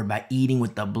the Lord by eating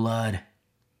with the blood.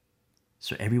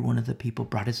 So every one of the people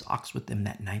brought his ox with them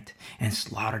that night and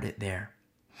slaughtered it there.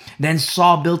 Then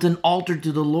Saul built an altar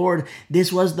to the Lord.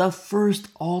 This was the first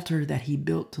altar that he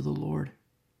built to the Lord.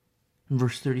 In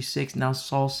verse 36, now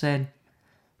Saul said,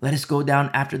 let us go down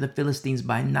after the Philistines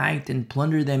by night and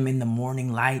plunder them in the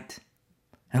morning light.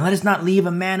 And let us not leave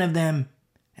a man of them.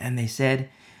 And they said,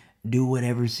 do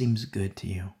whatever seems good to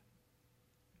you.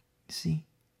 See?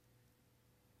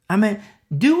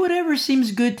 Do whatever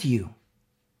seems good to you.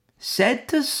 Said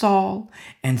to Saul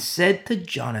and said to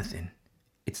Jonathan.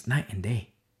 It's night and day.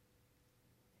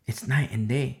 It's night and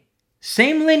day.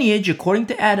 Same lineage according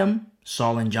to Adam,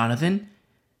 Saul and Jonathan,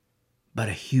 but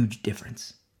a huge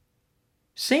difference.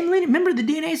 Same lineage. Remember the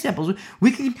DNA samples.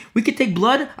 We could take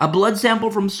a blood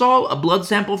sample from Saul, a blood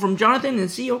sample from Jonathan,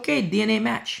 and see, okay, DNA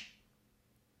match.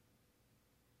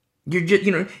 You're just,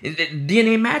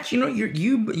 DNA match.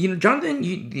 Jonathan,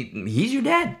 he's your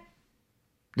dad.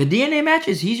 The DNA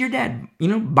matches. He's your dad.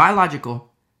 Biological.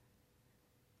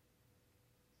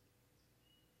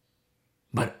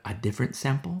 But a different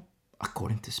sample,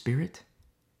 according to spirit,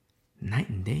 night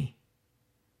and day.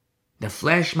 The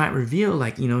flesh might reveal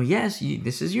yes,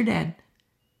 this is your dad.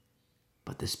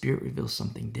 But the spirit reveals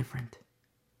something different.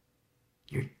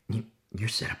 You're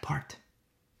set apart.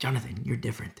 Jonathan, you're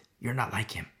different. You're not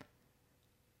like him.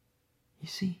 You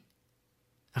see?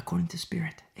 According to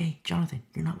spirit. Hey, Jonathan,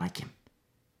 you're not like him.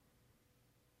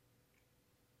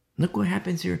 Look what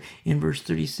happens here in verse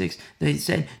 36. They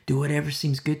said, do whatever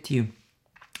seems good to you.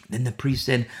 Then the priest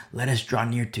said, let us draw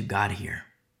near to God here.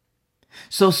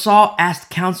 So Saul asked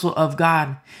counsel of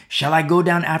God, shall I go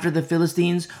down after the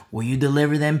Philistines? Will you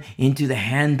deliver them into the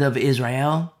hand of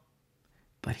Israel?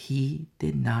 But he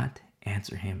did not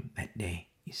answer him that day.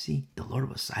 You see, the Lord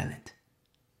was silent.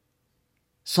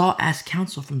 Saul asked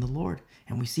counsel from the Lord,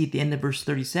 and we see at the end of verse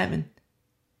 37,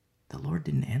 the Lord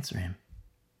didn't answer him.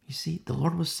 You see, the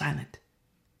Lord was silent.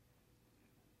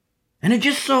 And it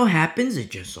just so happens,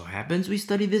 we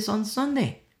study this on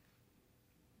Sunday.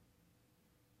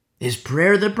 Is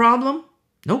prayer the problem?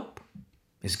 Nope.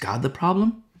 Is God the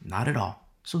problem? Not at all.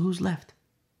 So who's left?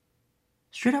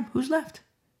 Straight up, who's left?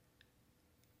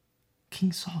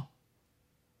 King Saul,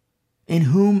 in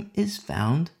whom is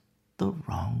found the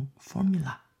wrong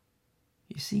formula.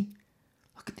 You see?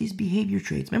 Look at these behavior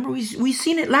traits. Remember, we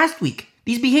seen it last week.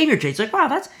 These behavior traits,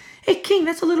 wow, hey, king,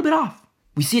 that's a little bit off.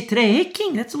 We see it today. Hey,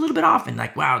 king, that's a little bit off. And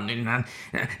wow,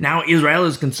 now Israel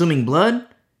is consuming blood.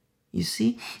 You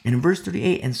see? And in verse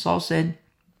 38, and Saul said,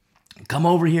 come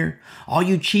over here, all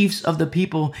you chiefs of the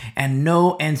people, and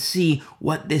know and see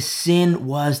what this sin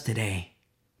was today.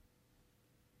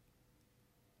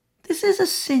 This is a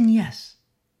sin, yes.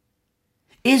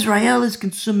 Israel is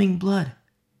consuming blood.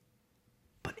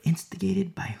 But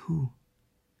instigated by who?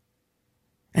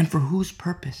 And for whose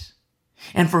purpose?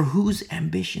 And for whose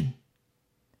ambition?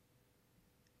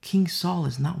 King Saul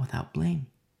is not without blame.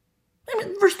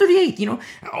 Verse 38,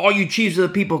 all you chiefs of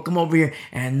the people, come over here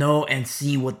and know and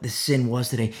see what the sin was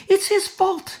today. It's his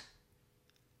fault.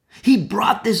 He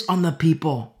brought this on the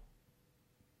people.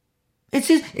 It's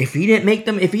his. If he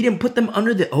didn't put them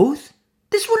under the oath,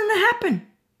 this wouldn't have happened.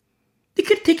 They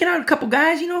could have taken out a couple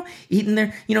guys, eating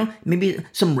their, maybe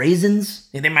some raisins.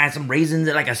 They might have some raisins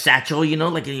in like a satchel,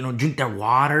 drink their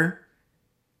water.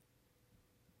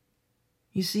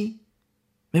 You see?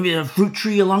 Maybe a fruit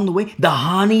tree along the way. The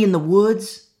honey in the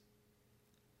woods.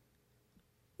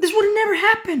 This would have never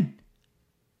happened.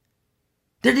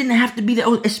 There didn't have to be the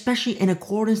oath, especially in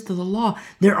accordance to the law.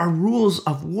 There are rules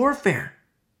of warfare.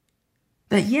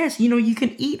 That yes, you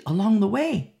can eat along the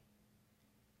way.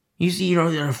 You see,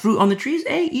 there are fruit on the trees.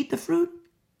 Hey, eat the fruit.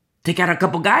 Take out a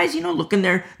couple guys, look in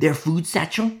their food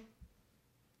satchel.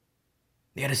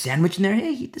 They got a sandwich in there.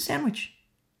 Hey, eat the sandwich.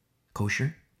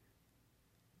 Kosher.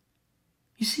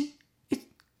 You see,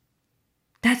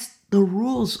 that's the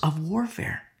rules of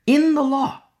warfare in the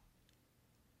law.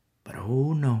 But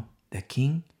oh no, the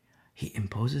king, he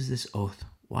imposes this oath.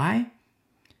 Why?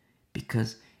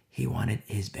 Because he wanted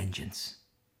his vengeance.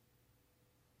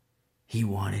 He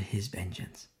wanted his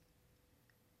vengeance.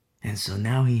 And so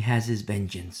now he has his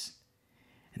vengeance.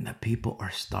 And the people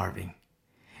are starving.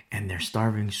 And they're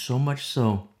starving so much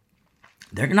so,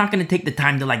 they're not going to take the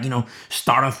time to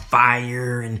start a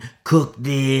fire and cook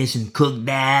this and cook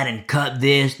that and cut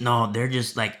this. No, they're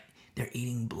just they're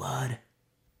eating blood.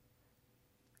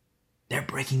 They're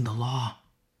breaking the law.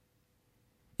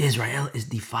 Israel is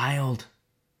defiled.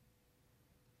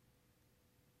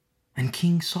 And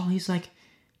King Saul, he's like,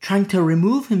 trying to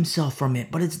remove himself from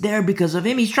it, but it's there because of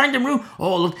him. He's trying to remove,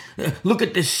 oh, look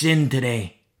at this sin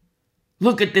today.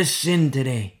 Look at this sin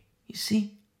today. You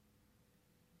see?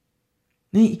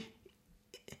 In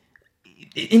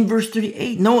verse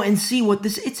 38, know and see what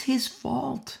this, it's his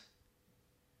fault.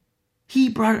 He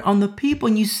brought it on the people,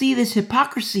 and you see this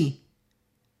hypocrisy.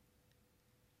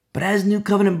 But as New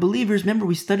Covenant believers, remember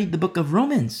we studied the book of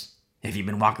Romans, if you've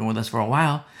been walking with us for a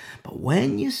while. But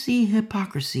when you see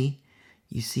hypocrisy,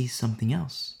 you see something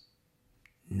else.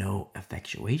 No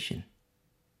effectuation.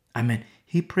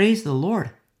 He praised the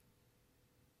Lord.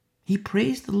 He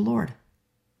praised the Lord,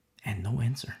 and no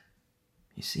answer.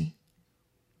 You see?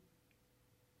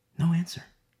 No answer.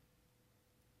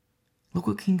 Look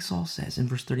what King Saul says in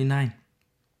verse 39.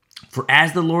 For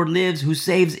as the Lord lives, who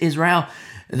saves Israel,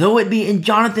 though it be in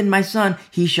Jonathan my son,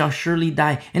 he shall surely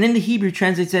die. And in the Hebrew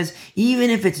translate says, even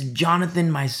if it's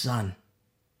Jonathan my son,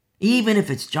 even if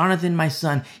it's Jonathan my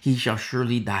son, he shall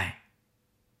surely die.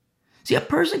 See, a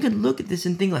person could look at this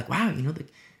and think like, wow,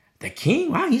 the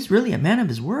king, wow, he's really a man of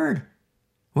his word.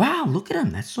 Wow, look at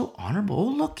him. That's so honorable.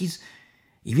 Oh, look,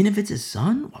 even if it's his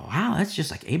son, wow, that's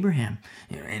just like Abraham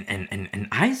and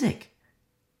Isaac.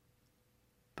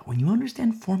 But when you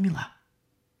understand formula,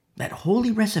 that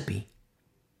holy recipe,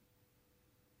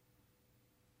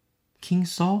 King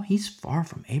Saul, he's far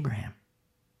from Abraham.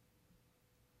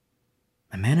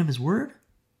 A man of his word?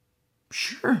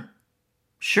 Sure.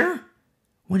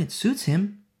 When it suits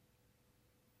him.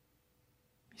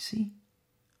 You see?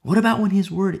 What about when his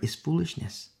word is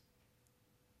foolishness?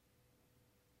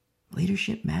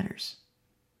 Leadership matters.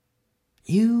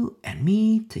 You and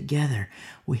me together,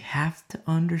 we have to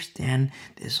understand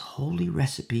this holy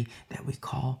recipe that we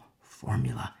call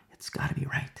formula. It's got to be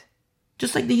right.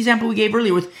 Just like the example we gave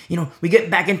earlier with, we get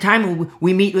back in time and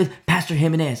we meet with Pastor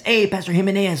Jimenez. Hey, Pastor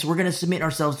Jimenez, we're going to submit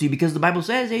ourselves to you because the Bible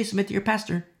says, hey, submit to your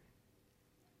pastor.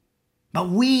 But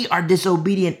we are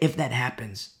disobedient if that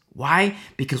happens. Why?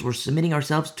 Because we're submitting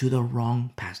ourselves to the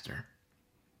wrong pastor.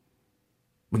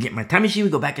 We get my time machine, we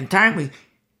go back in time, we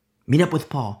meet up with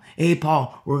Paul. Hey,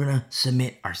 Paul, we're going to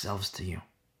submit ourselves to you.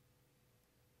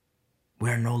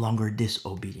 We are no longer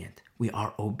disobedient. We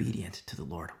are obedient to the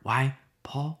Lord. Why?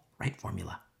 Paul, right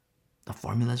formula. The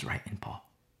formula is right in Paul.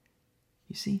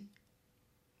 You see?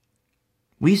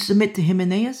 We submit to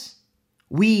Hymenaeus.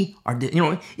 We are,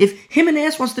 if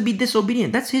Hymenaeus wants to be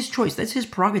disobedient, that's his choice. That's his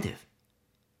prerogative.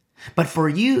 But for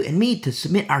you and me to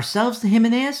submit ourselves to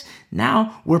Hymenaeus,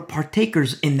 now we're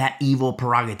partakers in that evil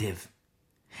prerogative.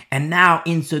 And now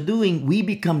in so doing, we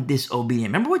become disobedient.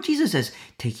 Remember what Jesus says,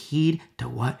 take heed to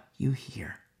what you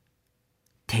hear.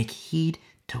 Take heed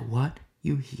to what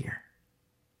you hear.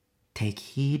 Take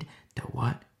heed to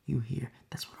what you hear.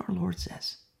 That's what our Lord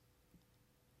says.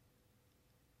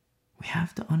 We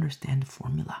have to understand the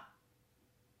formula.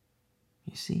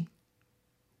 You see?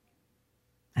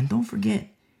 And don't forget,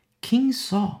 King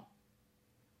Saul,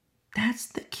 that's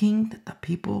the king that the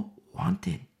people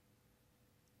wanted.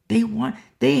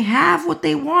 They have what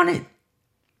they wanted.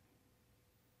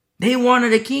 They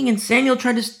wanted a king, and Samuel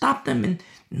tried to stop them.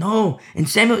 And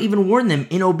Samuel even warned them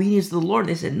in obedience to the Lord.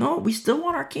 They said, no, we still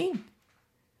want our king.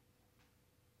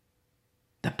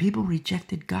 The people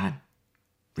rejected God,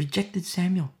 rejected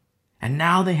Samuel, and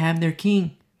now they have their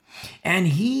king. And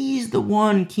he's the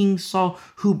one, King Saul,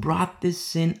 who brought this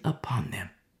sin upon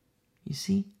them. You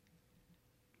see?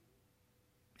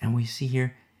 And we see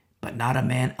here, but not a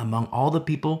man among all the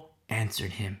people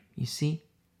answered him. You see?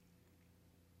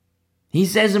 He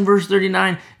says in verse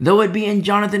 39, though it be in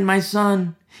Jonathan my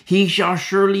son, he shall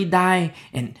surely die.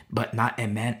 But not a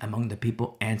man among the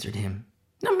people answered him.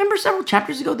 Now remember several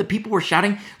chapters ago, the people were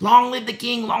shouting, long live the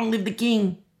king, long live the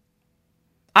king.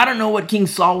 I don't know what King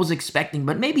Saul was expecting,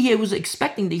 but maybe he was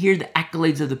expecting to hear the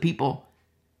accolades of the people.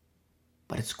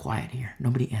 But it's quiet here.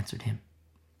 Nobody answered him.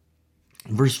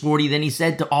 In verse 40, then he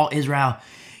said to all Israel,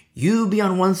 you be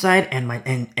on one side, and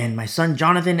my son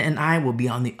Jonathan and I will be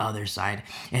on the other side.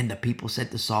 And the people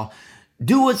said to Saul,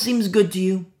 do what seems good to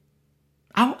you.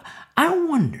 I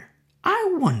wonder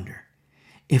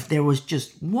if there was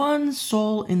just one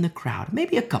soul in the crowd,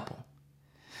 maybe a couple.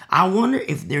 I wonder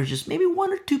if there's just maybe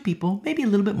one or two people, maybe a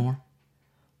little bit more,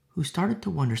 who started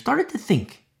to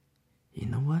think, you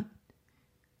know what?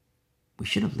 We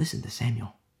should have listened to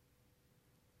Samuel.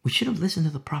 We should have listened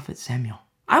to the prophet Samuel.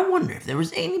 I wonder if there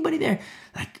was anybody there,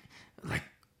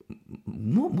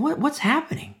 what's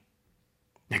happening?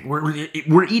 Like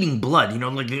we're eating blood,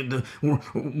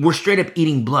 we're straight up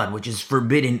eating blood, which is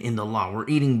forbidden in the law. We're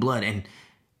eating blood,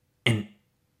 and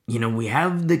we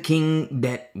have the king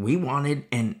that we wanted,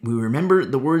 and we remember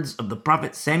the words of the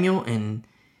prophet Samuel, and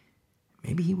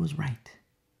maybe he was right.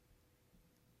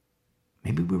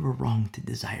 Maybe we were wrong to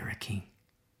desire a king.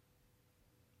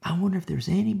 I wonder if there's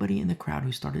anybody in the crowd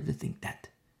who started to think that.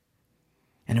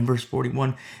 And in verse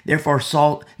 41, therefore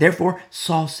Saul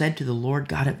said to the Lord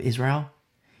God of Israel,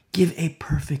 give a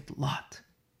perfect lot.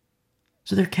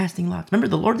 So they're casting lots. Remember,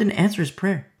 the Lord didn't answer his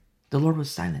prayer. The Lord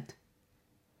was silent.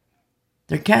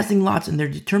 They're casting lots and they're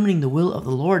determining the will of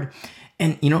the Lord.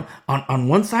 And, on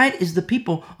one side is the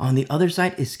people. On the other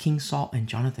side is King Saul and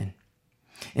Jonathan.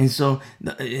 And so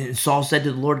Saul said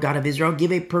to the Lord God of Israel,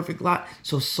 give a perfect lot.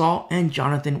 So Saul and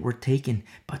Jonathan were taken,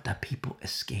 but the people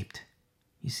escaped.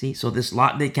 You see, so this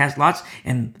lot, they cast lots,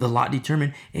 and the lot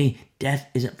determined, hey, death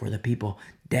isn't for the people.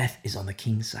 Death is on the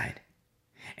king's side.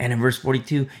 And in verse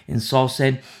 42, and Saul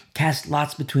said, cast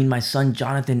lots between my son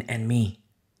Jonathan and me.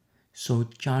 So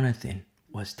Jonathan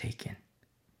was taken.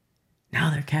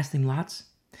 Now they're casting lots.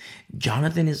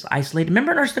 Jonathan is isolated.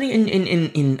 Remember in our study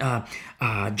in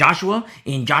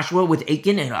Joshua with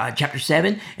Achan in chapter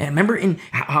 7? And remember in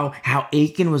how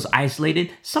Achan was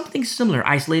isolated? Something similar,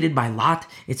 isolated by Lot.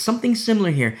 It's something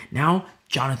similar here. Now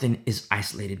Jonathan is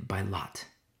isolated by Lot.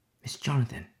 It's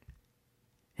Jonathan.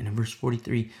 And in verse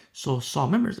 43, so Saul,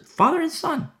 remember, father and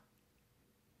son.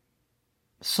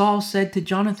 Saul said to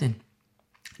Jonathan,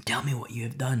 tell me what you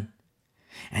have done.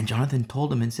 And Jonathan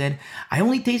told him and said, I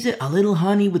only tasted a little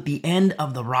honey with the end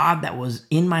of the rod that was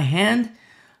in my hand,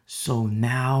 so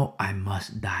now I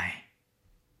must die.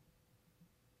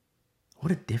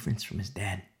 What a difference from his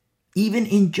dad. Even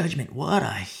in judgment, what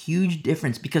a huge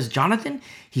difference. Because Jonathan,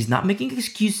 he's not making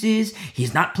excuses.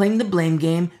 He's not playing the blame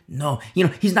game. No,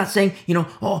 he's not saying,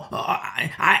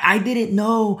 I didn't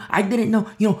know.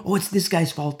 Oh, it's this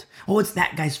guy's fault. Oh, it's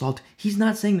that guy's fault. He's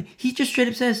not saying that. He just straight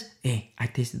up says, hey, I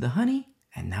tasted the honey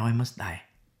and now I must die.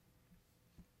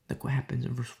 Look what happens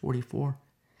in verse 44.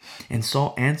 And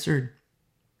Saul answered,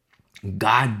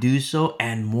 God do so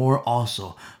and more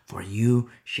also, for you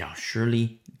shall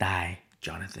surely die,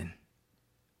 Jonathan.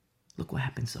 Look what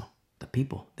happens though. The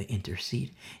people, they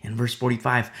intercede. In verse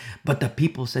 45, but the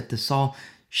people said to Saul,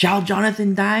 shall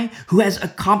Jonathan die, who has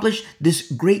accomplished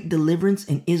this great deliverance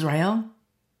in Israel?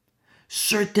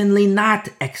 Certainly not!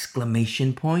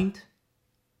 Exclamation point.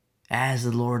 As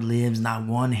the Lord lives, not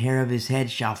one hair of his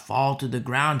head shall fall to the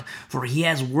ground, for he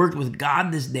has worked with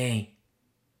God this day.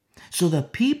 So the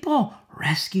people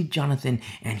rescued Jonathan,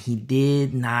 and he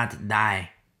did not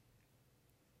die.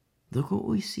 Look what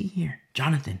we see here.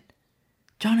 Jonathan,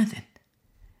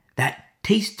 that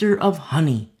taster of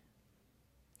honey.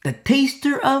 The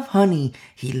taster of honey,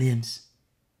 he lives.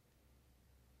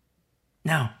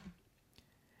 Now,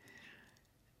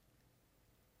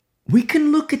 we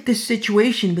can look at this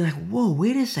situation and be like, whoa,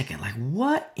 wait a second. Like,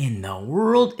 what in the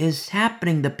world is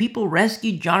happening? The people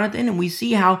rescued Jonathan, and we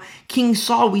see how King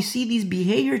Saul, we see these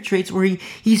behavior traits where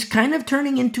he's kind of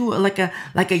turning into like a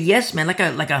yes man, like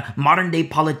a modern day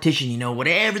politician,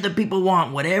 whatever the people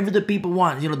want.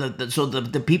 So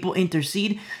the people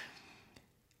intercede.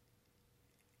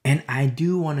 And I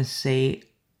do want to say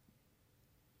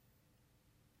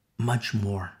much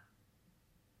more.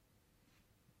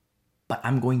 But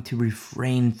I'm going to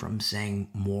refrain from saying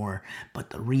more. But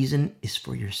the reason is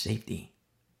for your safety.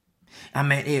 I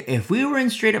mean, if we were in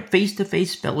straight up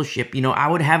face-to-face fellowship, I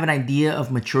would have an idea of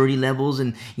maturity levels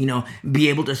and, be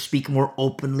able to speak more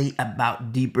openly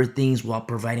about deeper things while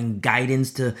providing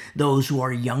guidance to those who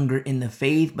are younger in the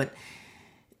faith. But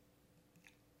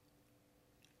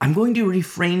I'm going to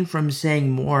refrain from saying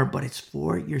more, but it's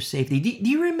for your safety. Do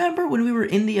you remember when we were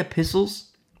in the epistles?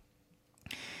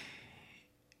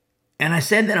 And I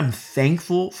said that I'm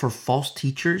thankful for false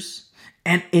teachers.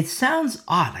 And it sounds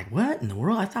odd. Like, what in the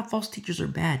world? I thought false teachers are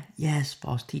bad. Yes,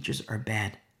 false teachers are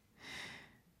bad.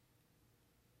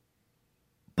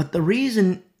 But the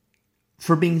reason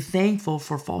for being thankful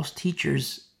for false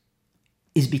teachers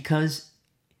is because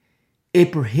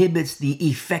it prohibits the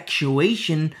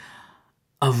effectuation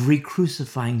of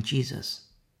re-crucifying Jesus.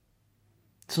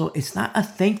 So it's not a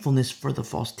thankfulness for the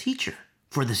false teacher,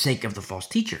 for the sake of the false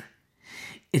teacher.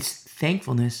 It's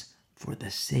thankfulness for the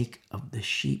sake of the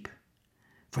sheep,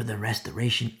 for the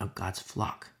restoration of God's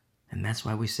flock. And that's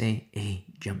why we say, hey,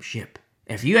 jump ship.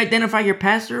 If you identify your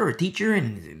pastor or teacher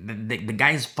and the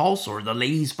guy's false or the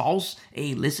lady's false,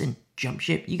 hey, listen, jump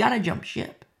ship. You got to jump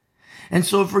ship. And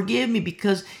so forgive me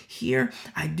because here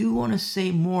I do want to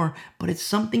say more, but it's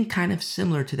something kind of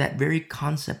similar to that very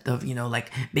concept of,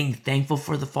 like being thankful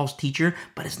for the false teacher,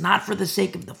 but it's not for the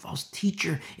sake of the false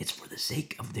teacher. It's for the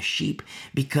sake of the sheep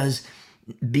because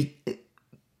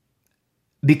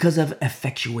of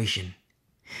effectuation.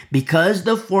 Because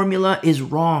the formula is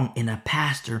wrong in a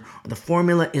pastor, or the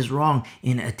formula is wrong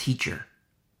in a teacher.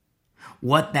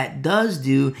 What that does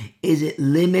do is it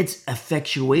limits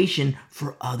effectuation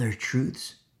for other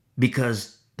truths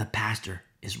because the pastor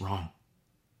is wrong.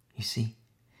 You see?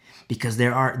 Because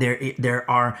there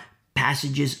are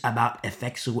passages about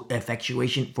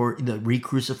effectuation for the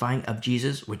re-crucifying of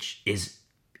Jesus, which is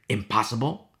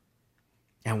impossible.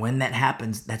 And when that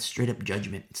happens, that's straight up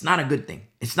judgment. It's not a good thing.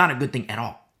 It's not a good thing at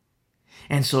all.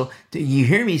 And so you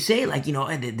hear me say, like,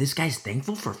 this guy's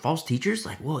thankful for false teachers.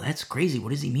 Like, whoa, that's crazy.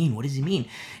 What does he mean? What does he mean?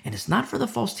 And it's not for the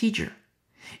false teacher.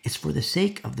 It's for the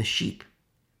sake of the sheep,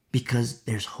 because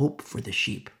there's hope for the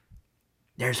sheep.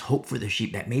 There's hope for the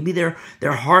sheep, that maybe their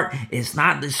heart is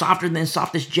not softer than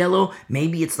softest jello.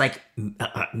 Maybe it's like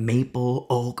maple,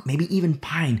 oak, maybe even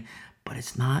pine, but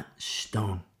it's not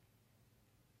stone.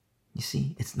 You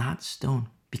see, it's not stone,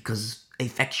 because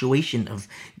effectuation of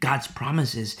God's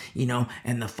promises,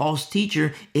 and the false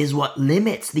teacher is what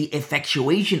limits the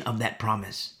effectuation of that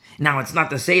promise. Now, it's not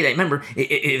to say that, remember,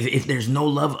 if there's no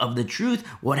love of the truth,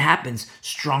 what happens?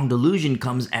 Strong delusion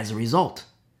comes as a result.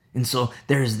 And so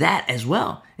there's that as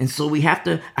well. And so we have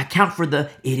to account for it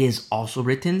is also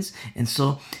written. And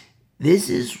so this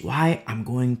is why I'm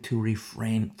going to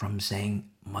refrain from saying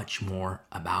much more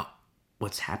about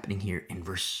what's happening here in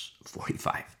verse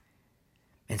 45.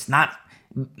 It's not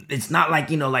like,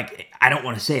 like I don't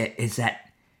want to say it. It's that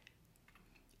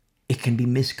it can be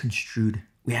misconstrued.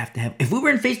 We have to have, if we were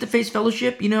in face-to-face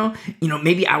fellowship,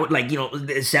 maybe I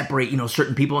would separate,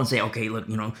 certain people and say, okay, look,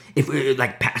 if we're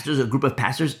like pastors, a group of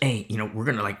pastors, hey, we're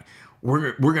going to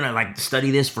we're going to study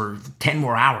this for 10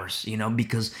 more hours,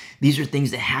 because these are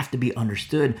things that have to be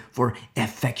understood for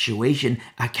effectuation,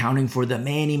 accounting for the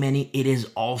many, many, it is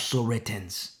also written.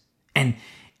 And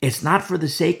it's not for the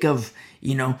sake of,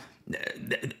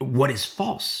 what is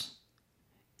false.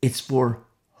 It's for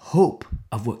hope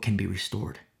of what can be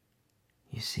restored.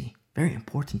 You see, very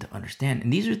important to understand.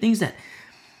 And these are things that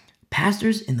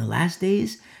pastors in the last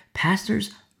days,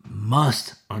 pastors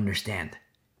must understand,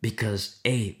 because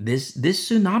this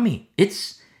tsunami,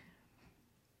 it's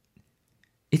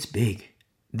big.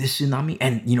 This tsunami,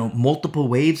 and multiple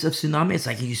waves of tsunami. It's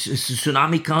like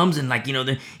tsunami comes, and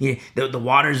the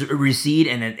waters recede,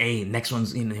 and then next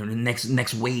one's the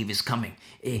next wave is coming.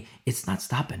 It's not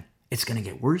stopping. It's going to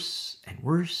get worse and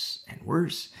worse and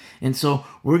worse. And so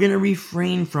we're going to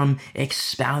refrain from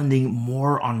expounding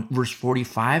more on verse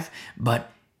 45,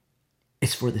 but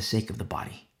it's for the sake of the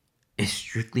body. It's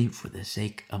strictly for the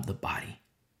sake of the body,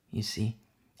 you see?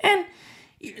 And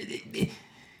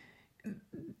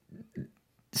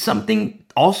something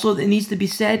also that needs to be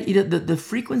said, the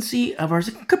frequency of ours,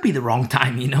 it could be the wrong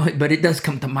time, but it does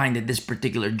come to mind at this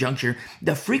particular juncture.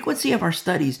 The frequency of our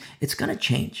studies, it's going to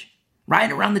change.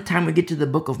 Right around the time we get to the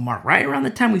book of Mark, right around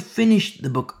the time we finish the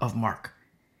book of Mark,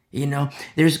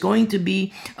 there's going to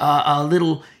be a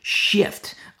little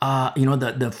shift.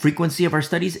 The frequency of our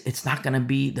studies, it's not going to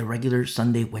be the regular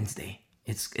Sunday, Wednesday.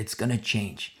 It's going to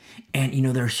change. And,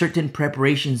 there are certain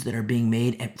preparations that are being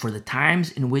made for the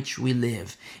times in which we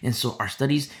live. And so our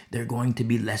studies, they're going to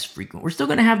be less frequent. We're still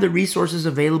going to have the resources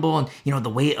available on,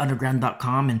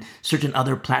 thewayunderground.com and certain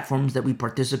other platforms that we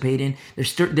participate in.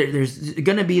 There's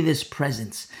going to be this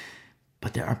presence,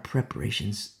 but there are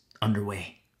preparations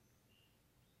underway,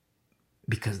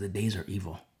 because the days are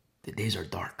evil. The days are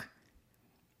dark.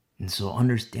 And so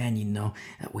understand,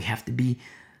 that we have to be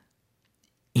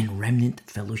in remnant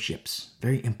fellowships.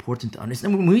 Very important to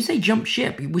understand. When we say jump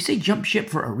ship, we say jump ship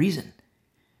for a reason.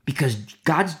 Because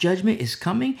God's judgment is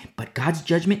coming, but God's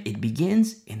judgment, it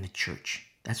begins in the church.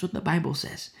 That's what the Bible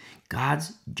says.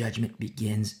 God's judgment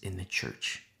begins in the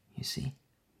church, you see.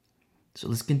 So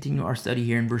let's continue our study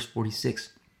here in verse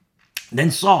 46. Then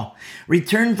Saul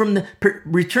returned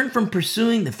from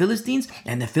pursuing the Philistines,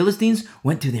 and the Philistines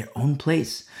went to their own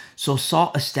place. So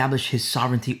Saul established his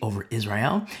sovereignty over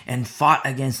Israel and fought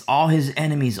against all his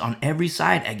enemies on every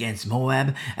side, against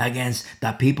Moab, against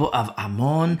the people of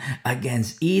Ammon,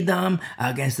 against Edom,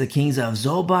 against the kings of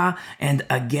Zobah, and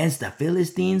against the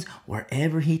Philistines.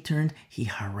 Wherever he turned, he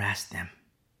harassed them.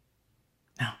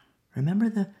 Now, remember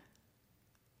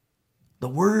the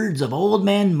words of old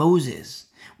man Moses,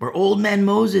 where old man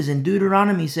Moses in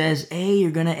Deuteronomy says, hey,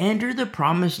 you're going to enter the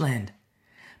promised land.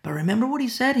 But remember what he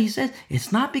said? He said,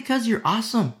 it's not because you're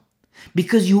awesome,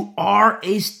 because you are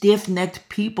a stiff-necked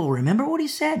people. Remember what he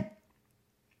said?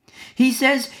 He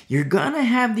says, you're going to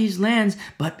have these lands,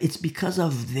 but it's because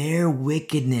of their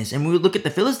wickedness. And we look at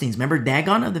the Philistines. Remember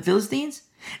Dagon of the Philistines?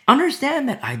 Understand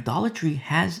that idolatry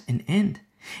has an end.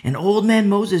 And old man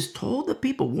Moses told the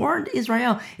people, warned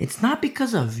Israel, it's not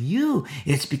because of you,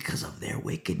 it's because of their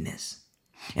wickedness.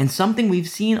 And something we've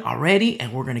seen already,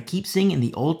 and we're going to keep seeing in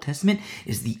the Old Testament,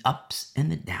 is the ups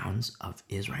and the downs of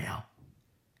Israel.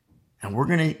 And we're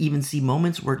going to even see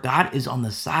moments where God is on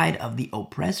the side of the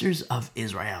oppressors of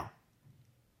Israel.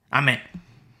 Amen.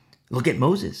 Look at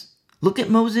Moses. Look at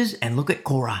Moses and look at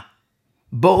Korah.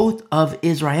 Both of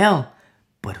Israel.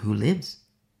 But who lives?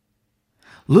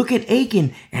 Look at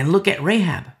Achan and look at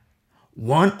Rahab.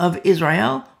 One of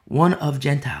Israel, one of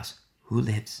Gentiles. Who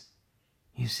lives?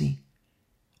 You see?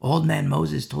 Old man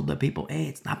Moses told the people, hey,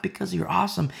 it's not because you're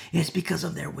awesome. It's because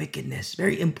of their wickedness.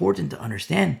 Very important to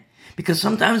understand. Because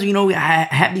sometimes, I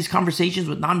have these conversations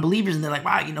with non-believers and they're like,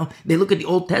 wow, they look at the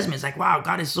Old Testament. It's like, wow,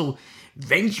 God is so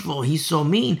vengeful. He's so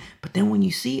mean. But then when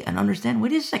you see and understand,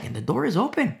 wait a second, the door is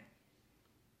open.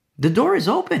 The door is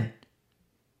open.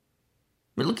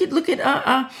 Look at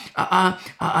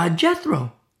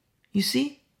Jethro. You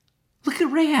see? Look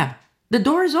at Rahab. The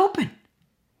door is open.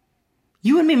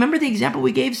 You and me, remember the example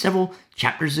we gave several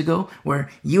chapters ago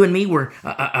where you and me were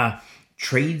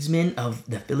tradesmen of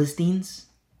the Philistines?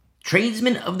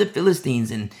 Tradesmen of the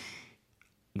Philistines, and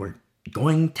we're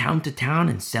going town to town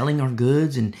and selling our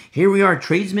goods, and here we are,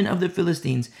 tradesmen of the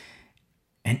Philistines.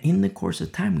 And in the course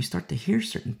of time, we start to hear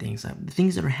certain things, the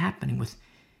things that are happening with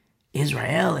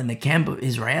Israel and the camp of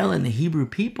Israel and the Hebrew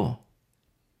people.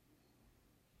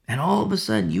 And all of a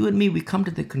sudden, you and me, we come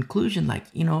to the conclusion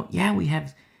we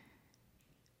have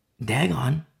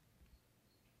Dagon.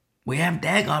 We have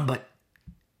Dagon, but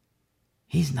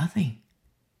he's nothing.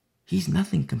 He's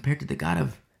nothing compared to the God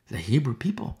of the Hebrew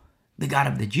people, the God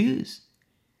of the Jews.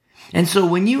 And so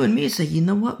when you and me say, you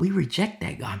know what, we reject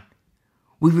Dagon.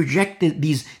 We reject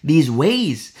these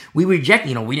ways. We reject,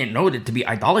 we didn't know it to be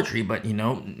idolatry, but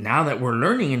now that we're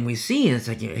learning and we see, it's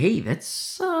like, hey,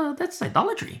 that's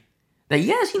idolatry. That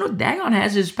yes, Dagon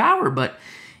has his power, but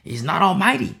he's not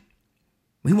almighty.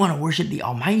 We want to worship the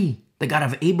Almighty, the God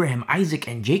of Abraham, Isaac,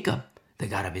 and Jacob, the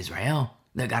God of Israel,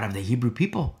 the God of the Hebrew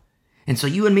people. And so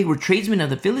you and me were tradesmen of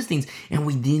the Philistines, and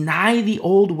we deny the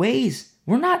old ways.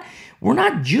 We're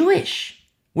not Jewish.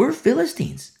 We're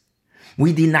Philistines.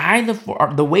 We deny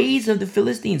the ways of the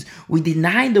Philistines. We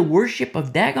deny the worship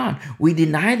of Dagon. We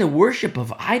deny the worship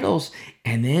of idols.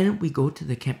 And then we go to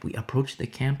the camp. We approach the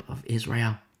camp of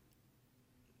Israel.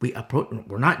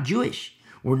 We're not Jewish.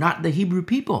 We're not the Hebrew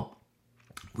people.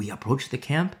 We approach the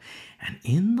camp, and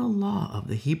in the law of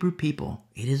the Hebrew people,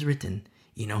 it is written,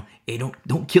 hey,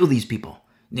 don't kill these people.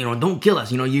 Don't kill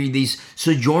us. These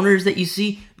sojourners that you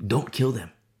see, don't kill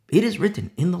them. It is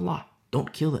written in the law,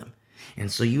 don't kill them. And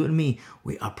so you and me,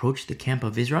 we approach the camp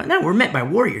of Israel. Now we're met by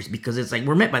warriors because it's like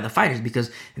we're met by the fighters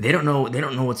because they don't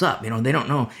know what's up. They don't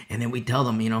know. And then we tell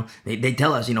them, they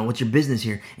tell us, what's your business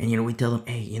here? And we tell them,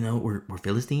 hey, we're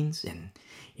Philistines, and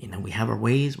we have our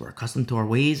ways. We're accustomed to our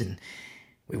ways, and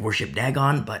we worship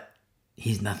Dagon, but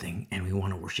he's nothing, and we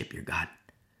want to worship your God.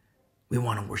 We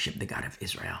want to worship the God of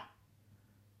Israel.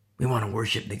 We want to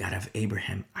worship the God of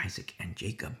Abraham, Isaac, and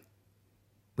Jacob.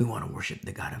 We want to worship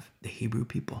the God of the Hebrew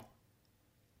people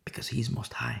because he's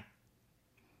most high.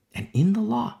 And in the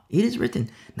law, it is written,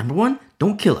 number one,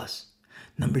 don't kill us.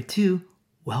 Number two,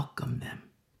 welcome them.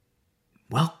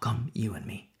 Welcome you and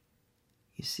me.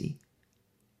 You see?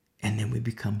 And then we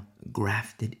become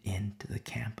grafted into the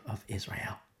camp of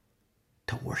Israel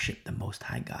to worship the Most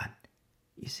High God.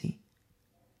 You see?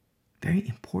 Very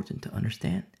important to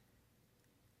understand.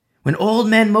 When old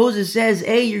man Moses says,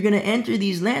 hey, you're going to enter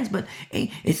these lands, but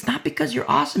hey, it's not because you're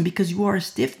awesome, because you are a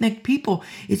stiff-necked people.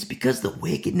 It's because the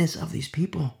wickedness of these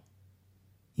people.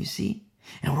 You see?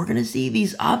 And we're going to see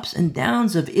these ups and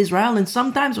downs of Israel. And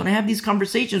sometimes when I have these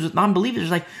conversations with non-believers,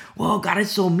 it's like, well, God is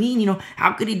so mean.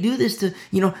 How could he do this to,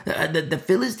 the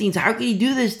Philistines? How could he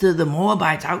do this to the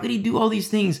Moabites? How could he do all these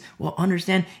things? Well,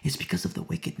 understand, it's because of the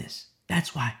wickedness.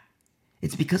 That's why.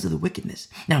 It's because of the wickedness.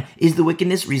 Now, is the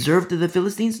wickedness reserved to the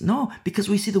Philistines? No, because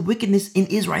we see the wickedness in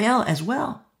Israel as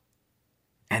well.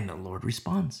 And the Lord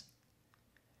responds.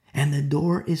 And the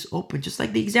door is open. Just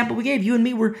like the example we gave. You and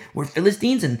me, we're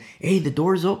Philistines, and hey, the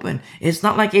door is open. It's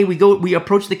not like, hey, we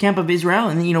approach the camp of Israel,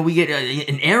 and then, we get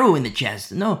an arrow in the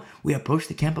chest. No, we approach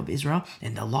the camp of Israel,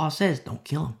 and the law says, don't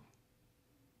kill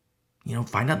them.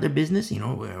 Find out their business.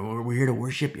 We're here to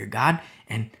worship your God,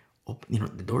 and,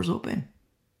 the door's open.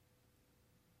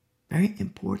 Very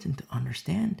important to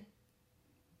understand.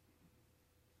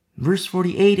 Verse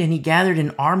 48, and he gathered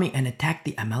an army and attacked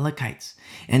the Amalekites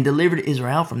and delivered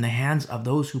Israel from the hands of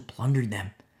those who plundered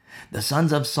them. The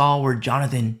sons of Saul were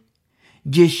Jonathan,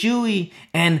 Jeshui,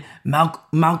 and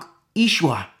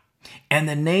Malchishua. And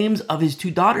the names of his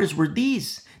two daughters were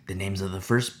these: the names of the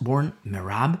firstborn,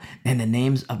 Merab, and the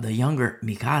names of the younger,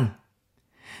 Michal.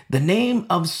 The name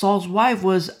of Saul's wife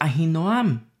was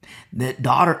Ahinoam, the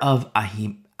daughter of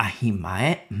Ahimaaz.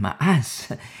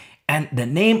 And the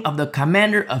name of the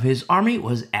commander of his army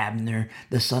was Abner,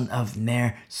 the son of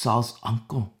Ner, Saul's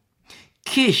uncle.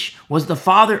 Kish was the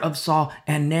father of Saul,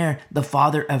 and Ner, the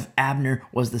father of Abner,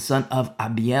 was the son of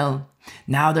Abiel.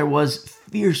 Now there was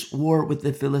fierce war with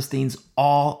the Philistines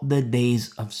all the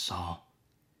days of Saul.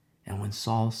 And when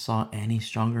Saul saw any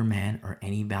stronger man or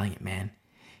any valiant man,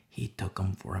 he took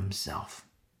him for himself.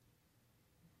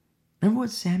 Remember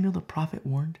what Samuel the prophet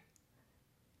warned?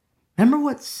 Remember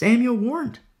what Samuel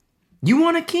warned? You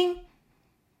want a king?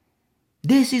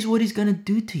 This is what he's going to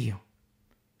do to you.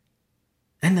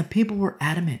 And the people were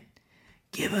adamant.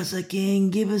 Give us a king,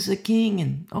 give us a king.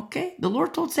 And okay, the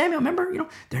Lord told Samuel, remember,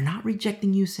 they're not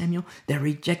rejecting you, Samuel. They're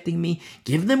rejecting me.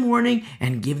 Give them warning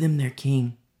and give them their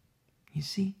king. You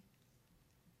see?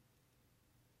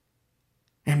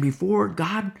 And before,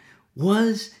 God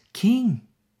was king.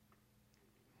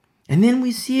 And then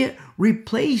we see it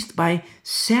replaced by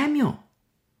Samuel.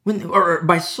 Or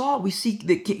by Saul, we see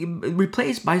the king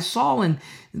replaced by Saul. And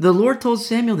the Lord told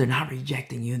Samuel, they're not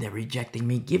rejecting you, they're rejecting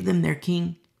me. Give them their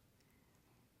king.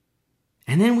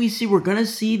 And then we're going to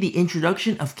see the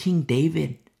introduction of King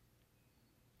David.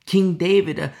 King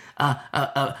David,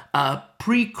 a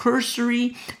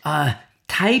precursory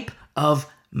type of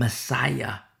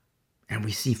Messiah. And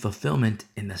we see fulfillment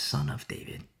in the Son of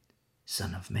David,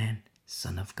 Son of Man,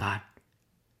 Son of God.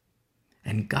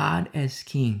 And God as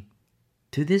King,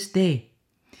 to this day,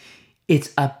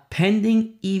 it's a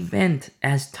pending event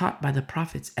as taught by the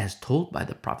prophets, as told by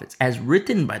the prophets, as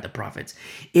written by the prophets.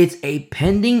 It's a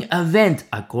pending event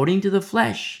according to the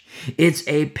flesh. It's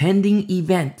a pending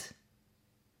event.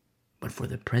 But for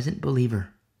the present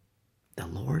believer, the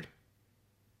Lord,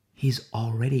 He's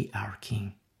already our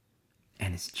King.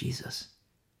 And it's Jesus,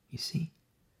 you see?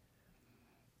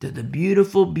 To the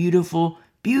beautiful, beautiful,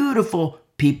 beautiful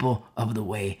people of the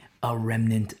way, a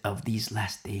remnant of these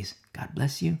last days. God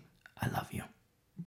bless you. I love you.